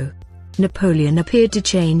it go. Napoleon appeared to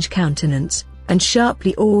change countenance, and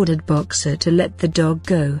sharply ordered Boxer to let the dog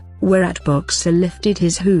go, whereat Boxer lifted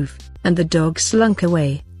his hoof, and the dog slunk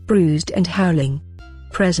away, bruised and howling.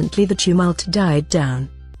 Presently the tumult died down.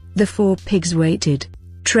 The 4 pigs waited,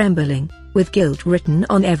 trembling, with guilt written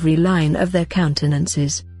on every line of their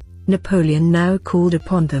countenances. Napoleon now called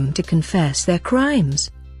upon them to confess their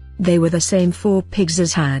crimes. They were the same 4 pigs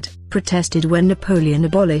as had protested when Napoleon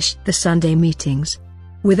abolished the Sunday meetings.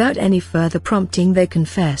 Without any further prompting, they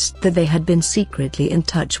confessed that they had been secretly in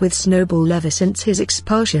touch with Snowball ever since his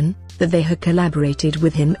expulsion, that they had collaborated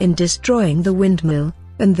with him in destroying the windmill,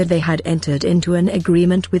 and that they had entered into an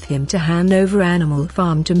agreement with him to hand over Animal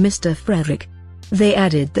Farm to Mr. Frederick. They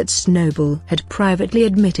added that Snowball had privately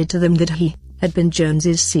admitted to them that he had been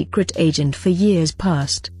Jones's secret agent for years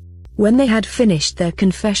past. When they had finished their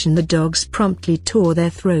confession, the dogs promptly tore their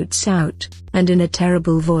throats out, and in a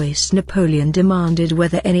terrible voice Napoleon demanded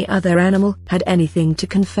whether any other animal had anything to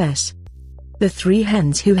confess. The 3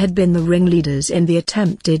 hens who had been the ringleaders in the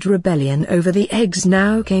attempted rebellion over the eggs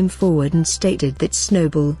now came forward and stated that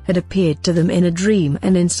Snowball had appeared to them in a dream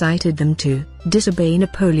and incited them to disobey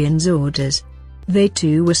Napoleon's orders. They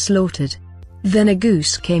too were slaughtered. Then a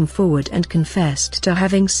goose came forward and confessed to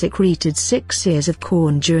having secreted 6 ears of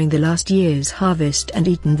corn during the last year's harvest and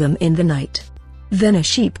eaten them in the night. Then a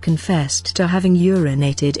sheep confessed to having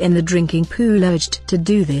urinated in the drinking pool, urged to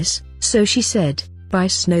do this, so she said, by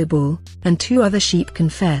Snowball, and 2 other sheep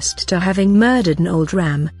confessed to having murdered an old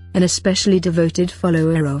ram, an especially devoted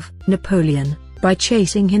follower of Napoleon, by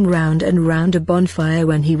chasing him round and round a bonfire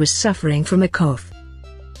when he was suffering from a cough.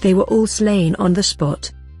 They were all slain on the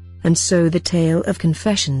spot. And so the tale of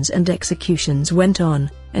confessions and executions went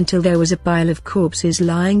on, until there was a pile of corpses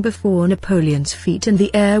lying before Napoleon's feet, and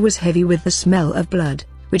the air was heavy with the smell of blood,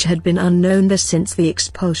 which had been unknown there since the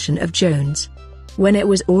expulsion of Jones. When it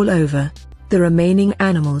was all over, the remaining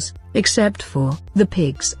animals, except for the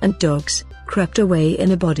pigs and dogs, crept away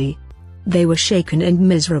in a body. They were shaken and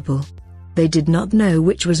miserable. They did not know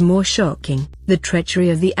which was more shocking, the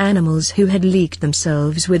treachery of the animals who had leagued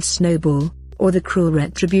themselves with Snowball, or the cruel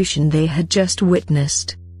retribution they had just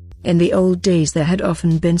witnessed. In the old days there had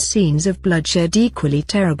often been scenes of bloodshed equally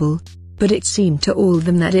terrible, but it seemed to all of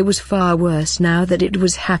them that it was far worse now that it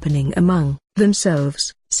was happening among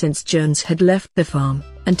themselves. Since Jones had left the farm,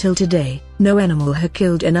 until today, no animal had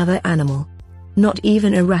killed another animal. Not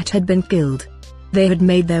even a rat had been killed. They had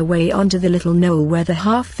made their way onto the little knoll where the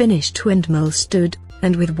half-finished windmill stood,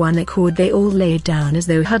 and with one accord they all lay down as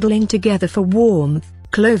though huddling together for warmth.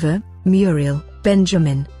 Clover, Muriel,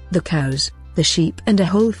 Benjamin, the cows, the sheep and a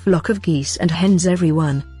whole flock of geese and hens,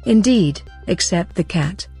 everyone, indeed, except the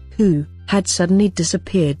cat, who had suddenly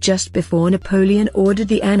disappeared just before Napoleon ordered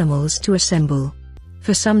the animals to assemble.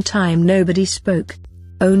 For some time nobody spoke.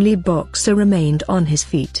 Only Boxer remained on his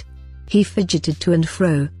feet. He fidgeted to and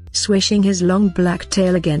fro, swishing his long black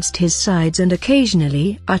tail against his sides and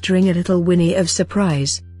occasionally uttering a little whinny of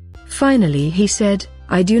surprise. Finally he said,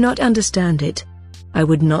 "I do not understand it. I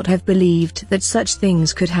would not have believed that such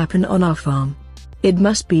things could happen on our farm. It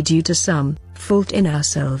must be due to some fault in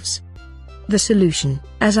ourselves. The solution,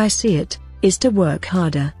 as I see it, is to work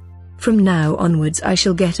harder. From now onwards I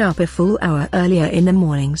shall get up a full hour earlier in the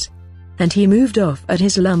mornings." And he moved off at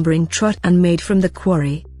his lumbering trot and made from the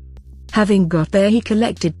quarry. Having got there he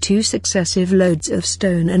collected 2 successive loads of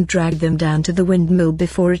stone and dragged them down to the windmill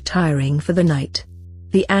before retiring for the night.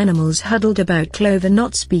 The animals huddled about Clover,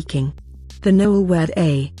 not speaking. The knoll where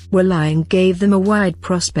they were lying gave them a wide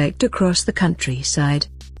prospect across the countryside.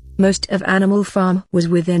 Most of Animal Farm was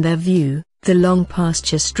within their view, the long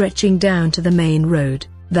pasture stretching down to the main road,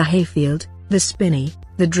 the hayfield, the spinney,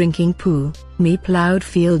 the drinking pool, ploughed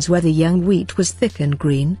fields where the young wheat was thick and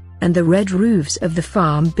green, and the red roofs of the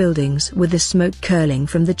farm buildings with the smoke curling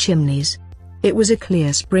from the chimneys. It was a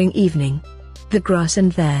clear spring evening. The grass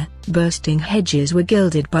and their bursting hedges were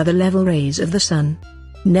gilded by the level rays of the sun.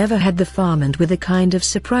 Never had the farm, and with a kind of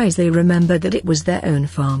surprise they remembered that it was their own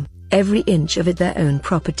farm. Every inch of it their own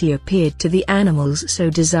property appeared to the animals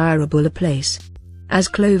so desirable a place. As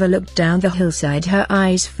Clover looked down the hillside her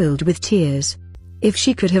eyes filled with tears. If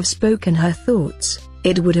she could have spoken her thoughts,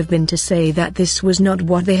 it would have been to say that this was not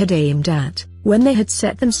what they had aimed at, when they had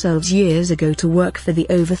set themselves years ago to work for the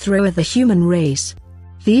overthrow of the human race.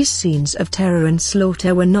 These scenes of terror and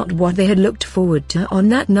slaughter were not what they had looked forward to on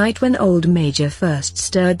that night when old Major first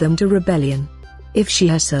stirred them to rebellion. If she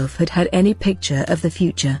herself had had any picture of the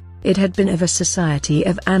future, it had been of a society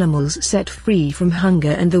of animals set free from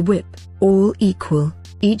hunger and the whip, all equal,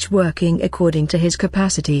 each working according to his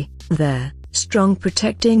capacity, there, strong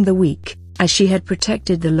protecting the weak, as she had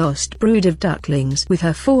protected the lost brood of ducklings with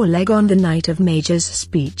her foreleg on the night of Major's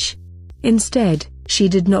speech. Instead, she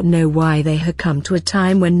did not know why they had come to a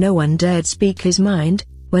time when no one dared speak his mind,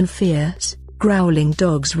 when fierce, growling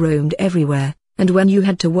dogs roamed everywhere, and when you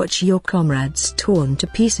had to watch your comrades torn to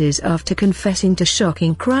pieces after confessing to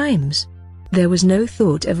shocking crimes. There was no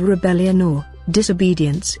thought of rebellion or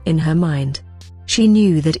disobedience in her mind. She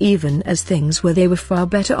knew that even as things were they were far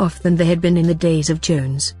better off than they had been in the days of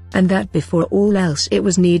Jones, and that before all else it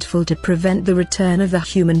was needful to prevent the return of the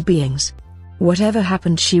human beings. Whatever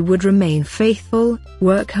happened she would remain faithful,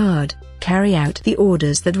 work hard, carry out the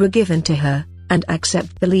orders that were given to her, and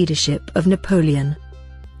accept the leadership of Napoleon.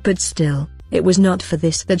 But still, it was not for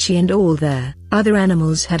this that she and all their other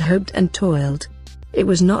animals had hoped and toiled. It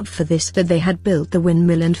was not for this that they had built the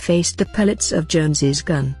windmill and faced the pellets of Jones's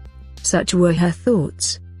gun. Such were her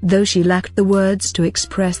thoughts, though she lacked the words to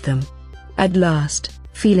express them. At last,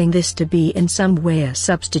 feeling this to be in some way a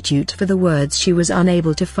substitute for the words she was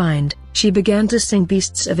unable to find, she began to sing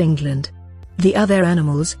Beasts of England. The other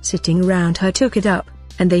animals sitting round her took it up,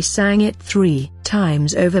 and they sang it 3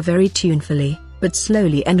 times over very tunefully, but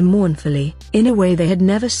slowly and mournfully, in a way they had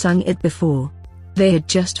never sung it before. They had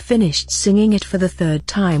just finished singing it for the 3rd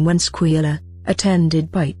time when Squealer,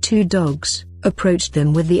 attended by 2 dogs, approached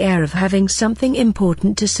them with the air of having something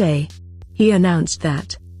important to say. He announced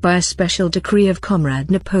that, by a special decree of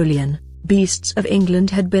Comrade Napoleon, Beasts of England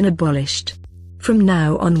had been abolished. From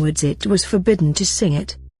now onwards it was forbidden to sing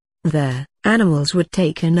it. Their animals were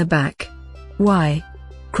taken aback. "Why?"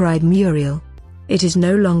 cried Muriel. "It is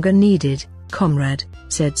no longer needed, comrade,"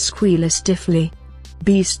 said Squealer stiffly.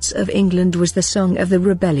 Beasts of England was the song of the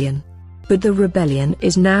rebellion. But the rebellion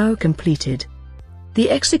is now completed. The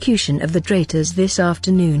execution of the traitors this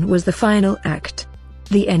afternoon was the final act.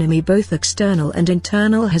 The enemy, both external and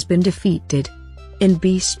internal, has been defeated. In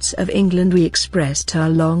Beasts of England we expressed our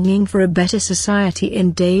longing for a better society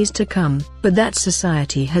in days to come, but that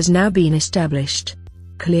society has now been established.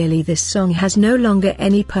 Clearly this song has no longer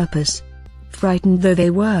any purpose. Frightened though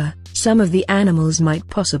they were, some of the animals might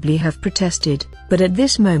possibly have protested, but at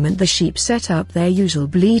this moment the sheep set up their usual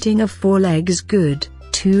bleating of 4 legs good,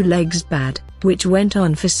 2 legs bad, which went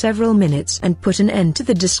on for several minutes and put an end to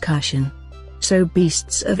the discussion. So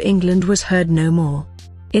Beasts of England was heard no more.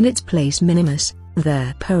 In its place Minimus,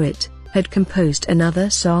 their poet, had composed another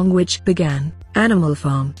song which began, Animal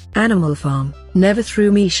farm, never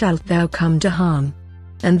through me shalt thou come to harm.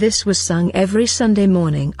 And this was sung every Sunday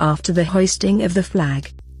morning after the hoisting of the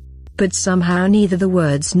flag. But somehow neither the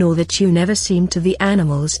words nor the tune ever seemed to the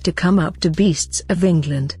animals to come up to Beasts of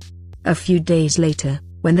England. A few days later,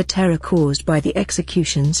 when the terror caused by the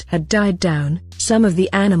executions had died down, some of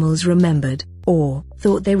the animals remembered, or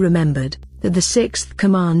thought they remembered, that the sixth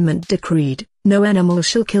commandment decreed, no animal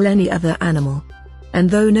shall kill any other animal. And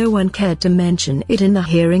though no one cared to mention it in the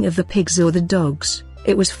hearing of the pigs or the dogs,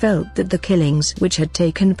 it was felt that the killings which had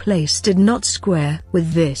taken place did not square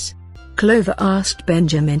with this. Clover asked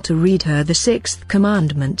Benjamin to read her the sixth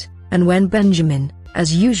commandment, and when Benjamin,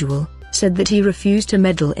 as usual, said that he refused to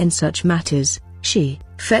meddle in such matters, she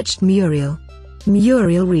fetched Muriel.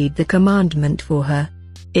 Muriel read the commandment for her.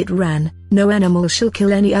 It ran, no animal shall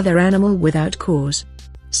kill any other animal without cause.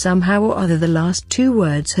 Somehow or other the last two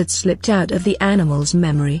words had slipped out of the animals'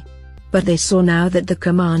 memory. But they saw now that the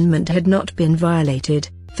commandment had not been violated,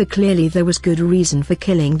 for clearly there was good reason for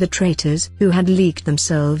killing the traitors who had leagued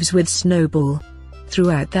themselves with Snowball.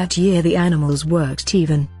 Throughout that year the animals worked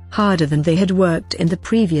even harder than they had worked in the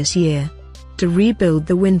previous year. To rebuild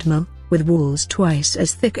the windmill, with walls twice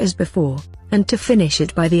as thick as before, and to finish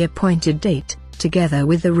it by the appointed date, together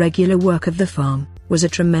with the regular work of the farm, was a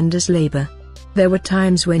tremendous labor. There were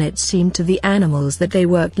times when it seemed to the animals that they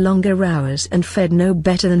worked longer hours and fed no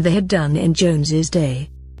better than they had done in Jones's day.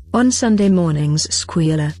 On Sunday mornings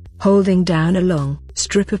Squealer, holding down a long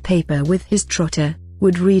strip of paper with his trotter,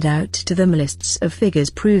 would read out to them lists of figures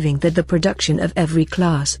proving that the production of every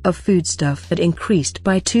class of foodstuff had increased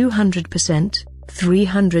by 200%,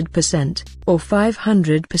 300%, or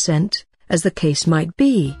 500%, as the case might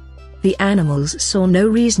be. The animals saw no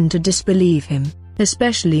reason to disbelieve him,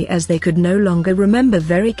 especially as they could no longer remember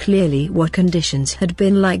very clearly what conditions had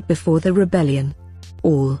been like before the rebellion.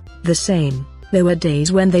 All the same, there were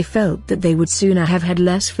days when they felt that they would sooner have had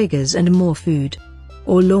less figures and more food.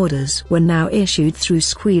 All orders were now issued through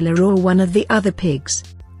Squealer or one of the other pigs.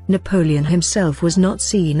 Napoleon himself was not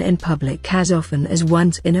seen in public as often as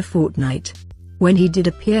once in a fortnight. When he did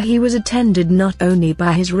appear he was attended not only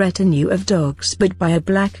by his retinue of dogs but by a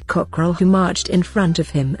black cockerel who marched in front of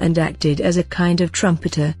him and acted as a kind of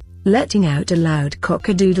trumpeter, letting out a loud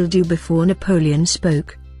cock-a-doodle-doo before Napoleon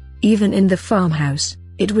spoke. Even in the farmhouse,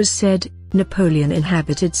 it was said, Napoleon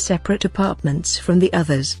inhabited separate apartments from the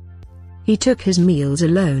others. He took his meals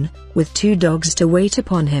alone, with two dogs to wait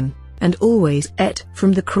upon him, and always ate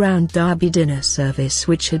from the Crown Derby dinner service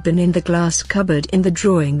which had been in the glass cupboard in the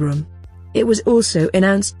drawing room. It was also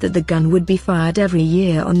announced that the gun would be fired every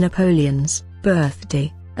year on Napoleon's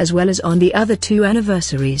birthday, as well as on the other two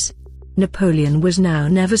anniversaries. Napoleon was now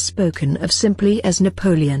never spoken of simply as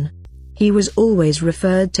Napoleon. He was always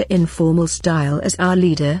referred to in formal style as our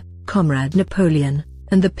leader, Comrade Napoleon,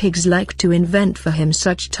 and the pigs liked to invent for him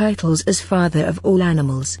such titles as Father of all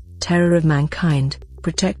animals, Terror of mankind,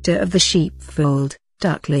 Protector of the sheepfold,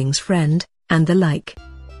 Duckling's friend, and the like.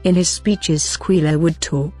 In his speeches Squealer would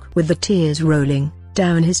talk with the tears rolling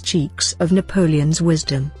down his cheeks of Napoleon's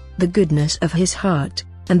wisdom, the goodness of his heart,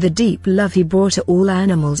 and the deep love he bore to all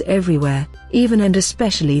animals everywhere, even and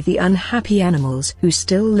especially the unhappy animals who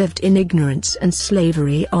still lived in ignorance and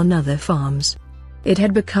slavery on other farms. It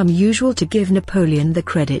had become usual to give Napoleon the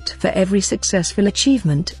credit for every successful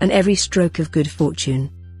achievement and every stroke of good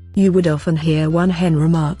fortune. You would often hear one hen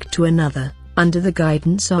remark to another, under the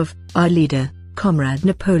guidance of our leader, Comrade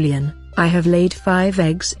Napoleon, I have laid 5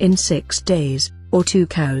 eggs in 6 days, or 2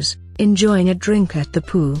 cows, enjoying a drink at the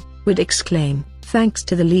pool, would exclaim, thanks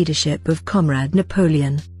to the leadership of Comrade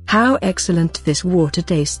Napoleon, how excellent this water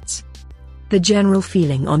tastes. The general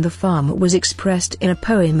feeling on the farm was expressed in a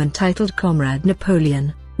poem entitled Comrade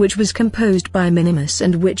Napoleon, which was composed by Minimus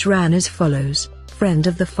and which ran as follows, Friend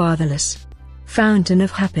of the fatherless, Fountain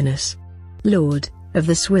of happiness, Lord of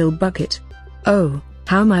the swill bucket. Oh,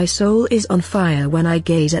 how my soul is on fire when I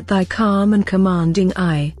gaze at thy calm and commanding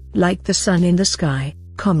eye, like the sun in the sky,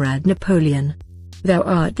 Comrade Napoleon. Thou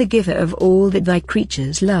art the giver of all that thy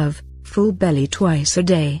creatures love, full belly twice a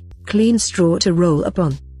day, clean straw to roll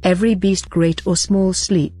upon, every beast great or small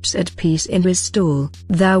sleeps at peace in his stall,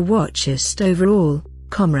 thou watchest over all,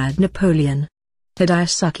 Comrade Napoleon. Had I a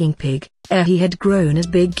sucking pig, ere he had grown as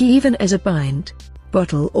big even as a pint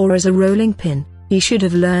bottle or as a rolling pin, he should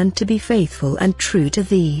have learned to be faithful and true to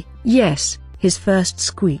thee. Yes, his first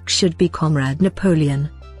squeak should be Comrade Napoleon.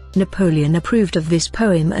 Napoleon approved of this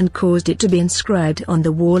poem and caused it to be inscribed on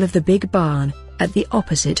the wall of the big barn, at the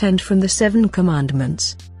opposite end from the 7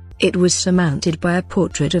 commandments. It was surmounted by a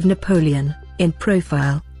portrait of Napoleon, in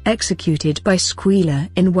profile, executed by Squealer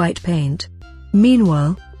in white paint.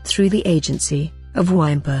 Meanwhile, through the agency of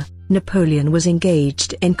Whymper, Napoleon was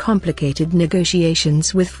engaged in complicated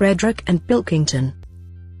negotiations with Frederick and Pilkington.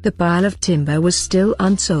 The pile of timber was still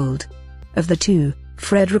unsold. Of the two,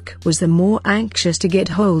 Frederick was the more anxious to get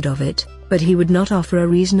hold of it, but he would not offer a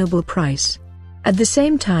reasonable price. At the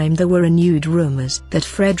same time, there were renewed rumors that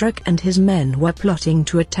Frederick and his men were plotting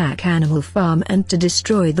to attack Animal Farm and to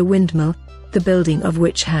destroy the windmill, the building of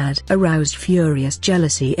which had aroused furious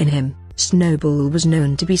jealousy in him. Snowball was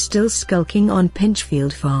known to be still skulking on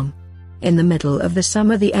Pinchfield Farm. In the middle of the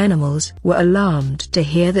summer, the animals were alarmed to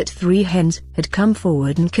hear that 3 hens had come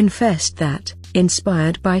forward and confessed that,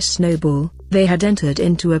 inspired by Snowball, they had entered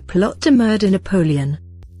into a plot to murder Napoleon.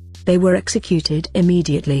 They were executed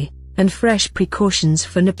immediately, and fresh precautions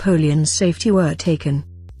for Napoleon's safety were taken.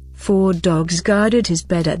 4 dogs guarded his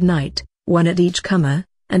bed at night, 1 at each comer,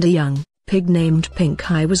 and a young pig named Pink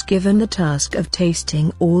Eye was given the task of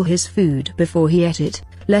tasting all his food before he ate it,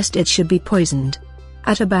 lest it should be poisoned.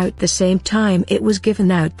 At about the same time, it was given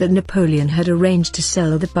out that Napoleon had arranged to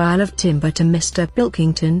sell the pile of timber to Mr.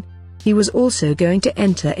 Pilkington. He was also going to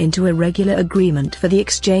enter into a regular agreement for the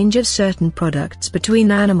exchange of certain products between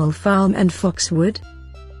Animal Farm and Foxwood.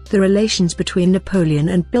 The relations between Napoleon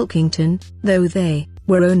and Pilkington, though they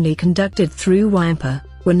were only conducted through Whymper,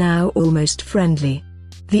 were now almost friendly.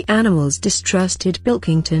 The animals distrusted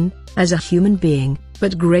Pilkington as a human being,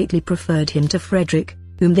 but greatly preferred him to Frederick,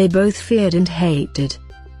 whom they both feared and hated.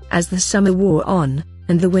 As the summer wore on,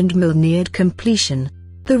 and the windmill neared completion,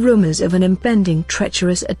 the rumors of an impending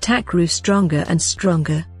treacherous attack grew stronger and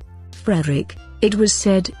stronger. Frederick, it was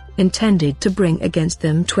said, intended to bring against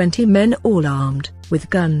them 20 men all armed with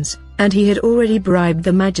guns, and he had already bribed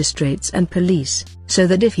the magistrates and police, so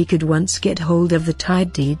that if he could once get hold of the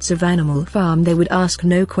tide deeds of Animal Farm, they would ask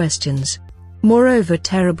no questions. Moreover,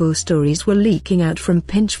 terrible stories were leaking out from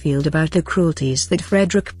Pinchfield about the cruelties that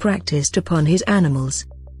Frederick practiced upon his animals.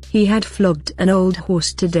 He had flogged an old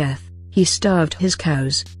horse to death, he starved his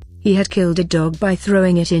cows, he had killed a dog by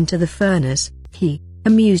throwing it into the furnace, he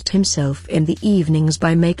amused himself in the evenings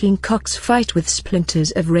by making cocks fight with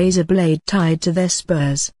splinters of razor blade tied to their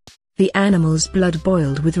spurs. The animals' blood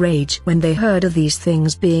boiled with rage when they heard of these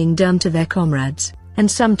things being done to their comrades, and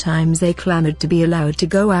sometimes they clamored to be allowed to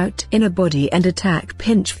go out in a body and attack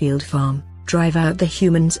Pinchfield Farm, drive out the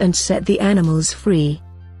humans and set the animals free.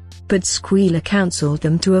 But Squealer counseled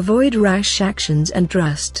them to avoid rash actions and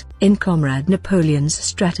trust in Comrade Napoleon's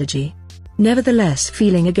strategy. Nevertheless,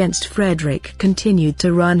 feeling against Frederick continued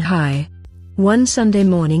to run high. One Sunday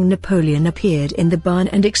morning, Napoleon appeared in the barn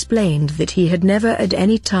and explained that he had never at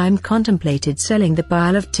any time contemplated selling the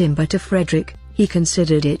pile of timber to Frederick. He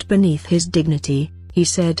considered it beneath his dignity, he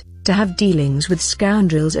said, to have dealings with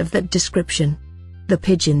scoundrels of that description. The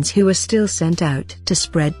pigeons who were still sent out to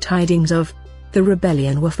spread tidings of the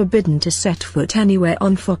rebellion were forbidden to set foot anywhere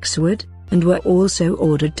on Foxwood, and were also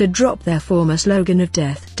ordered to drop their former slogan of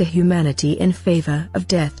death to humanity in favor of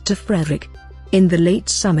death to Frederick. In the late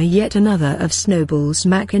summer, yet another of Snowball's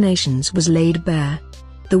machinations was laid bare.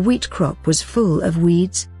 The wheat crop was full of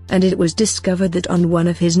weeds, and it was discovered that on one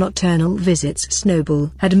of his nocturnal visits Snowball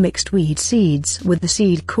had mixed weed seeds with the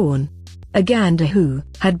seed corn. A gander who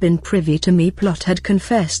had been privy to the plot had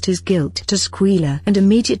confessed his guilt to Squealer and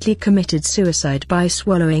immediately committed suicide by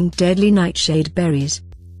swallowing deadly nightshade berries.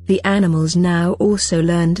 The animals now also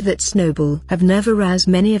learned that Snowball had never, as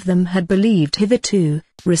many of them had believed hitherto,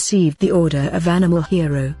 received the Order of Animal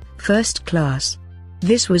Hero, First Class.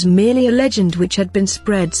 This was merely a legend which had been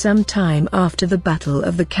spread some time after the Battle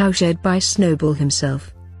of the Cowshed by Snowball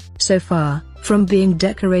himself. So far from being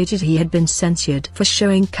decorated, he had been censured for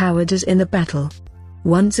showing cowardice in the battle.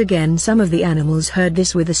 Once again some of the animals heard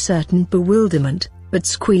this with a certain bewilderment, but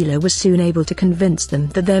Squealer was soon able to convince them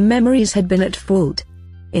that their memories had been at fault.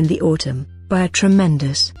 In the autumn, by a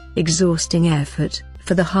tremendous, exhausting effort,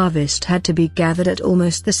 for the harvest had to be gathered at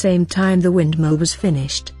almost the same time the windmill was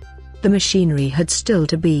finished. The machinery had still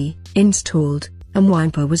to be installed, and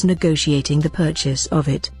Whymper was negotiating the purchase of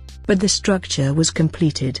it, but the structure was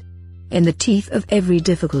completed. In the teeth of every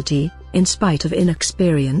difficulty, in spite of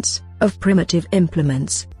inexperience, of primitive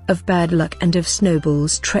implements, of bad luck and of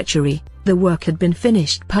Snowball's treachery, the work had been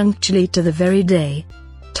finished punctually to the very day.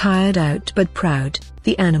 Tired out but proud,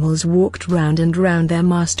 the animals walked round and round their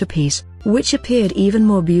masterpiece, which appeared even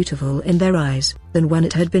more beautiful in their eyes than when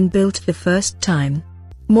it had been built the first time.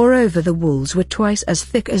 Moreover, the walls were twice as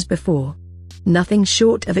thick as before. Nothing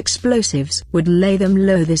short of explosives would lay them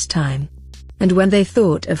low this time. And when they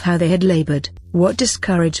thought of how they had labored, what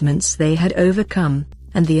discouragements they had overcome,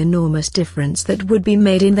 and the enormous difference that would be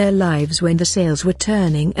made in their lives when the sails were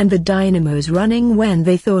turning and the dynamos running. When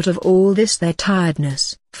they thought of all this, their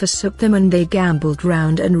tiredness forsook them and they gamboled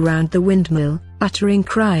round and round the windmill, uttering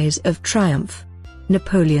cries of triumph.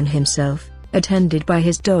 Napoleon himself, attended by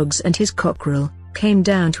his dogs and his cockerel, came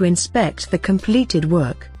down to inspect the completed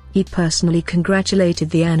work. He personally congratulated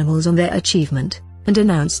the animals on their achievement, and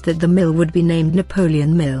announced that the mill would be named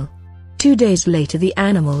Napoleon Mill. 2 days later the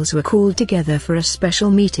animals were called together for a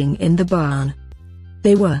special meeting in the barn.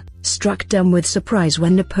 They were struck dumb with surprise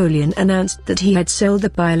when Napoleon announced that he had sold the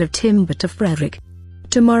pile of timber to Frederick.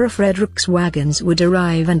 Tomorrow Frederick's wagons would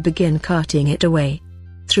arrive and begin carting it away.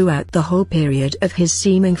 Throughout the whole period of his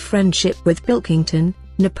seeming friendship with Pilkington,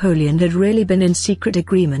 Napoleon had really been in secret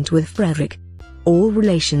agreement with Frederick. All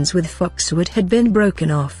relations with Foxwood had been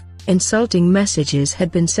broken off, insulting messages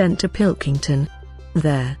had been sent to Pilkington.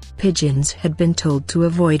 Their pigeons had been told to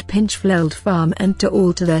avoid Pinchfield Farm and to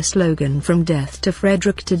alter their slogan from "Death to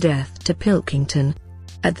Frederick" to "Death to Pilkington."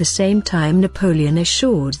 At the same time Napoleon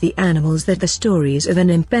assured the animals that the stories of an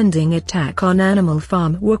impending attack on Animal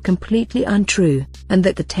Farm were completely untrue, and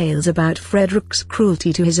that the tales about Frederick's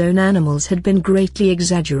cruelty to his own animals had been greatly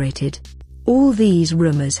exaggerated. All these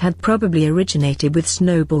rumors had probably originated with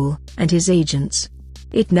Snowball and his agents.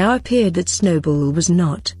 It now appeared that Snowball was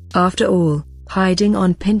not, after all, hiding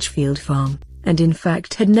on Pinchfield Farm, and in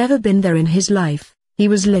fact had never been there in his life. He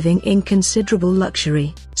was living in considerable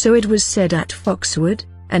luxury, so it was said, at Foxwood,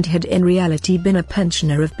 and had in reality been a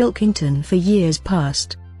pensioner of Pilkington for years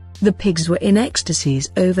past. The pigs were in ecstasies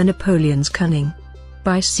over Napoleon's cunning.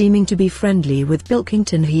 By seeming to be friendly with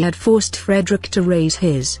Pilkington he had forced Frederick to raise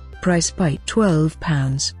his price by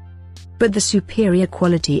 £12. But the superior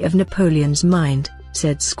quality of Napoleon's mind,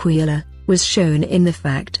 said Squealer, was shown in the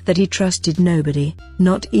fact that he trusted nobody,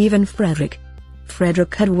 not even Frederick.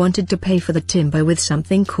 Frederick had wanted to pay for the timber with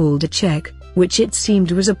something called a check, which it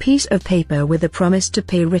seemed was a piece of paper with a promise to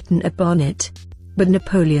pay written upon it. But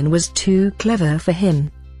Napoleon was too clever for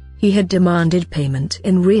him. He had demanded payment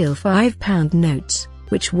in real £5 notes,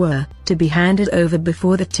 which were to be handed over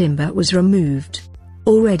before the timber was removed.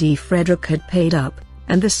 Already Frederick had paid up,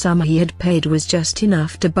 and the sum he had paid was just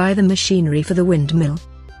enough to buy the machinery for the windmill.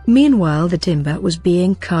 Meanwhile the timber was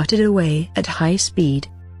being carted away at high speed.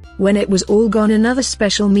 When it was all gone, another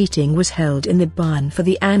special meeting was held in the barn for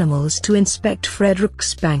the animals to inspect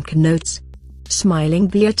Frederick's bank notes. Smiling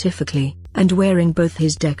beatifically, and wearing both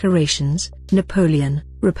his decorations, Napoleon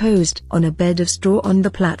reposed on a bed of straw on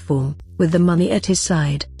the platform, with the money at his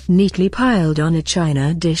side, neatly piled on a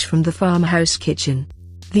china dish from the farmhouse kitchen.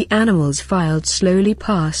 The animals filed slowly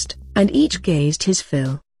past, and each gazed his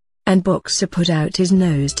fill. And Boxer put out his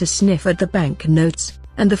nose to sniff at the bank notes,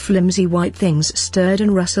 and the flimsy white things stirred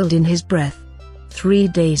and rustled in his breath. 3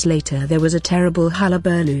 days later there was a terrible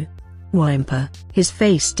hullabaloo. Whymper, his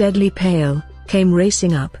face deadly pale, came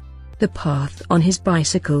racing up the path on his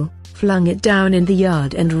bicycle, flung it down in the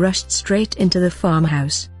yard and rushed straight into the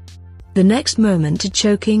farmhouse. The next moment a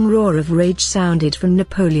choking roar of rage sounded from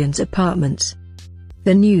Napoleon's apartments.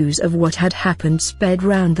 The news of what had happened sped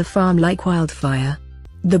round the farm like wildfire.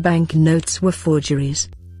 The bank notes were forgeries.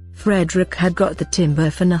 Frederick had got the timber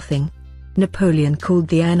for nothing. Napoleon called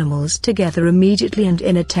the animals together immediately and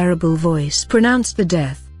in a terrible voice pronounced the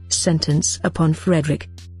death sentence upon Frederick.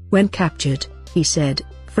 When captured, he said,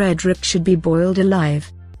 Frederick should be boiled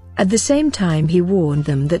alive. At the same time he warned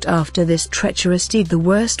them that after this treacherous deed the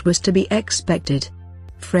worst was to be expected.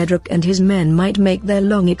 Frederick and his men might make their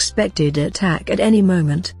long-expected attack at any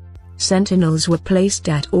moment. Sentinels were placed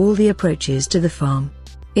at all the approaches to the farm.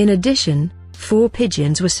 In addition, 4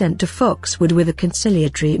 pigeons were sent to Foxwood with a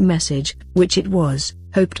conciliatory message, which it was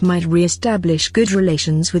hoped might re-establish good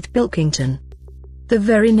relations with Pilkington. The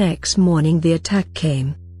very next morning the attack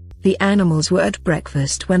came. The animals were at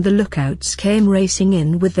breakfast when the lookouts came racing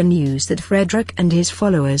in with the news that Frederick and his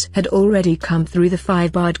followers had already come through the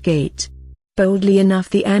 5-barred gate. Boldly enough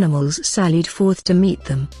the animals sallied forth to meet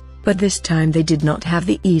them, but this time they did not have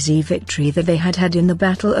the easy victory that they had had in the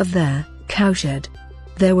battle of their cowshed.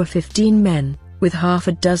 There were 15 men, with half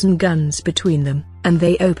a dozen guns between them, and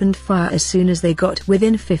they opened fire as soon as they got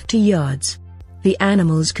within 50 yards. The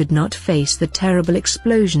animals could not face the terrible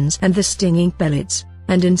explosions and the stinging pellets,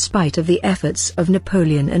 and in spite of the efforts of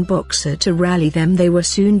Napoleon and Boxer to rally them they were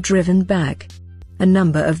soon driven back. A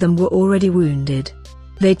number of them were already wounded.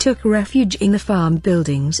 They took refuge in the farm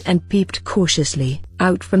buildings and peeped cautiously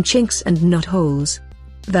out from chinks and knotholes.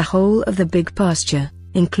 The whole of the big pasture,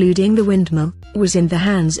 including the windmill, was in the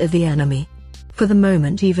hands of the enemy. For the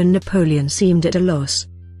moment even Napoleon seemed at a loss.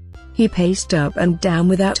 He paced up and down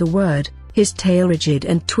without a word, his tail rigid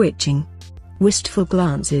and twitching. Wistful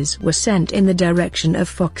glances were sent in the direction of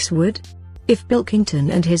Foxwood. If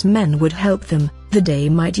Pilkington and his men would help them, the day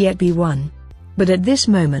might yet be won. But at this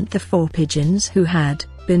moment the 4 pigeons who had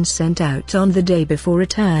been sent out on the day before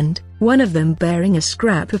returned, one of them bearing a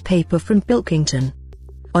scrap of paper from Pilkington.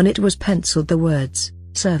 On it was penciled the words,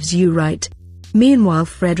 "Serves you right." Meanwhile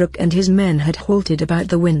Frederick and his men had halted about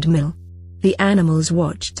the windmill. The animals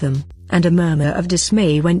watched them, and a murmur of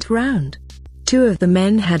dismay went round. 2 of the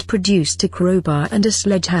men had produced a crowbar and a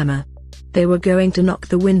sledgehammer. They were going to knock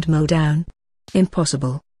the windmill down.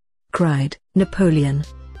 "Impossible!" cried Napoleon.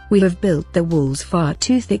 "We have built the walls far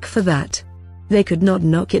too thick for that. They could not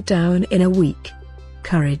knock it down in a week.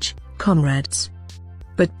 Courage, comrades."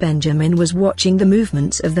 But Benjamin was watching the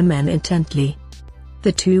movements of the men intently.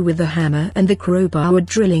 The 2 with the hammer and the crowbar were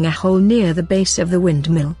drilling a hole near the base of the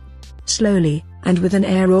windmill. Slowly, and with an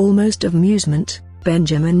air almost of amusement,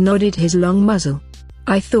 Benjamin nodded his long muzzle.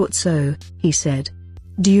 "I thought so," he said.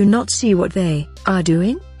 "Do you not see what they are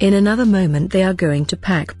doing? In another moment they are going to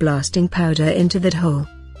pack blasting powder into that hole."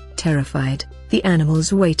 Terrified, the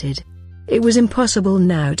animals waited. It was impossible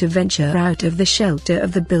now to venture out of the shelter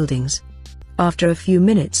of the buildings. After a few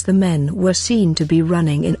minutes the men were seen to be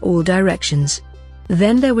running in all directions.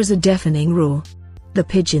 Then there was a deafening roar. The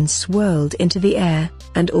pigeons swirled into the air,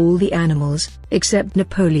 and all the animals, except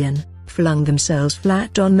Napoleon, flung themselves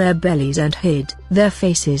flat on their bellies and hid their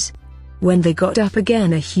faces. When they got up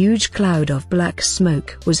again a huge cloud of black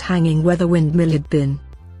smoke was hanging where the windmill had been.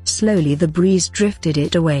 Slowly the breeze drifted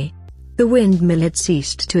it away. The windmill had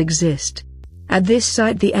ceased to exist. At this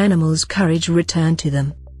sight the animals' courage returned to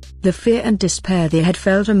them. The fear and despair they had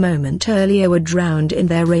felt a moment earlier were drowned in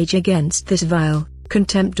their rage against this vile,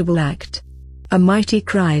 contemptible act. A mighty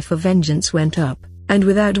cry for vengeance went up, and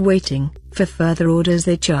without waiting for further orders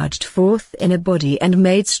they charged forth in a body and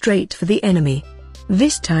made straight for the enemy.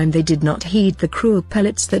 This time they did not heed the cruel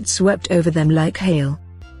pellets that swept over them like hail.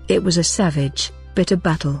 It was a savage, bitter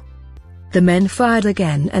battle. The men fired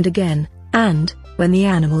again and again, and, when the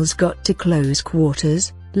animals got to close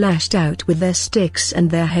quarters, lashed out with their sticks and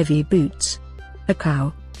their heavy boots. A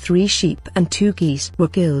cow, 3 sheep and 2 geese were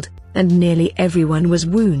killed, and nearly everyone was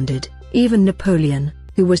wounded. Even Napoleon,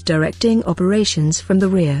 who was directing operations from the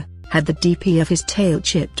rear, had the DP of his tail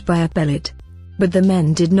chipped by a pellet. But the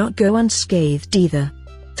men did not go unscathed either.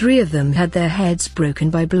 3 of them had their heads broken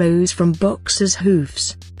by blows from boxers'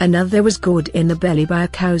 hoofs, another was gored in the belly by a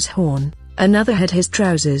cow's horn, another had his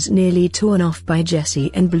trousers nearly torn off by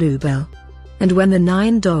Jessie and Bluebell. And when the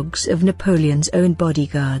 9 dogs of Napoleon's own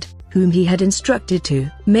bodyguard, whom he had instructed to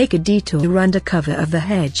make a detour under cover of the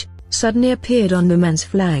hedge, suddenly appeared on the man's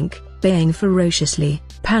flank, baying ferociously,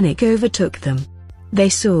 panic overtook them. They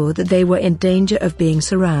saw that they were in danger of being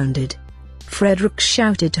surrounded. Frederick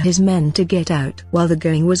shouted to his men to get out while the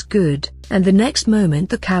going was good, and the next moment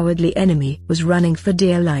the cowardly enemy was running for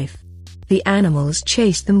dear life. The animals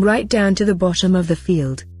chased them right down to the bottom of the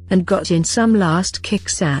field, and got in some last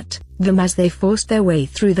kicks at them as they forced their way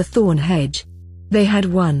through the thorn hedge. They had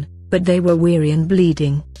won, but they were weary and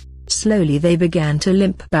bleeding. Slowly they began to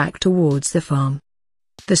limp back towards the farm.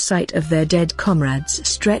 The sight of their dead comrades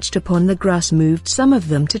stretched upon the grass moved some of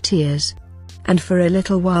them to tears. And for a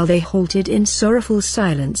little while they halted in sorrowful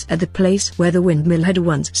silence at the place where the windmill had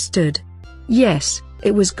once stood. Yes,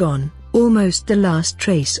 it was gone, almost the last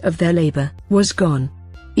trace of their labor was gone.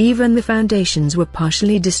 Even the foundations were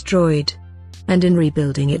partially destroyed. And in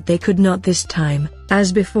rebuilding it they could not this time,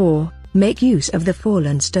 as before, make use of the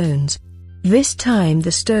fallen stones. This time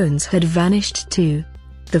the stones had vanished too.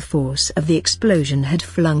 The force of the explosion had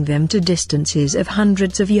flung them to distances of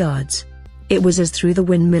hundreds of yards. It was as though the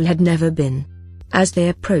windmill had never been. As they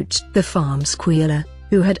approached the farm, Squealer,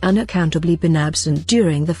 who had unaccountably been absent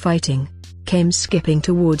during the fighting, came skipping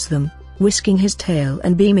towards them, whisking his tail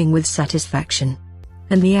and beaming with satisfaction.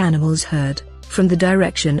 And the animals heard, from the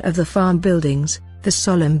direction of the farm buildings, the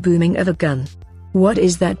solemn booming of a gun. "What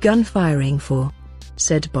is that gun firing for?"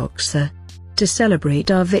 said Boxer. "To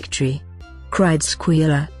celebrate our victory," cried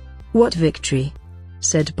Squealer. "What victory?"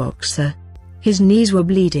 said Boxer. His knees were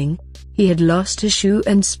bleeding, he had lost a shoe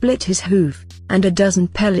and split his hoof, and a dozen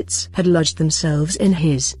pellets had lodged themselves in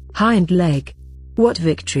his hind leg. "What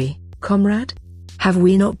victory, comrade? Have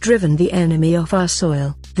we not driven the enemy off our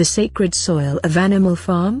soil, the sacred soil of Animal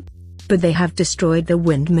Farm? But they have destroyed the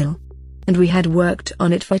windmill. And we had worked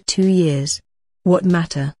on it for 2 years. What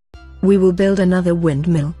matter? We will build another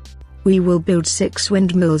windmill. We will build 6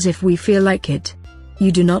 windmills if we feel like it.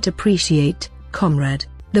 You do not appreciate, comrade,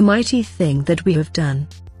 the mighty thing that we have done.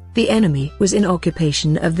 The enemy was in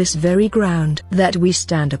occupation of this very ground that we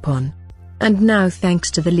stand upon. And now, thanks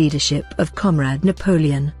to the leadership of Comrade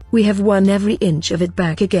Napoleon, we have won every inch of it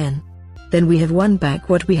back again. Then we have won back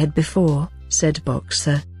what we had before, said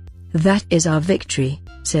Boxer. That is our victory,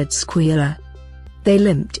 said Squealer. They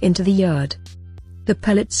limped into the yard. The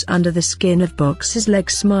pellets under the skin of Boxer's leg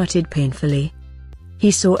smarted painfully. He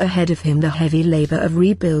saw ahead of him the heavy labor of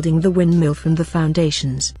rebuilding the windmill from the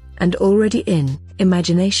foundations, and already in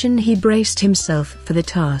imagination he braced himself for the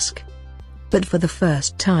task. But for the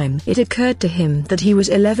first time it occurred to him that he was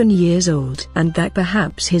 11 years old and that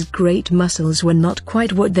perhaps his great muscles were not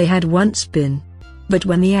quite what they had once been. But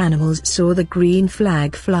when the animals saw the green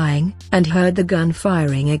flag flying, and heard the gun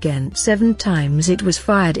firing again 7 times it was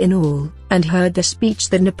fired in all, and heard the speech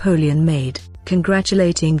that Napoleon made,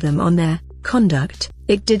 congratulating them on their conduct,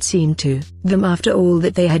 it did seem to them after all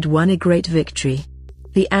that they had won a great victory.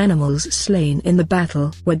 The animals slain in the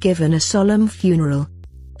battle were given a solemn funeral.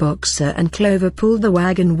 Boxer and Clover pulled the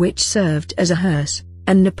wagon which served as a hearse,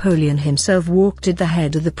 and Napoleon himself walked at the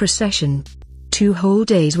head of the procession. 2 whole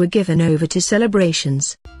days were given over to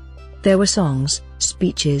celebrations. There were songs,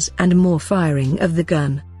 speeches and more firing of the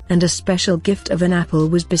gun, and a special gift of an apple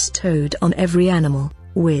was bestowed on every animal,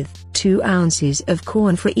 with 2 ounces of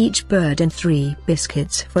corn for each bird and 3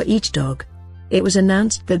 biscuits for each dog. It was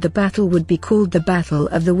announced that the battle would be called the Battle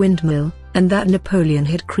of the Windmill, and that Napoleon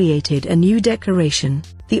had created a new decoration,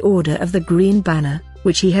 the Order of the Green Banner,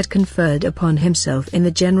 which he had conferred upon himself in the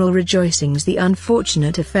general rejoicings. The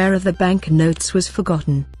unfortunate affair of the bank notes was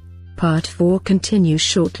forgotten. Part 4 continues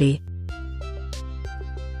shortly.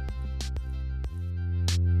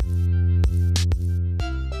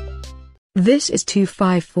 This is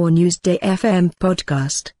 254 Newsday FM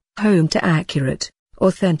podcast, home to accurate,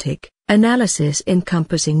 authentic analysis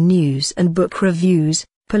encompassing news and book reviews,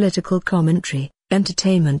 political commentary,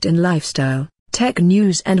 entertainment and lifestyle, tech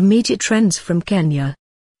news and media trends from Kenya.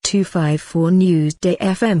 254 Newsday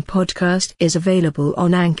FM podcast is available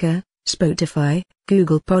on Anchor, Spotify,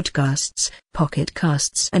 Google Podcasts, Pocket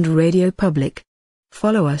Casts and Radio Public.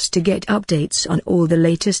 Follow us to get updates on all the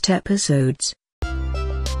latest episodes.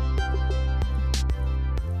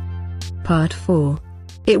 Part 4.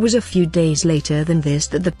 It was a few days later than this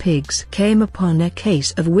that the pigs came upon a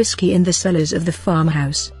case of whiskey in the cellars of the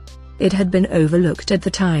farmhouse. It had been overlooked at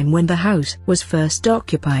the time when the house was first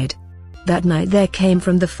occupied. That night there came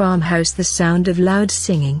from the farmhouse the sound of loud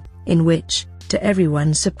singing, in which, to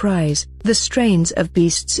everyone's surprise, the strains of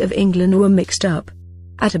Beasts of England were mixed up.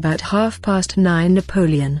 At about 9:30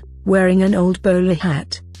 Napoleon, wearing an old bowler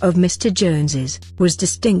hat, of Mr. Jones's, was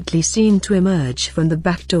distinctly seen to emerge from the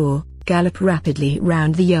back door, gallop rapidly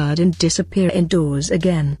round the yard and disappear indoors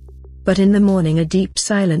again. But in the morning a deep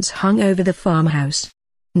silence hung over the farmhouse.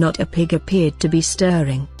 Not a pig appeared to be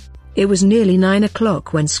stirring. It was nearly 9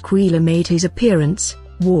 o'clock when Squealer made his appearance,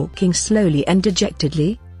 walking slowly and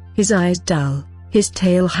dejectedly, his eyes dull, his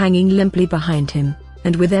tail hanging limply behind him,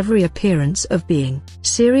 and with every appearance of being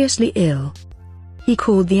seriously ill. He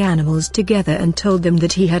called the animals together and told them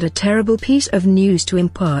that he had a terrible piece of news to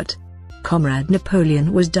impart. Comrade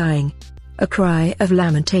Napoleon was dying. A cry of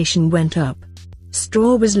lamentation went up.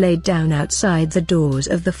 Straw was laid down outside the doors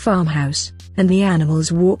of the farmhouse, and the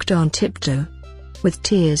animals walked on tiptoe. With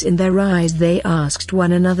tears in their eyes they asked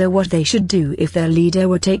one another what they should do if their leader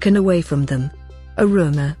were taken away from them. A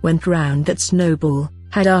rumor went round that Snowball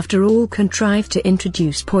had after all contrived to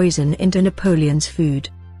introduce poison into Napoleon's food.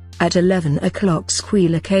 At 11 o'clock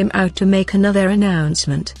Squealer came out to make another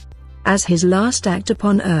announcement. As his last act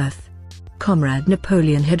upon earth, Comrade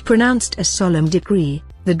Napoleon had pronounced a solemn decree: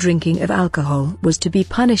 the drinking of alcohol was to be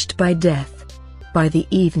punished by death. By the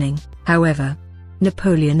evening, however,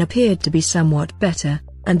 Napoleon appeared to be somewhat better,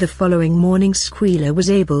 and the following morning Squealer was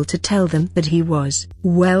able to tell them that he was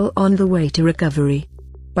well on the way to recovery.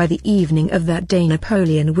 By the evening of that day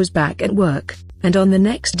Napoleon was back at work, and on the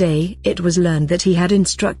next day it was learned that he had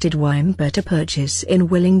instructed Wimber to purchase in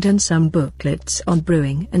Willingdon some booklets on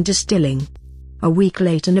brewing and distilling. A week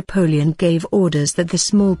later Napoleon gave orders that the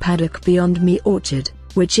small paddock beyond Mee Orchard,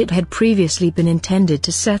 which it had previously been intended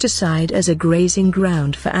to set aside as a grazing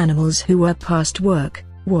ground for animals who were past work,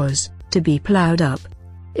 was to be ploughed up.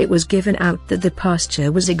 It was given out that the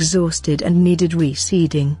pasture was exhausted and needed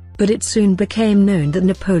reseeding, but it soon became known that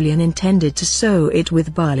Napoleon intended to sow it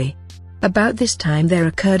with barley. About this time there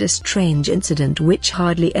occurred a strange incident which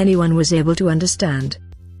hardly anyone was able to understand.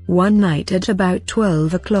 One night at about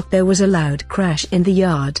 12 o'clock there was a loud crash in the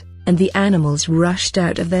yard, and the animals rushed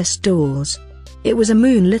out of their stalls. It was a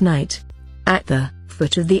moonlit night. At the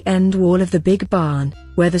foot of the end wall of the big barn,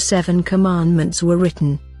 where the 7 commandments were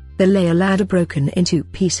written, there lay a ladder broken in 2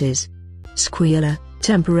 pieces. Squealer,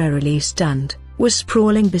 temporarily stunned, was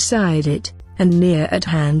sprawling beside it, and near at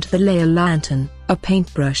hand there lay a lantern, a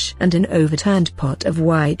paintbrush and an overturned pot of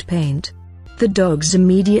white paint. The dogs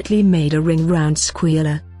immediately made a ring round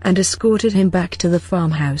Squealer, and escorted him back to the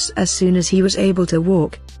farmhouse as soon as he was able to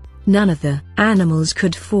walk. None of the animals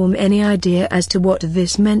could form any idea as to what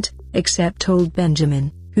this meant, except old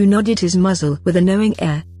Benjamin, who nodded his muzzle with a knowing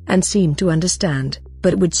air, and seemed to understand,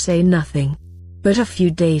 but would say nothing. But a few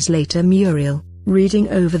days later Muriel, reading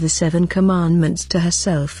over the 7 commandments to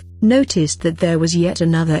herself, noticed that there was yet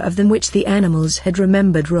another of them which the animals had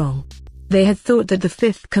remembered wrong. They had thought that the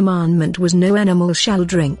 5th commandment was no animal shall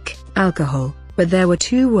drink alcohol, but there were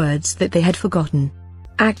 2 words that they had forgotten.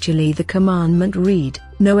 Actually the commandment read,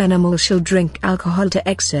 no animal shall drink alcohol to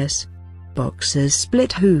excess. Boxer's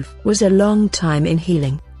split hoof was a long time in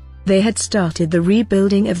healing. They had started the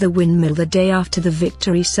rebuilding of the windmill the day after the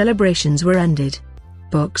victory celebrations were ended.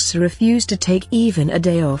 Boxer refused to take even a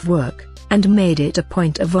day off work, and made it a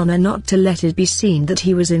point of honor not to let it be seen that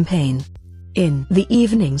he was in pain. In the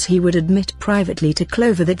evenings he would admit privately to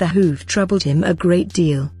Clover that the hoof troubled him a great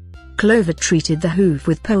deal. Clover treated the hoof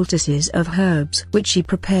with poultices of herbs which she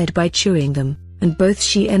prepared by chewing them, and both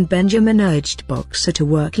she and Benjamin urged Boxer to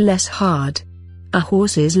work less hard. A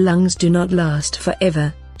horse's lungs do not last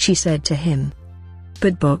forever, she said to him.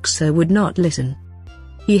 But Boxer would not listen.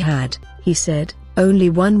 He had, he said, only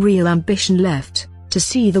one real ambition left, to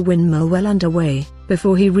see the windmill well underway,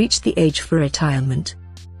 before he reached the age for retirement.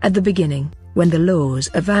 At the beginning, when the laws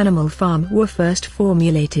of Animal Farm were first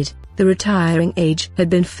formulated, the retiring age had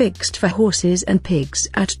been fixed for horses and pigs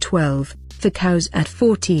at 12, for cows at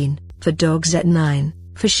 14, for dogs at 9,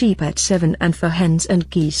 for sheep at 7 and for hens and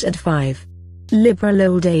geese at 5. Liberal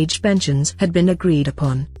old age pensions had been agreed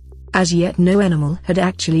upon. As yet no animal had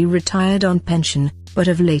actually retired on pension, but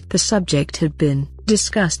of late the subject had been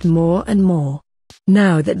discussed more and more.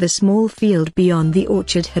 Now that the small field beyond the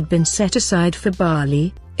orchard had been set aside for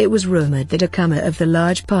barley, it was rumored that a corner of the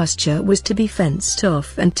large pasture was to be fenced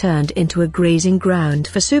off and turned into a grazing ground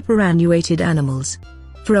for superannuated animals.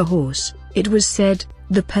 For a horse, it was said,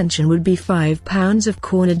 the pension would be 5 pounds of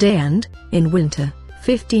corn a day and, in winter,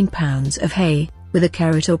 15 pounds of hay, with a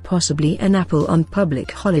carrot or possibly an apple on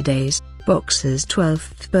public holidays. Boxer's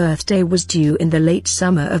 12th birthday was due in the late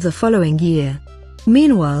summer of the following year.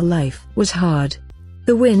 Meanwhile life was hard.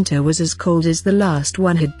 The winter was as cold as the last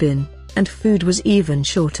one had been, and food was even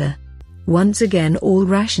shorter. Once again all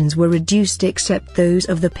rations were reduced except those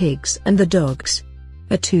of the pigs and the dogs.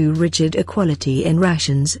 A too rigid equality in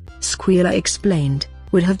rations, Squealer explained,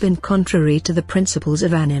 would have been contrary to the principles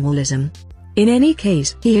of animalism. In any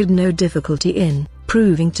case he had no difficulty in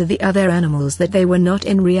proving to the other animals that they were not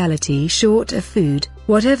in reality short of food,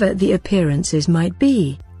 whatever the appearances might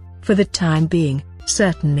be. For the time being,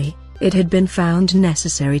 certainly, it had been found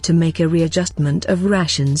necessary to make a readjustment of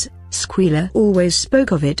rations. Squealer always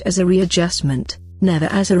spoke of it as a readjustment, never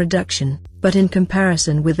as a reduction, but in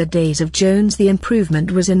comparison with the days of Jones the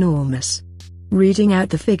improvement was enormous. Reading out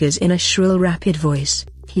the figures in a shrill rapid voice,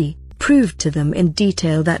 he proved to them in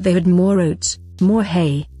detail that they had more oats, more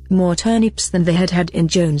hay, more turnips than they had had in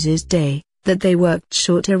Jones's day, that they worked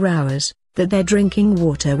shorter hours, that their drinking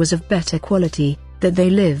water was of better quality, that they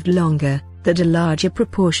lived longer, that a larger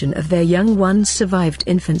proportion of their young ones survived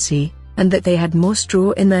infancy, and that they had more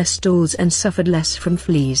straw in their stalls and suffered less from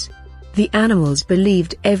fleas. The animals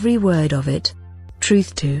believed every word of it.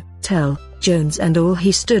 Truth to tell, Jones and all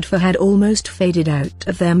he stood for had almost faded out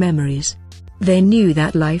of their memories. They knew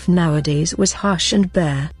that life nowadays was harsh and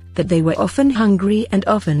bare, that they were often hungry and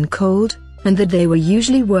often cold, and that they were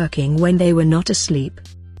usually working when they were not asleep.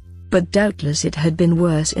 But doubtless it had been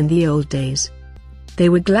worse in the old days. They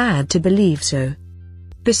were glad to believe so.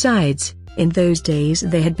 Besides, in those days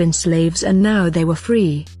they had been slaves and now they were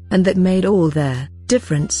free, and that made all their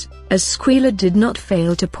difference, as Squealer did not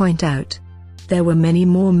fail to point out. There were many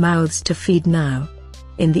more mouths to feed now.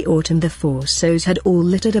 In the autumn the 4 sows had all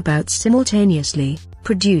littered about simultaneously,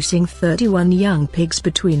 producing 31 young pigs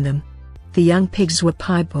between them. The young pigs were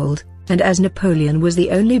piebald, and as Napoleon was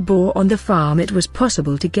the only boar on the farm it was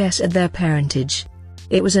possible to guess at their parentage.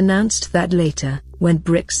 It was announced that later, when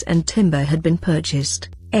bricks and timber had been purchased,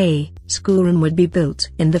 a schoolroom would be built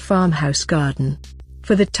in the farmhouse garden.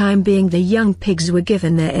 For the time being the young pigs were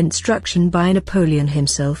given their instruction by Napoleon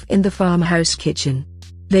himself in the farmhouse kitchen.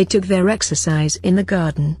 They took their exercise in the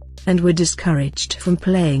garden, and were discouraged from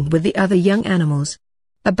playing with the other young animals.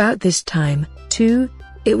 About this time, too,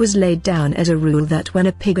 it was laid down as a rule that when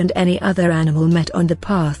a pig and any other animal met on the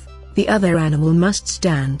path, the other animal must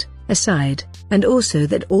stand aside, and also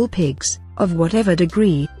that all pigs, of whatever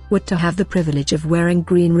degree, were to have the privilege of wearing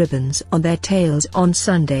green ribbons on their tails on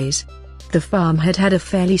Sundays. The farm had had a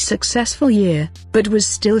fairly successful year, but was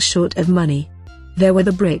still short of money. There were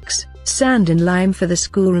the bricks, sand and lime for the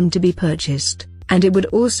schoolroom to be purchased, and it would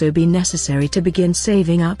also be necessary to begin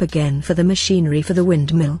saving up again for the machinery for the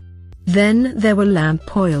windmill. Then there were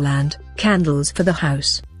lamp oil and candles for the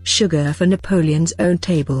house, sugar for Napoleon's own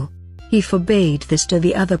table. He forbade this to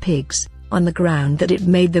the other pigs, on the ground that it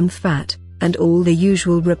made them fat, and all the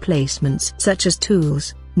usual replacements such as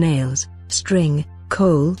tools, nails, string,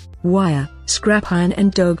 coal, wire, scrap iron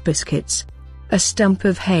and dog biscuits. A stump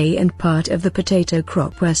of hay and part of the potato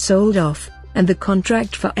crop were sold off, and the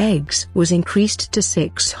contract for eggs was increased to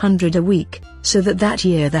 600 a week, so that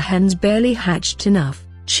year the hens barely hatched enough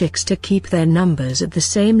chicks to keep their numbers at the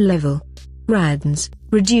same level. Radons,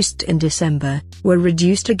 reduced in December, were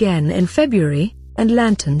reduced again in February, and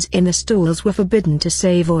lanterns in the stalls were forbidden to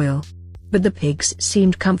save oil. But the pigs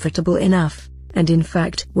seemed comfortable enough, and in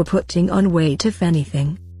fact were putting on weight if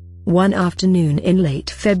anything. One afternoon in late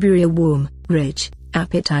February a warm, rich,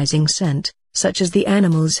 appetizing scent, such as the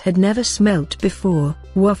animals had never smelt before,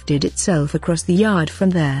 wafted itself across the yard from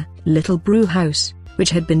their little brew house,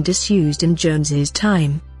 which had been disused in Jones's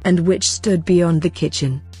time, and which stood beyond the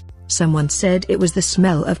kitchen. Someone said it was the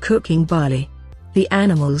smell of cooking barley. The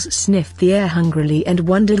animals sniffed the air hungrily and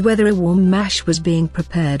wondered whether a warm mash was being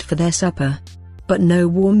prepared for their supper. But no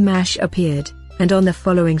warm mash appeared, and on the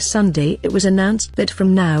following Sunday it was announced that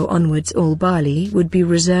from now onwards all barley would be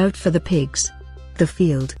reserved for the pigs. The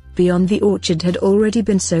field beyond the orchard had already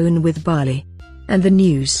been sown with barley, and the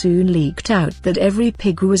news soon leaked out that every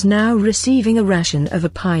pig was now receiving a ration of a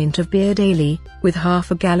pint of beer daily, with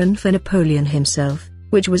half a gallon for Napoleon himself,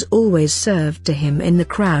 which was always served to him in the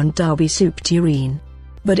Crown Derby soup tureen.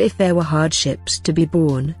 But if there were hardships to be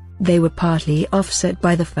borne, they were partly offset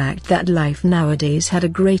by the fact that life nowadays had a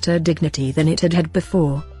greater dignity than it had had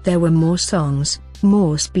before. There were more songs,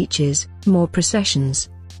 more speeches, more processions.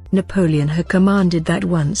 Napoleon had commanded that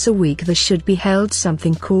once a week there should be held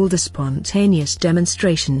something called a spontaneous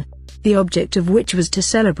demonstration, the object of which was to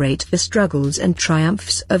celebrate the struggles and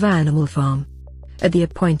triumphs of Animal Farm. At the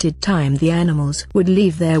appointed time the animals would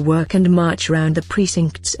leave their work and march round the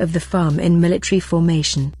precincts of the farm in military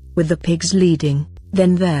formation, with the pigs leading,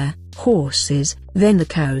 then their horses, then the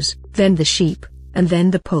cows, then the sheep, and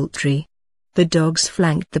then the poultry. The dogs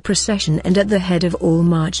flanked the procession, and at the head of all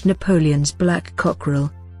marched Napoleon's black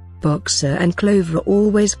cockerel. Boxer and Clover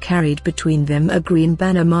always carried between them a green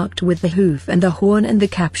banner marked with the hoof and the horn and the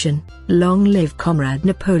caption, "Long live Comrade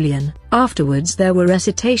Napoleon." Afterwards there were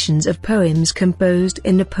recitations of poems composed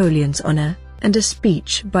in Napoleon's honor, and a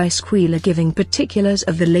speech by Squealer giving particulars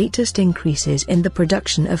of the latest increases in the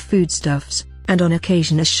production of foodstuffs, and on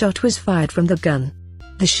occasion a shot was fired from the gun.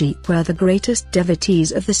 The sheep were the greatest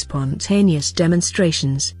devotees of the spontaneous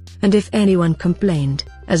demonstrations, and if anyone complained,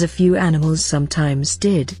 as a few animals sometimes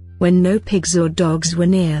did, when no pigs or dogs were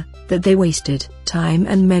near, that they wasted time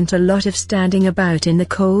and meant a lot of standing about in the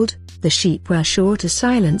cold, the sheep were sure to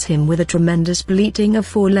silence him with a tremendous bleating of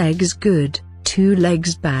 4 legs good, 2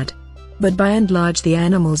 legs bad. But by and large the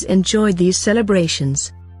animals enjoyed these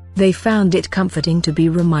celebrations. They found it comforting to be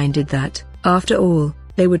reminded that, after all,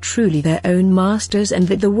 they were truly their own masters and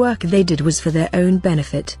that the work they did was for their own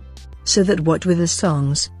benefit. So that what with the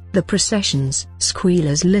songs, the processions,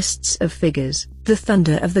 Squealer's lists of figures, the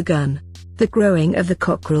thunder of the gun, the crowing of the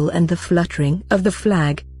cockerel and the fluttering of the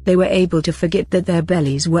flag, they were able to forget that their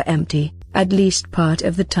bellies were empty, at least part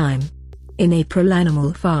of the time. In April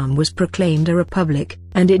Animal Farm was proclaimed a republic,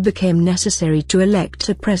 and it became necessary to elect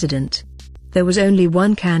a president. There was only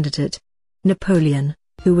one candidate, Napoleon,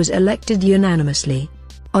 who was elected unanimously.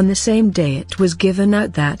 On the same day it was given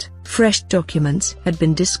out that fresh documents had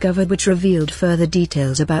been discovered which revealed further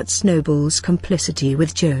details about Snowball's complicity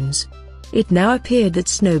with Jones. It now appeared that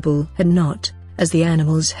Snowball had not, as the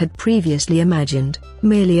animals had previously imagined,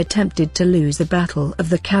 merely attempted to lose the battle of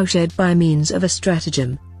the cowshed by means of a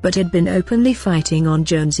stratagem, but had been openly fighting on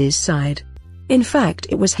Jones's side. In fact,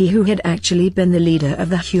 it was he who had actually been the leader of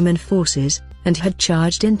the human forces, and had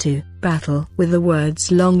charged into battle with the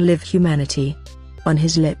words "Long live humanity" on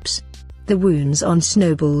his lips. The wounds on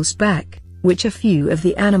Snowball's back, which a few of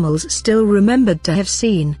the animals still remembered to have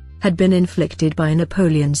seen, had been inflicted by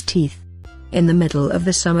Napoleon's teeth. In the middle of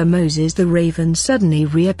the summer Moses the raven suddenly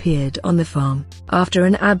reappeared on the farm, after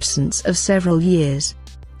an absence of several years.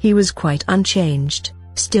 He was quite unchanged,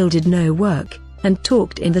 still did no work, and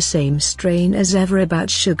talked in the same strain as ever about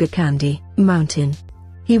Sugar Candy Mountain.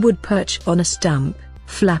 He would perch on a stump,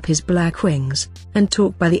 flap his black wings, and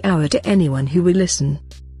talk by the hour to anyone who would listen.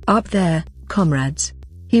 "Up there, comrades,"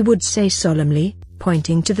 he would say solemnly,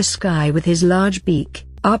 pointing to the sky with his large beak,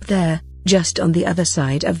 "up there, Just on the other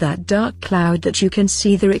side of that dark cloud that you can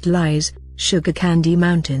see, there it lies, Sugar Candy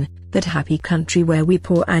Mountain, that happy country where we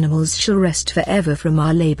poor animals shall rest forever from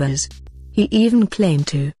our labors. He even claimed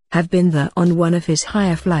to have been there on one of his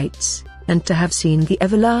higher flights, and to have seen the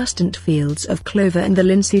everlasting fields of clover and the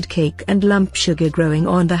linseed cake and lump sugar growing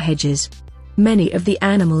on the hedges. Many of the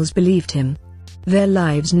animals believed him. Their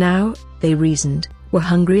lives now, they reasoned, were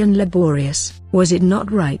hungry and laborious. Was it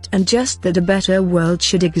not right and just that a better world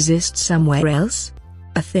should exist somewhere else?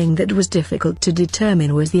 A thing that was difficult to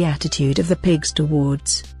determine was the attitude of the pigs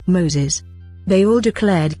towards Moses. They all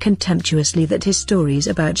declared contemptuously that his stories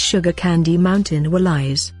about Sugar Candy Mountain were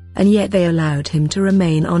lies, and yet they allowed him to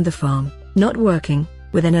remain on the farm, not working,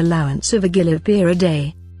 with an allowance of a gill of beer a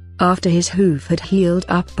day. After his hoof had healed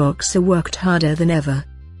up, Boxer worked harder than ever.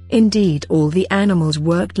 Indeed, all the animals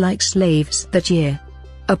worked like slaves that year.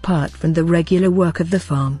 Apart from the regular work of the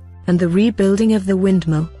farm, and the rebuilding of the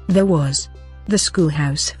windmill, there was the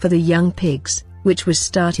schoolhouse for the young pigs, which was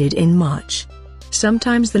started in March.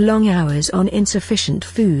 Sometimes the long hours on insufficient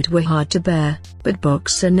food were hard to bear, but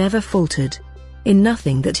Boxer never faltered. In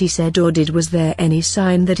nothing that he said or did was there any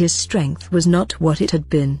sign that his strength was not what it had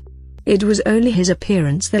been. It was only his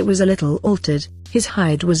appearance that was a little altered. His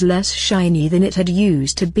hide was less shiny than it had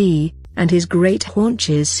used to be, and his great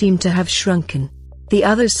haunches seemed to have shrunken. The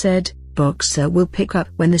others said, "Boxer will pick up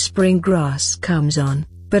when the spring grass comes on,"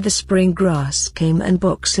 but the spring grass came and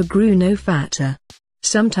Boxer grew no fatter.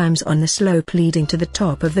 Sometimes on the slope leading to the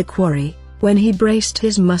top of the quarry, when he braced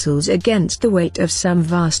his muscles against the weight of some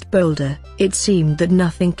vast boulder, it seemed that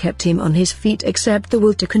nothing kept him on his feet except the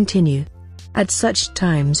will to continue. At such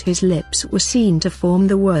times his lips were seen to form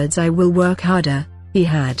the words, "I will work harder." He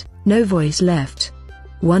had no voice left.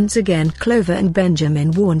 Once again Clover and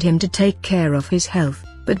Benjamin warned him to take care of his health,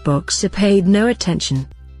 but Boxer paid no attention.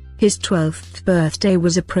 His 12th birthday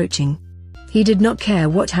was approaching. He did not care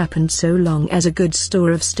what happened so long as a good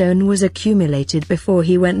store of stone was accumulated before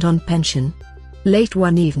he went on pension. Late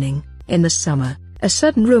one evening, in the summer, a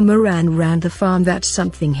sudden rumor ran round the farm that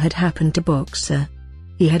something had happened to Boxer.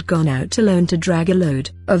 He had gone out alone to drag a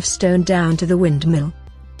load of stone down to the windmill.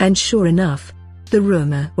 And sure enough, the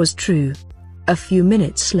rumor was true. A few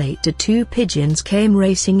minutes later 2 pigeons came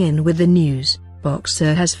racing in with the news,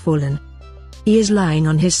 "Boxer has fallen. He is lying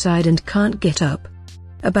on his side and can't get up."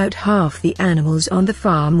 About half the animals on the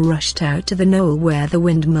farm rushed out to the knoll where the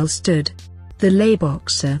windmill stood. They lay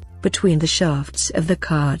Boxer between the shafts of the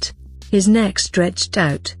cart, his neck stretched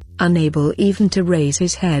out, unable even to raise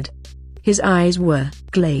his head. His eyes were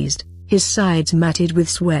glazed, his sides matted with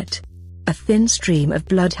sweat. A thin stream of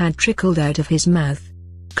blood had trickled out of his mouth.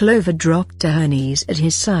 Clover dropped to her knees at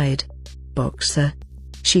his side. "Boxer,"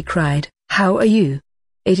 she cried, "how are you?"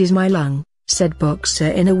 "It is my lung," said Boxer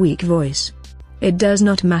in a weak voice. "It does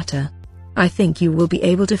not matter. I think you will be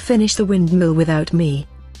able to finish the windmill without me.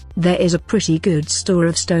 There is a pretty good store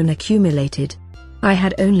of stone accumulated. I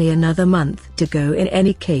had only another month to go in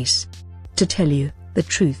any case. To tell you the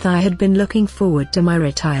truth, I had been looking forward to my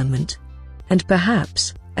retirement. And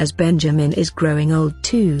perhaps, as Benjamin is growing old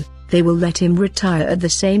too, they will let him retire at the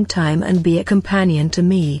same time and be a companion to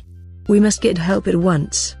me. We must get help at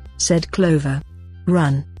once," said Clover.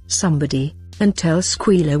 "Run, somebody, and tell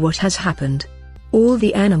Squealer what has happened." All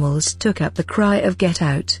the animals took up the cry of "Get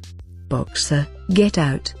out! Boxer, get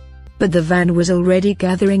out!" But the van was already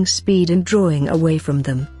gathering speed and drawing away from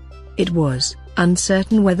them. It was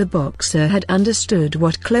uncertain whether Boxer had understood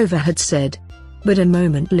what Clover had said. But a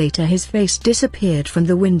moment later his face disappeared from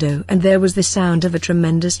the window and there was the sound of a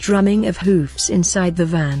tremendous drumming of hoofs inside the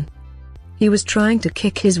van. He was trying to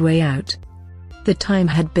kick his way out. The time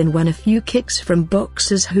had been when a few kicks from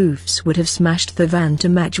Boxer's hoofs would have smashed the van to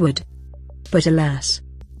matchwood. But alas,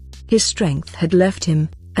 his strength had left him,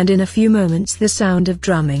 and in a few moments the sound of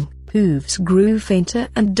drumming hooves grew fainter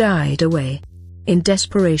and died away. In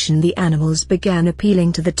desperation the animals began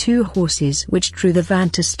appealing to the 2 horses which drew the van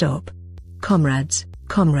to stop. "Comrades,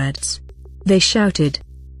 comrades," they shouted,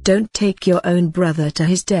 "don't take your own brother to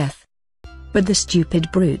his death." But the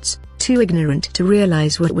stupid brutes, too ignorant to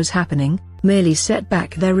realize what was happening, merely set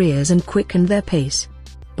back their ears and quickened their pace.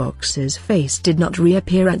 Boxer's face did not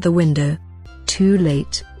reappear at the window. Too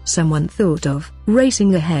late, someone thought of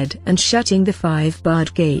racing ahead and shutting the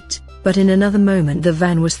 5-barred gate, but in another moment the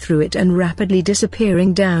van was through it and rapidly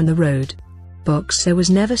disappearing down the road. Boxer was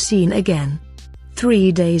never seen again.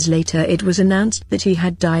 3 days later it was announced that he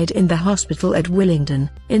had died in the hospital at Willingdon,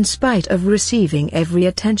 in spite of receiving every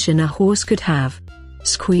attention a horse could have.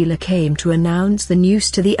 Squealer came to announce the news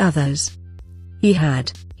to the others. He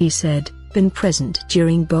had, he said, been present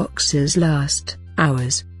during Boxer's last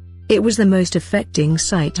hours. "It was the most affecting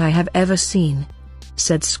sight I have ever seen,"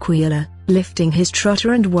 said Squealer, lifting his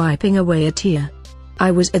trotter and wiping away a tear.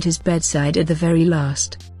 "I was at his bedside at the very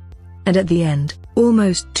last. And at the end,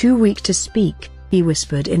 almost too weak to speak, he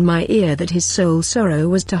whispered in my ear that his sole sorrow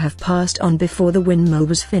was to have passed on before the windmill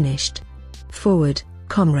was finished. 'Forward,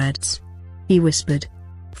 comrades,' he whispered.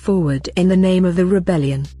 'Forward in the name of the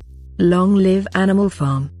rebellion. Long live Animal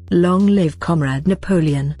Farm, long live Comrade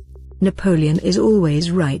Napoleon. Napoleon is always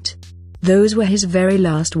right.' Those were his very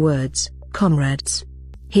last words, comrades."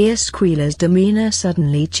 Here Squealer's demeanor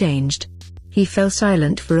suddenly changed. He fell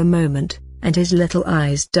silent for a moment, and his little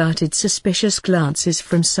eyes darted suspicious glances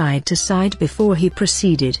from side to side before he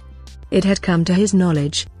proceeded. "It had come to his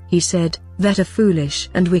knowledge," he said, "that a foolish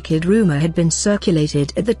and wicked rumor had been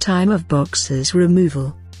circulated at the time of Boxer's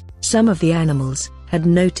removal. Some of the animals had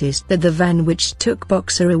noticed that the van which took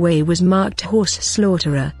Boxer away was marked Horse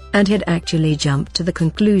Slaughterer, and had actually jumped to the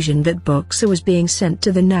conclusion that Boxer was being sent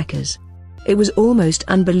to the knackers. It was almost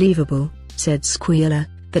unbelievable," said Squealer,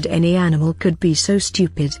 "that any animal could be so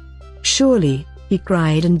stupid. Surely," he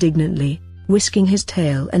cried indignantly, whisking his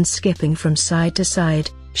tail and skipping from side to side,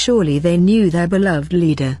 "surely they knew their beloved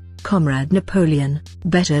leader, Comrade Napoleon,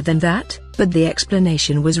 better than that?" But the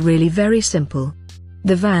explanation was really very simple.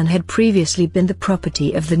 The van had previously been the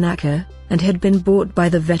property of the knacker, and had been bought by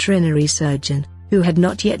the veterinary surgeon, who had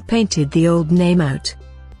not yet painted the old name out.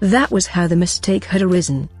 That was how the mistake had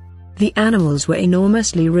arisen. The animals were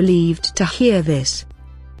enormously relieved to hear this.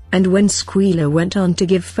 And when Squealer went on to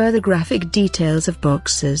give further graphic details of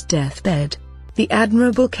Boxer's deathbed, the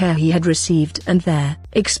admirable care he had received and their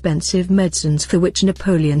expensive medicines for which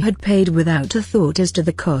Napoleon had paid without a thought as to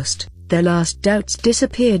the cost, their last doubts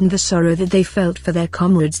disappeared, and the sorrow that they felt for their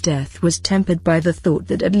comrade's death was tempered by the thought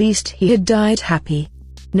that at least he had died happy.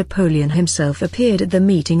 Napoleon himself appeared at the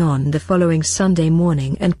meeting on the following Sunday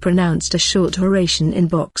morning and pronounced a short oration in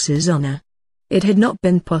Boxer's honor. It had not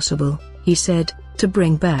been possible, he said, to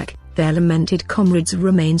bring back their lamented comrade's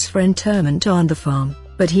remains for interment on the farm,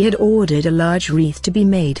 but he had ordered a large wreath to be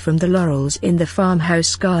made from the laurels in the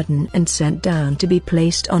farmhouse garden and sent down to be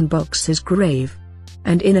placed on Boxer's grave.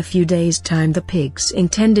 And in a few days' time the pigs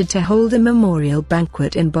intended to hold a memorial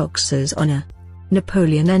banquet in Boxer's honor.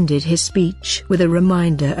 Napoleon ended his speech with a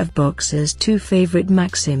reminder of Boxer's two favorite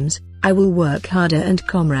maxims, "I will work harder" and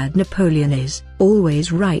 "Comrade Napoleon is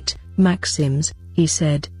always right," maxims, he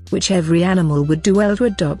said, which every animal would do well to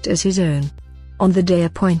adopt as his own. On the day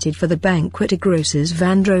appointed for the banquet, a grocer's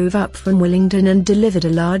van drove up from Willingdon and delivered a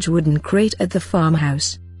large wooden crate at the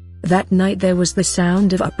farmhouse. That night there was the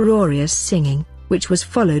sound of uproarious singing, which was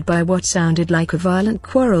followed by what sounded like a violent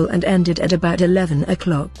quarrel and ended at about 11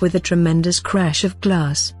 o'clock with a tremendous crash of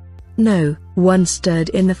glass. No one stirred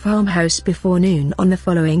in the farmhouse before noon on the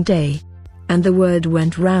following day. And the word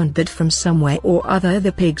went round that from somewhere or other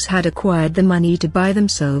the pigs had acquired the money to buy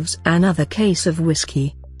themselves another case of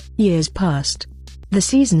whiskey. Years passed. The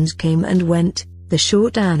seasons came and went, the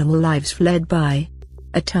short animal lives fled by.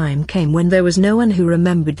 A time came when there was no one who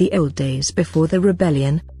remembered the old days before the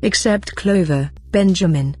rebellion, except Clover,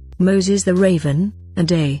 Benjamin, Moses the raven,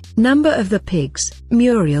 and a number of the pigs.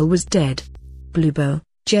 Muriel was dead. Bluebell,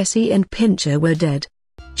 Jessie and Pincher were dead.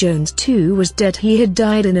 Jones too was dead. He had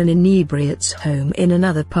died in an inebriate's home in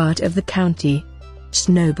another part of the county.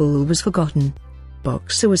 Snowball was forgotten.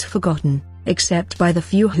 Boxer was forgotten, except by the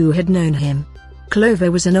few who had known him.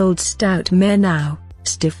 Clover was an old stout mare now,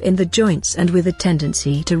 stiff in the joints and with a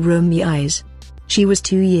tendency to roam the eyes. She was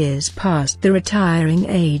 2 years past the retiring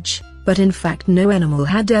age, but in fact no animal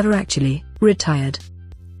had ever actually retired.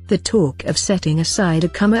 The talk of setting aside a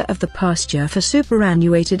comer of the pasture for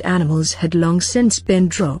superannuated animals had long since been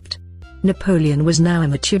dropped. Napoleon was now a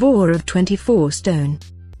mature of 24 stone.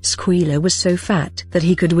 Squealer was so fat that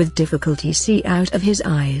he could with difficulty see out of his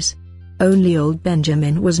eyes. Only old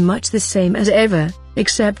Benjamin was much the same as ever,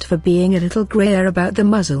 except for being a little grayer about the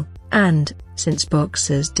muzzle, and, since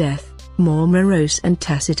Boxer's death, more morose and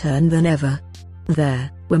taciturn than ever.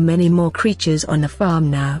 There were many more creatures on the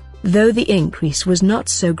farm now, though the increase was not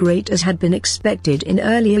so great as had been expected in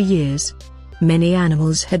earlier years. Many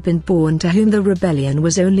animals had been born to whom the rebellion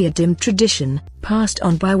was only a dim tradition, passed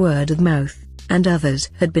on by word of mouth, and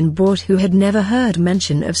others had been bought who had never heard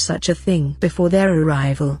mention of such a thing before their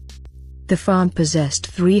arrival. The farm possessed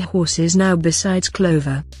 3 horses now besides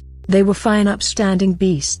Clover. They were fine upstanding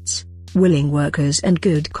beasts, willing workers and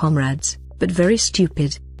good comrades, but very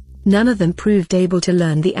stupid. None of them proved able to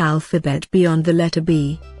learn the alphabet beyond the letter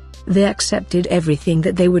B. They accepted everything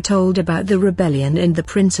that they were told about the rebellion and the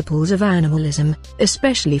principles of animalism,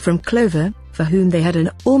 especially from Clover, for whom they had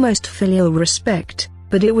an almost filial respect,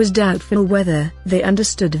 but it was doubtful whether they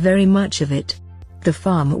understood very much of it. The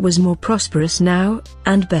farm was more prosperous now,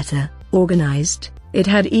 and better organized. It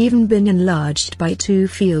had even been enlarged by 2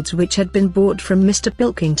 fields which had been bought from Mr.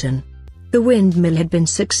 Pilkington. The windmill had been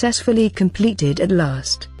successfully completed at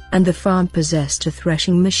last, and the farm possessed a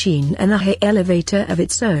threshing machine and a hay elevator of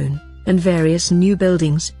its own, and various new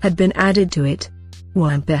buildings had been added to it.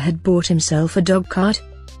 Whymper had bought himself a dog-cart.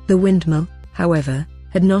 The windmill, however,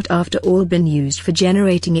 had not after all been used for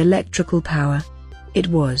generating electrical power. It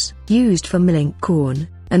was used for milling corn,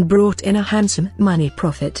 and brought in a handsome money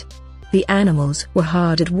profit. The animals were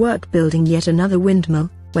hard at work building yet another windmill.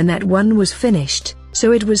 When that one was finished,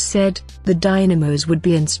 so it was said, the dynamos would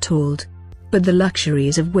be installed. But the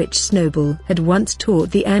luxuries of which Snowball had once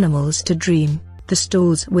taught the animals to dream, the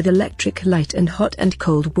stalls with electric light and hot and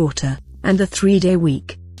cold water, and the 3-day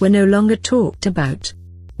week, were no longer talked about.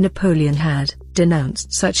 Napoleon had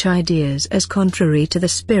denounced such ideas as contrary to the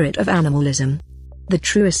spirit of animalism. The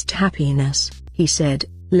truest happiness, he said,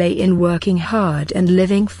 lay in working hard and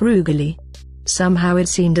living frugally. Somehow it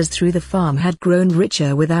seemed as though the farm had grown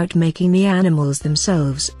richer without making the animals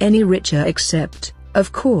themselves any richer except,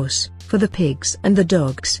 of course, for the pigs and the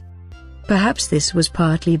dogs. Perhaps this was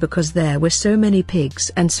partly because there were so many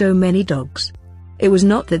pigs and so many dogs. It was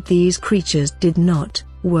not that these creatures did not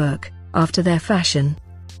work after their fashion.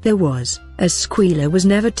 There was, as Squealer was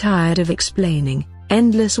never tired of explaining,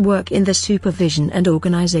 endless work in the supervision and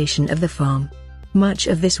organization of the farm. Much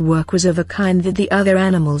of this work was of a kind that the other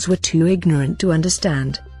animals were too ignorant to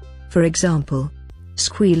understand. For example,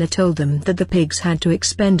 Squealer told them that the pigs had to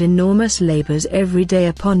expend enormous labors every day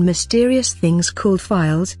upon mysterious things called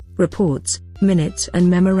files, reports, minutes and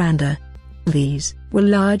memoranda. These were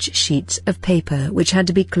large sheets of paper which had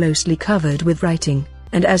to be closely covered with writing,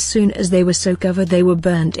 and as soon as they were so covered they were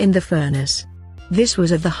burnt in the furnace. This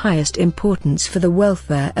was of the highest importance for the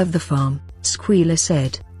welfare of the farm, Squealer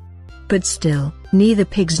said. But still, neither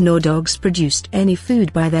pigs nor dogs produced any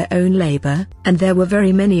food by their own labor, and there were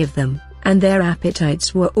very many of them, and their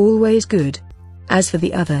appetites were always good. As for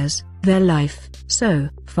the others, their life, so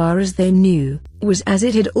far as they knew, was as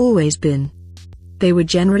it had always been. They were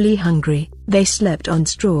generally hungry, they slept on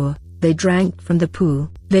straw, they drank from the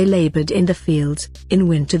pool, they labored in the fields. In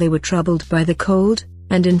winter they were troubled by the cold,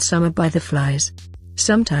 and in summer by the flies.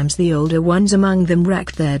 Sometimes the older ones among them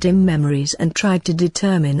racked their dim memories and tried to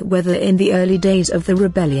determine whether in the early days of the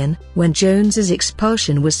rebellion, when Jones's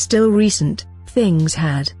expulsion was still recent, things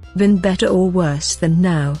had been better or worse than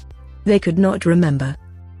now. They could not remember.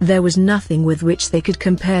 There was nothing with which they could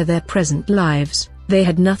compare their present lives. They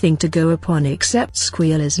had nothing to go upon except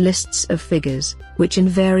Squealer's lists of figures, which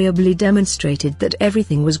invariably demonstrated that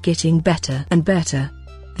everything was getting better and better.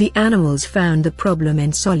 The animals found the problem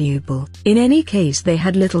insoluble. In any case, they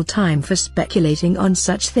had little time for speculating on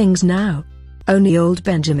such things now. Only old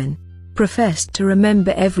Benjamin professed to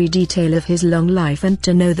remember every detail of his long life and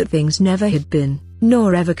to know that things never had been,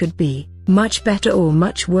 nor ever could be, much better or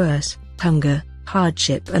much worse, hunger,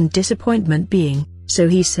 hardship and disappointment being, so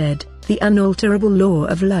he said, the unalterable law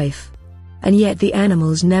of life. And yet the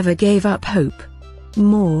animals never gave up hope.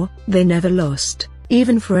 More, they never lost,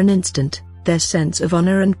 even for an instant, their sense of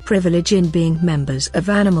honor and privilege in being members of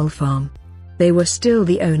Animal Farm. They were still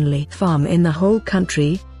the only farm in the whole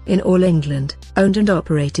country, in all England, owned and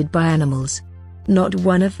operated by animals. Not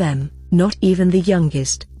one of them, not even the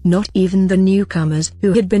youngest, not even the newcomers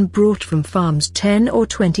who had been brought from farms 10 or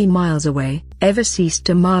 20 miles away, ever ceased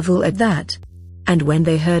to marvel at that. And when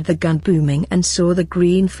they heard the gun booming and saw the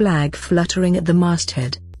green flag fluttering at the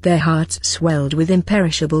masthead, their hearts swelled with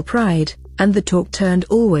imperishable pride, and the talk turned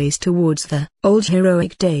always towards the old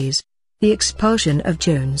heroic days. The expulsion of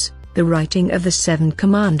Jones, the writing of the 7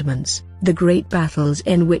 Commandments, the great battles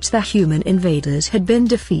in which the human invaders had been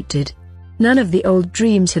defeated. None of the old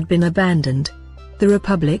dreams had been abandoned. The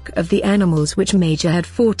Republic of the Animals which Major had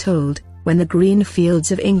foretold, when the green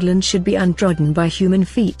fields of England should be untrodden by human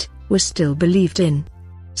feet, was still believed in.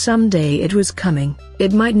 Some day it was coming.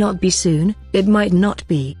 It might not be soon, it might not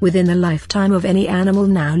be within the lifetime of any animal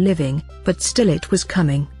now living, but still it was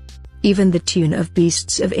coming. Even the tune of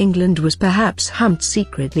Beasts of England was perhaps hummed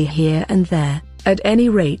secretly here and there. At any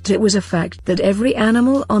rate, it was a fact that every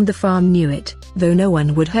animal on the farm knew it, though no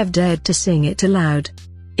one would have dared to sing it aloud.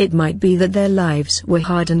 It might be that their lives were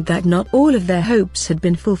hard and that not all of their hopes had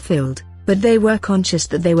been fulfilled, but they were conscious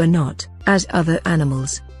that they were not, as other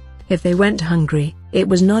animals. If they went hungry, it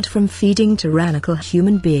was not from feeding tyrannical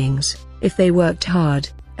human beings. If they worked hard,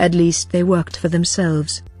 at least they worked for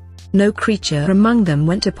themselves. No creature among them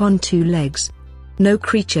went upon 2 legs. No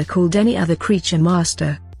creature called any other creature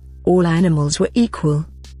master. All animals were equal.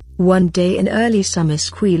 One day in early summer,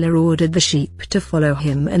 Squealer ordered the sheep to follow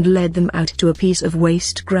him and led them out to a piece of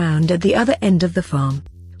waste ground at the other end of the farm,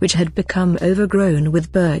 which had become overgrown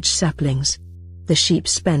with birch saplings. The sheep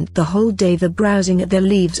spent the whole day browsing at their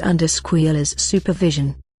leaves under Squealer's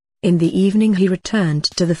supervision. In the evening he returned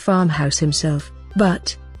to the farmhouse himself,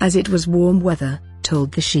 but, as it was warm weather,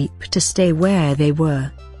 told the sheep to stay where they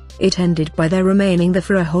were. It ended by their remaining there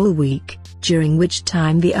for a whole week, during which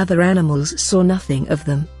time the other animals saw nothing of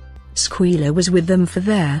them. Squealer was with them for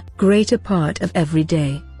their greater part of every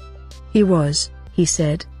day. He was, he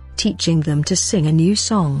said, teaching them to sing a new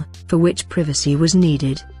song, for which privacy was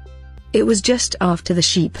needed. It was just after the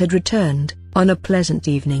sheep had returned, on a pleasant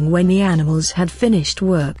evening when the animals had finished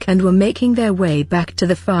work and were making their way back to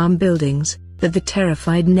the farm buildings, that the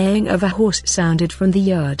terrified neighing of a horse sounded from the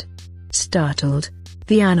yard. Startled,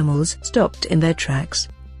 the animals stopped in their tracks.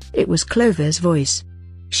 It was Clover's voice.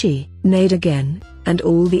 She neighed again, and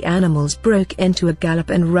all the animals broke into a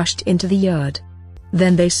gallop and rushed into the yard.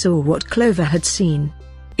 Then they saw what Clover had seen.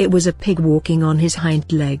 It was a pig walking on his hind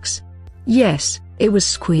legs. Yes, it was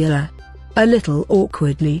Squealer. A little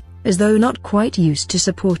awkwardly, as though not quite used to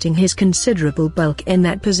supporting his considerable bulk in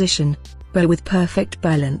that position, but with perfect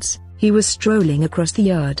balance, he was strolling across the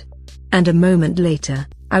yard. And a moment later,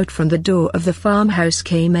 out from the door of the farmhouse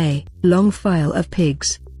came a long file of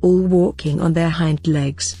pigs, all walking on their hind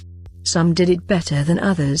legs. Some did it better than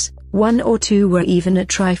others, one or two were even a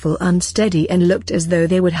trifle unsteady and looked as though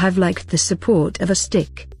they would have liked the support of a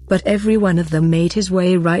stick, but every one of them made his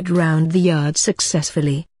way right round the yard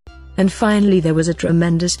successfully. And finally there was a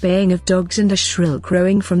tremendous baying of dogs and a shrill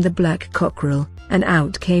crowing from the black cockerel, and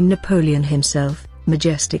out came Napoleon himself,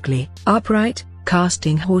 majestically upright,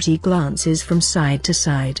 casting haughty glances from side to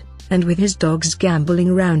side, and with his dogs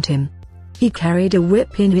gambolling round him. He carried a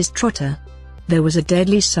whip in his trotter. There was a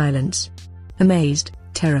deadly silence. Amazed,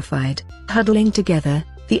 terrified, huddling together,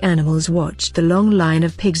 the animals watched the long line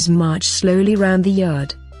of pigs march slowly round the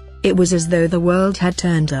yard. It was as though the world had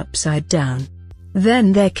turned upside down.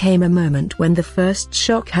 Then there came a moment when the first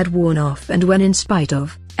shock had worn off, and when, in spite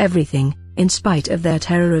of everything, in spite of their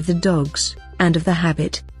terror of the dogs, and of the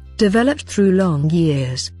habit, developed through long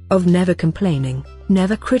years, of never complaining,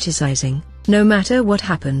 never criticizing, no matter what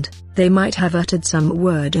happened, they might have uttered some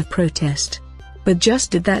word of protest. But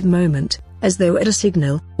just at that moment, as though at a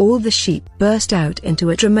signal, all the sheep burst out into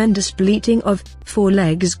a tremendous bleating of, 4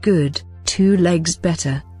 legs good, 2 legs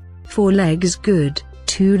better. 4 legs good,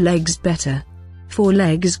 2 legs better. 4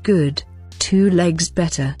 legs good, 2 legs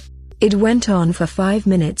better. It went on for 5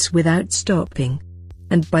 minutes without stopping.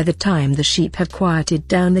 And by the time the sheep had quieted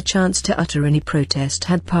down, the chance to utter any protest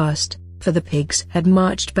had passed, for the pigs had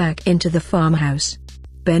marched back into the farmhouse.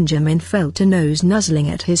 Benjamin felt a nose nuzzling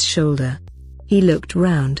at his shoulder. He looked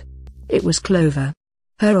round. It was Clover.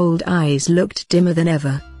 Her old eyes looked dimmer than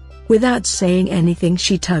ever. Without saying anything,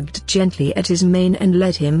 she tugged gently at his mane and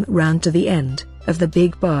led him round to the end of the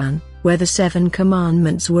big barn, where the 7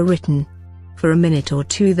 commandments were written. For a minute or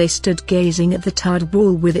two they stood gazing at the tarred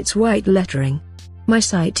wall with its white lettering. "My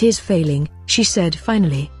sight is failing," she said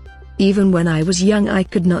finally. "Even when I was young I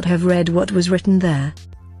could not have read what was written there.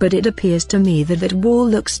 But it appears to me that that wall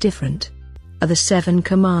looks different. Are the 7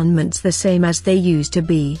 commandments the same as they used to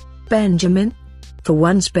be, Benjamin?" For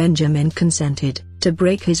once Benjamin consented to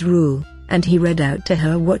break his rule, and he read out to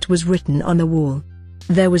her what was written on the wall.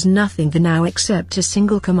 There was nothing there now except a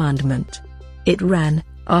single commandment. It ran,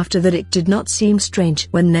 "After that it did not seem strange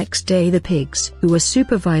when next day the pigs who were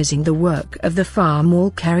supervising the work of the farm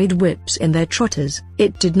all carried whips in their trotters.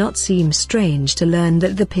 It did not seem strange to learn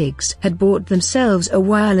that the pigs had bought themselves a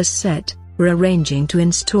wireless set, were arranging to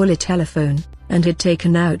install a telephone, and had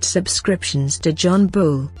taken out subscriptions to John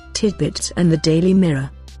Bull, Tidbits and the Daily Mirror.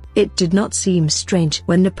 It did not seem strange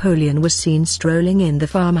when Napoleon was seen strolling in the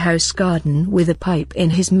farmhouse garden with a pipe in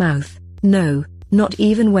his mouth. No, not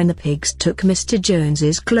even when the pigs took Mr.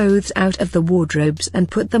 Jones's clothes out of the wardrobes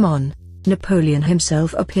and put them on, Napoleon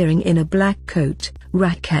himself appearing in a black coat,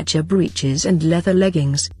 rat-catcher breeches and leather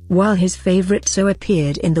leggings, while his favorite so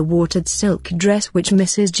appeared in the watered silk dress which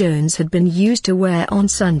Mrs. Jones had been used to wear on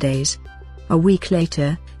Sundays. A week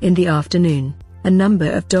later, in the afternoon, a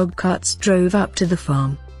number of dog carts drove up to the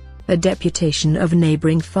farm. A deputation of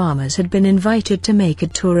neighboring farmers had been invited to make a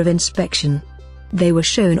tour of inspection. They were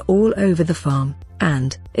shown all over the farm,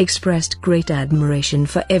 and expressed great admiration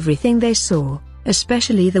for everything they saw,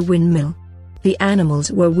 especially the windmill. The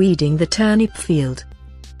animals were weeding the turnip field.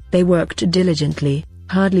 They worked diligently,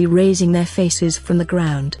 hardly raising their faces from the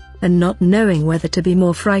ground, and not knowing whether to be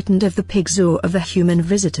more frightened of the pigs or of the human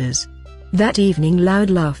visitors. That evening loud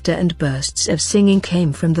laughter and bursts of singing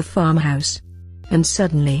came from the farmhouse. And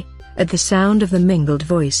suddenly, At the sound of the mingled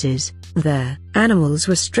voices, their animals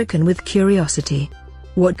were stricken with curiosity.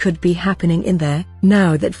 What could be happening in there,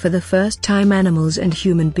 now that for the first time animals and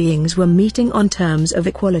human beings were meeting on terms of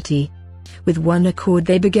equality? With one accord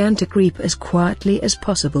they began to creep as quietly as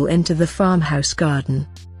possible into the farmhouse garden.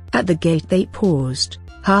 At the gate they paused,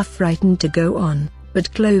 half frightened to go on,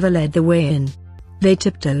 but Clover led the way in. They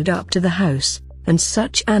tiptoed up to the house, and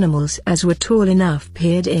such animals as were tall enough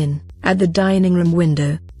peered in, at the dining room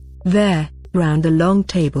window. There, round the long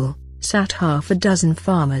table, sat half a dozen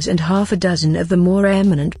farmers and half a dozen of the more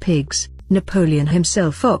eminent pigs, Napoleon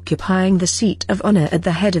himself occupying the seat of honor at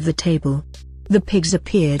the head of the table. The pigs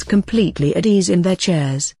appeared completely at ease in their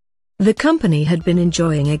chairs. The company had been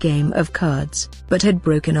enjoying a game of cards, but had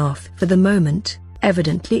broken off for the moment,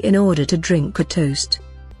 evidently in order to drink a toast.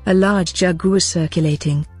 A large jug was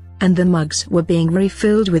circulating, and the mugs were being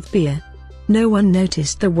refilled with beer. No one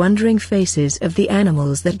noticed the wondering faces of the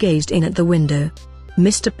animals that gazed in at the window.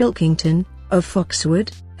 Mr. Pilkington, of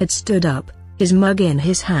Foxwood, had stood up, his mug in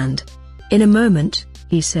his hand. In a moment,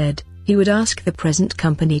 he said, he would ask the present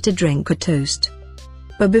company to drink a toast.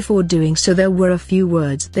 But before doing so there were a few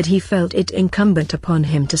words that he felt it incumbent upon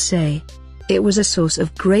him to say. It was a source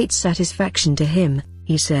of great satisfaction to him,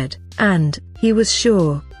 he said, and, he was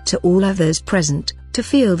sure, to all others present, to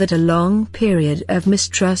feel that a long period of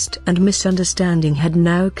mistrust and misunderstanding had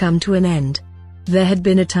now come to an end. There had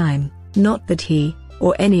been a time, not that he,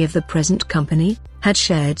 or any of the present company, had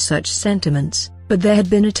shared such sentiments, but there had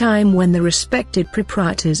been a time when the respected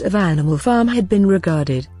proprietors of Animal Farm had been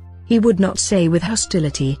regarded, he would not say with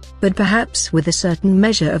hostility, but perhaps with a certain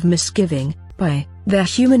measure of misgiving, by their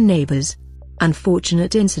human neighbors.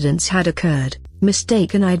 Unfortunate incidents had occurred,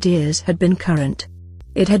 mistaken ideas had been current.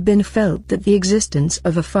 It had been felt that the existence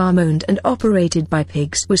of a farm owned and operated by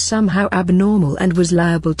pigs was somehow abnormal and was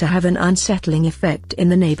liable to have an unsettling effect in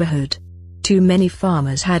the neighborhood. Too many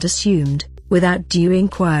farmers had assumed, without due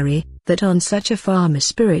inquiry, that on such a farm a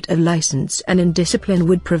spirit of license and indiscipline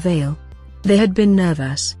would prevail. They had been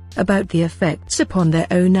nervous about the effects upon their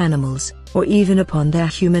own animals, or even upon their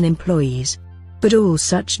human employees. But all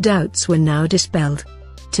such doubts were now dispelled.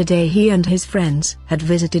 Today he and his friends had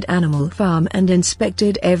visited Animal Farm and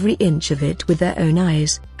inspected every inch of it with their own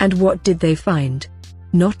eyes, and what did they find?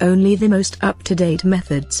 Not only the most up-to-date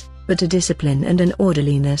methods, but a discipline and an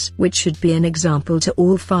orderliness which should be an example to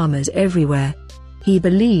all farmers everywhere. He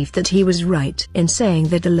believed that he was right in saying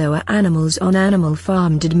that the lower animals on Animal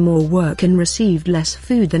Farm did more work and received less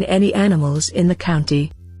food than any animals in the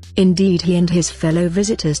county. Indeed, he and his fellow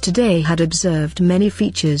visitors today had observed many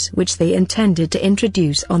features which they intended to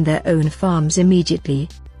introduce on their own farms immediately.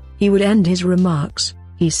 He would end his remarks,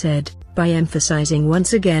 he said, by emphasizing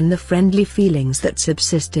once again the friendly feelings that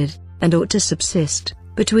subsisted, and ought to subsist,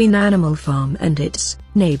 between Animal Farm and its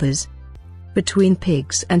neighbors. Between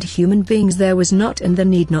pigs and human beings there was not and there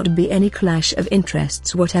need not be any clash of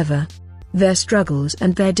interests whatever. Their struggles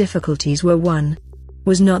and their difficulties were one.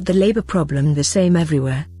 Was not the labor problem the same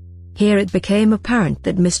everywhere? Here it became apparent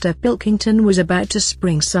that Mr. Pilkington was about to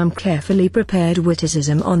spring some carefully prepared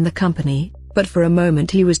witticism on the company, but for a moment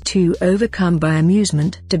he was too overcome by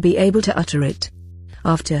amusement to be able to utter it.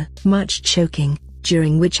 After much choking,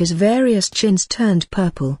 during which his various chins turned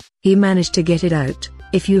purple, he managed to get it out.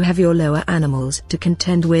 "If you have your lower animals to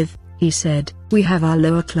contend with," he said, "we have our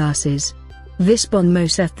lower classes." This bon mot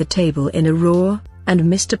set the table in a roar, and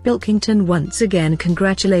Mr. Pilkington once again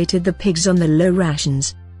congratulated the pigs on the low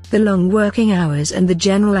rations, the long working hours and the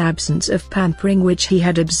general absence of pampering which he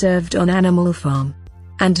had observed on Animal Farm.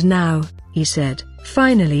 And now, he said,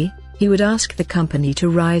 finally, he would ask the company to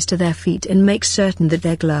rise to their feet and make certain that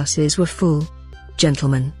their glasses were full.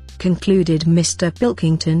 "Gentlemen," concluded Mr.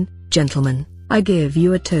 Pilkington, "gentlemen, I give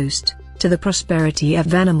you a toast to the prosperity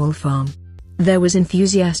of Animal Farm." There was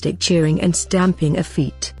enthusiastic cheering and stamping of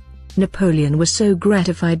feet. Napoleon was so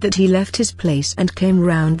gratified that he left his place and came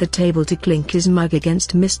round the table to clink his mug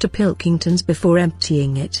against Mr. Pilkington's before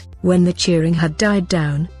emptying it. When the cheering had died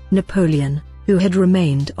down, Napoleon, who had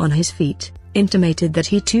remained on his feet, intimated that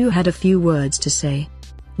he too had a few words to say.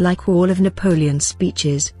 Like all of Napoleon's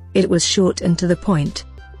speeches, it was short and to the point.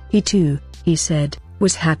 He too, he said,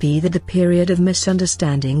 was happy that the period of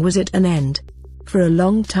misunderstanding was at an end. For a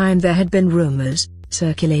long time there had been rumors,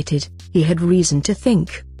 circulated, he had reason to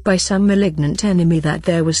think, by some malignant enemy that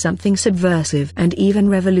there was something subversive and even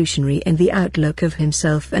revolutionary in the outlook of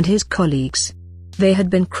himself and his colleagues. They had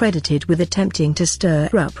been credited with attempting to stir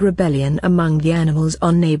up rebellion among the animals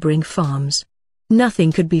on neighboring farms.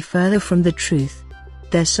 Nothing could be further from the truth.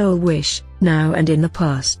 Their sole wish, now and in the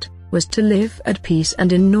past, was to live at peace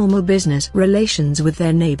and in normal business relations with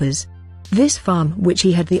their neighbors. This farm, which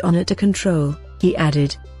he had the honor to control, he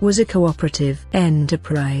added, was a cooperative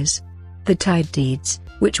enterprise. The tithe deeds,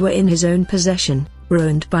 which were in his own possession, were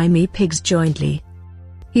owned by me pigs jointly.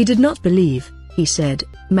 He did not believe, he said,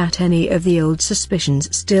 that any of the old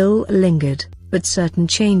suspicions still lingered, but certain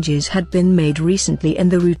changes had been made recently in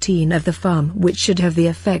the routine of the farm which should have the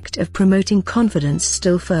effect of promoting confidence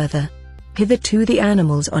still further. Hitherto the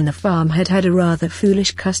animals on the farm had had a rather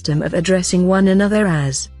foolish custom of addressing one another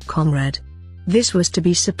as comrade. This was to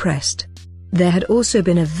be suppressed. There had also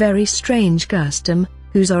been a very strange custom,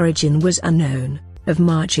 whose origin was unknown, of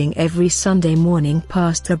marching every Sunday morning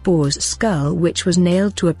past a boar's skull which was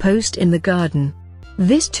nailed to a post in the garden.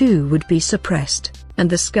 This too would be suppressed, and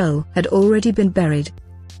the skull had already been buried.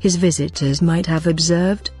 His visitors might have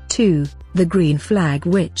observed, too, the green flag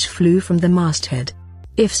which flew from the masthead.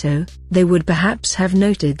 If so, they would perhaps have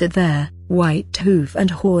noted that their white hoof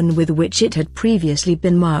and horn with which it had previously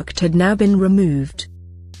been marked had now been removed.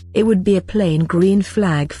 It would be a plain green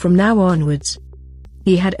flag from now onwards.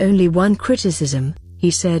 He had only one criticism,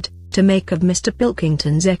 he said, to make of Mr.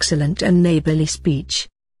 Pilkington's excellent and neighborly speech.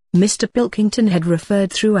 Mr. Pilkington had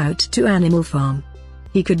referred throughout to Animal Farm.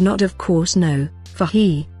 He could not of course know, for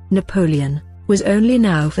he, Napoleon, was only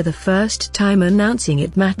now for the first time announcing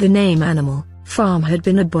it that the name Animal Farm had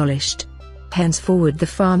been abolished. Henceforward the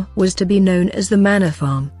farm was to be known as the Manor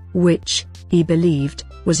Farm, which, he believed,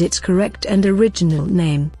 was its correct and original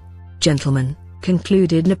name. Gentlemen,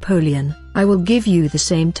 concluded Napoleon, I will give you the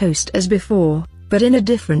same toast as before, but in a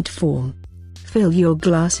different form. Fill your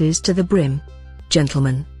glasses to the brim.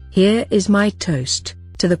 Gentlemen, here is my toast,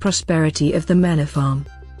 to the prosperity of the Manor Farm.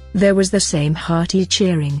 There was the same hearty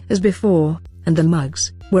cheering as before, and the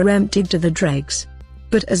mugs were emptied to the dregs.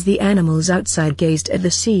 But as the animals outside gazed at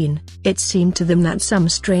the scene, it seemed to them that some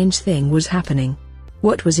strange thing was happening.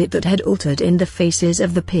 What was it that had altered in the faces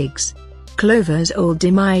of the pigs? Clover's old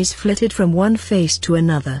demise flitted from one face to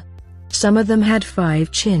another. Some of them had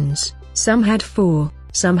 5 chins, some had 4,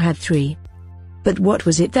 some had 3. But what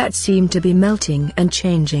was it that seemed to be melting and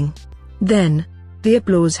changing? Then, the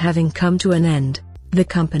applause having come to an end, the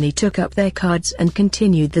company took up their cards and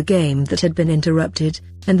continued the game that had been interrupted,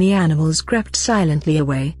 and the animals crept silently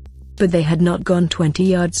away. But they had not gone 20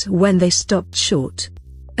 yards when they stopped short.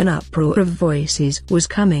 An uproar of voices was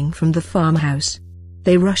coming from the farmhouse.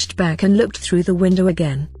 They rushed back and looked through the window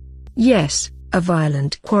again. Yes, a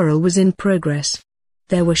violent quarrel was in progress.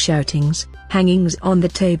 There were shoutings, hangings on the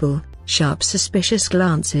table, sharp suspicious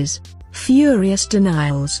glances, furious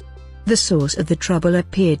denials. The source of the trouble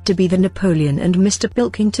appeared to be that Napoleon and Mr.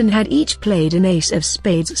 Pilkington had each played an ace of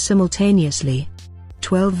spades simultaneously.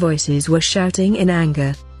 12 voices were shouting in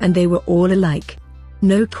anger, and they were all alike.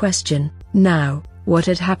 No question, now, what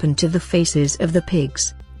had happened to the faces of the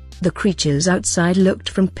pigs. The creatures outside looked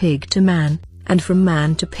from pig to man, and from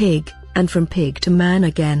man to pig, and from pig to man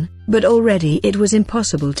again, but already it was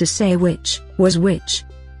impossible to say which was which.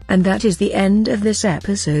 And that is the end of this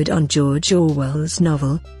episode on George Orwell's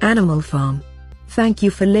novel, Animal Farm. Thank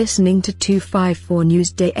you for listening to 254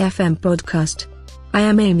 Newsday FM podcast. I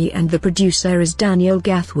am Amy and the producer is Daniel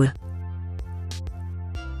Gathwa.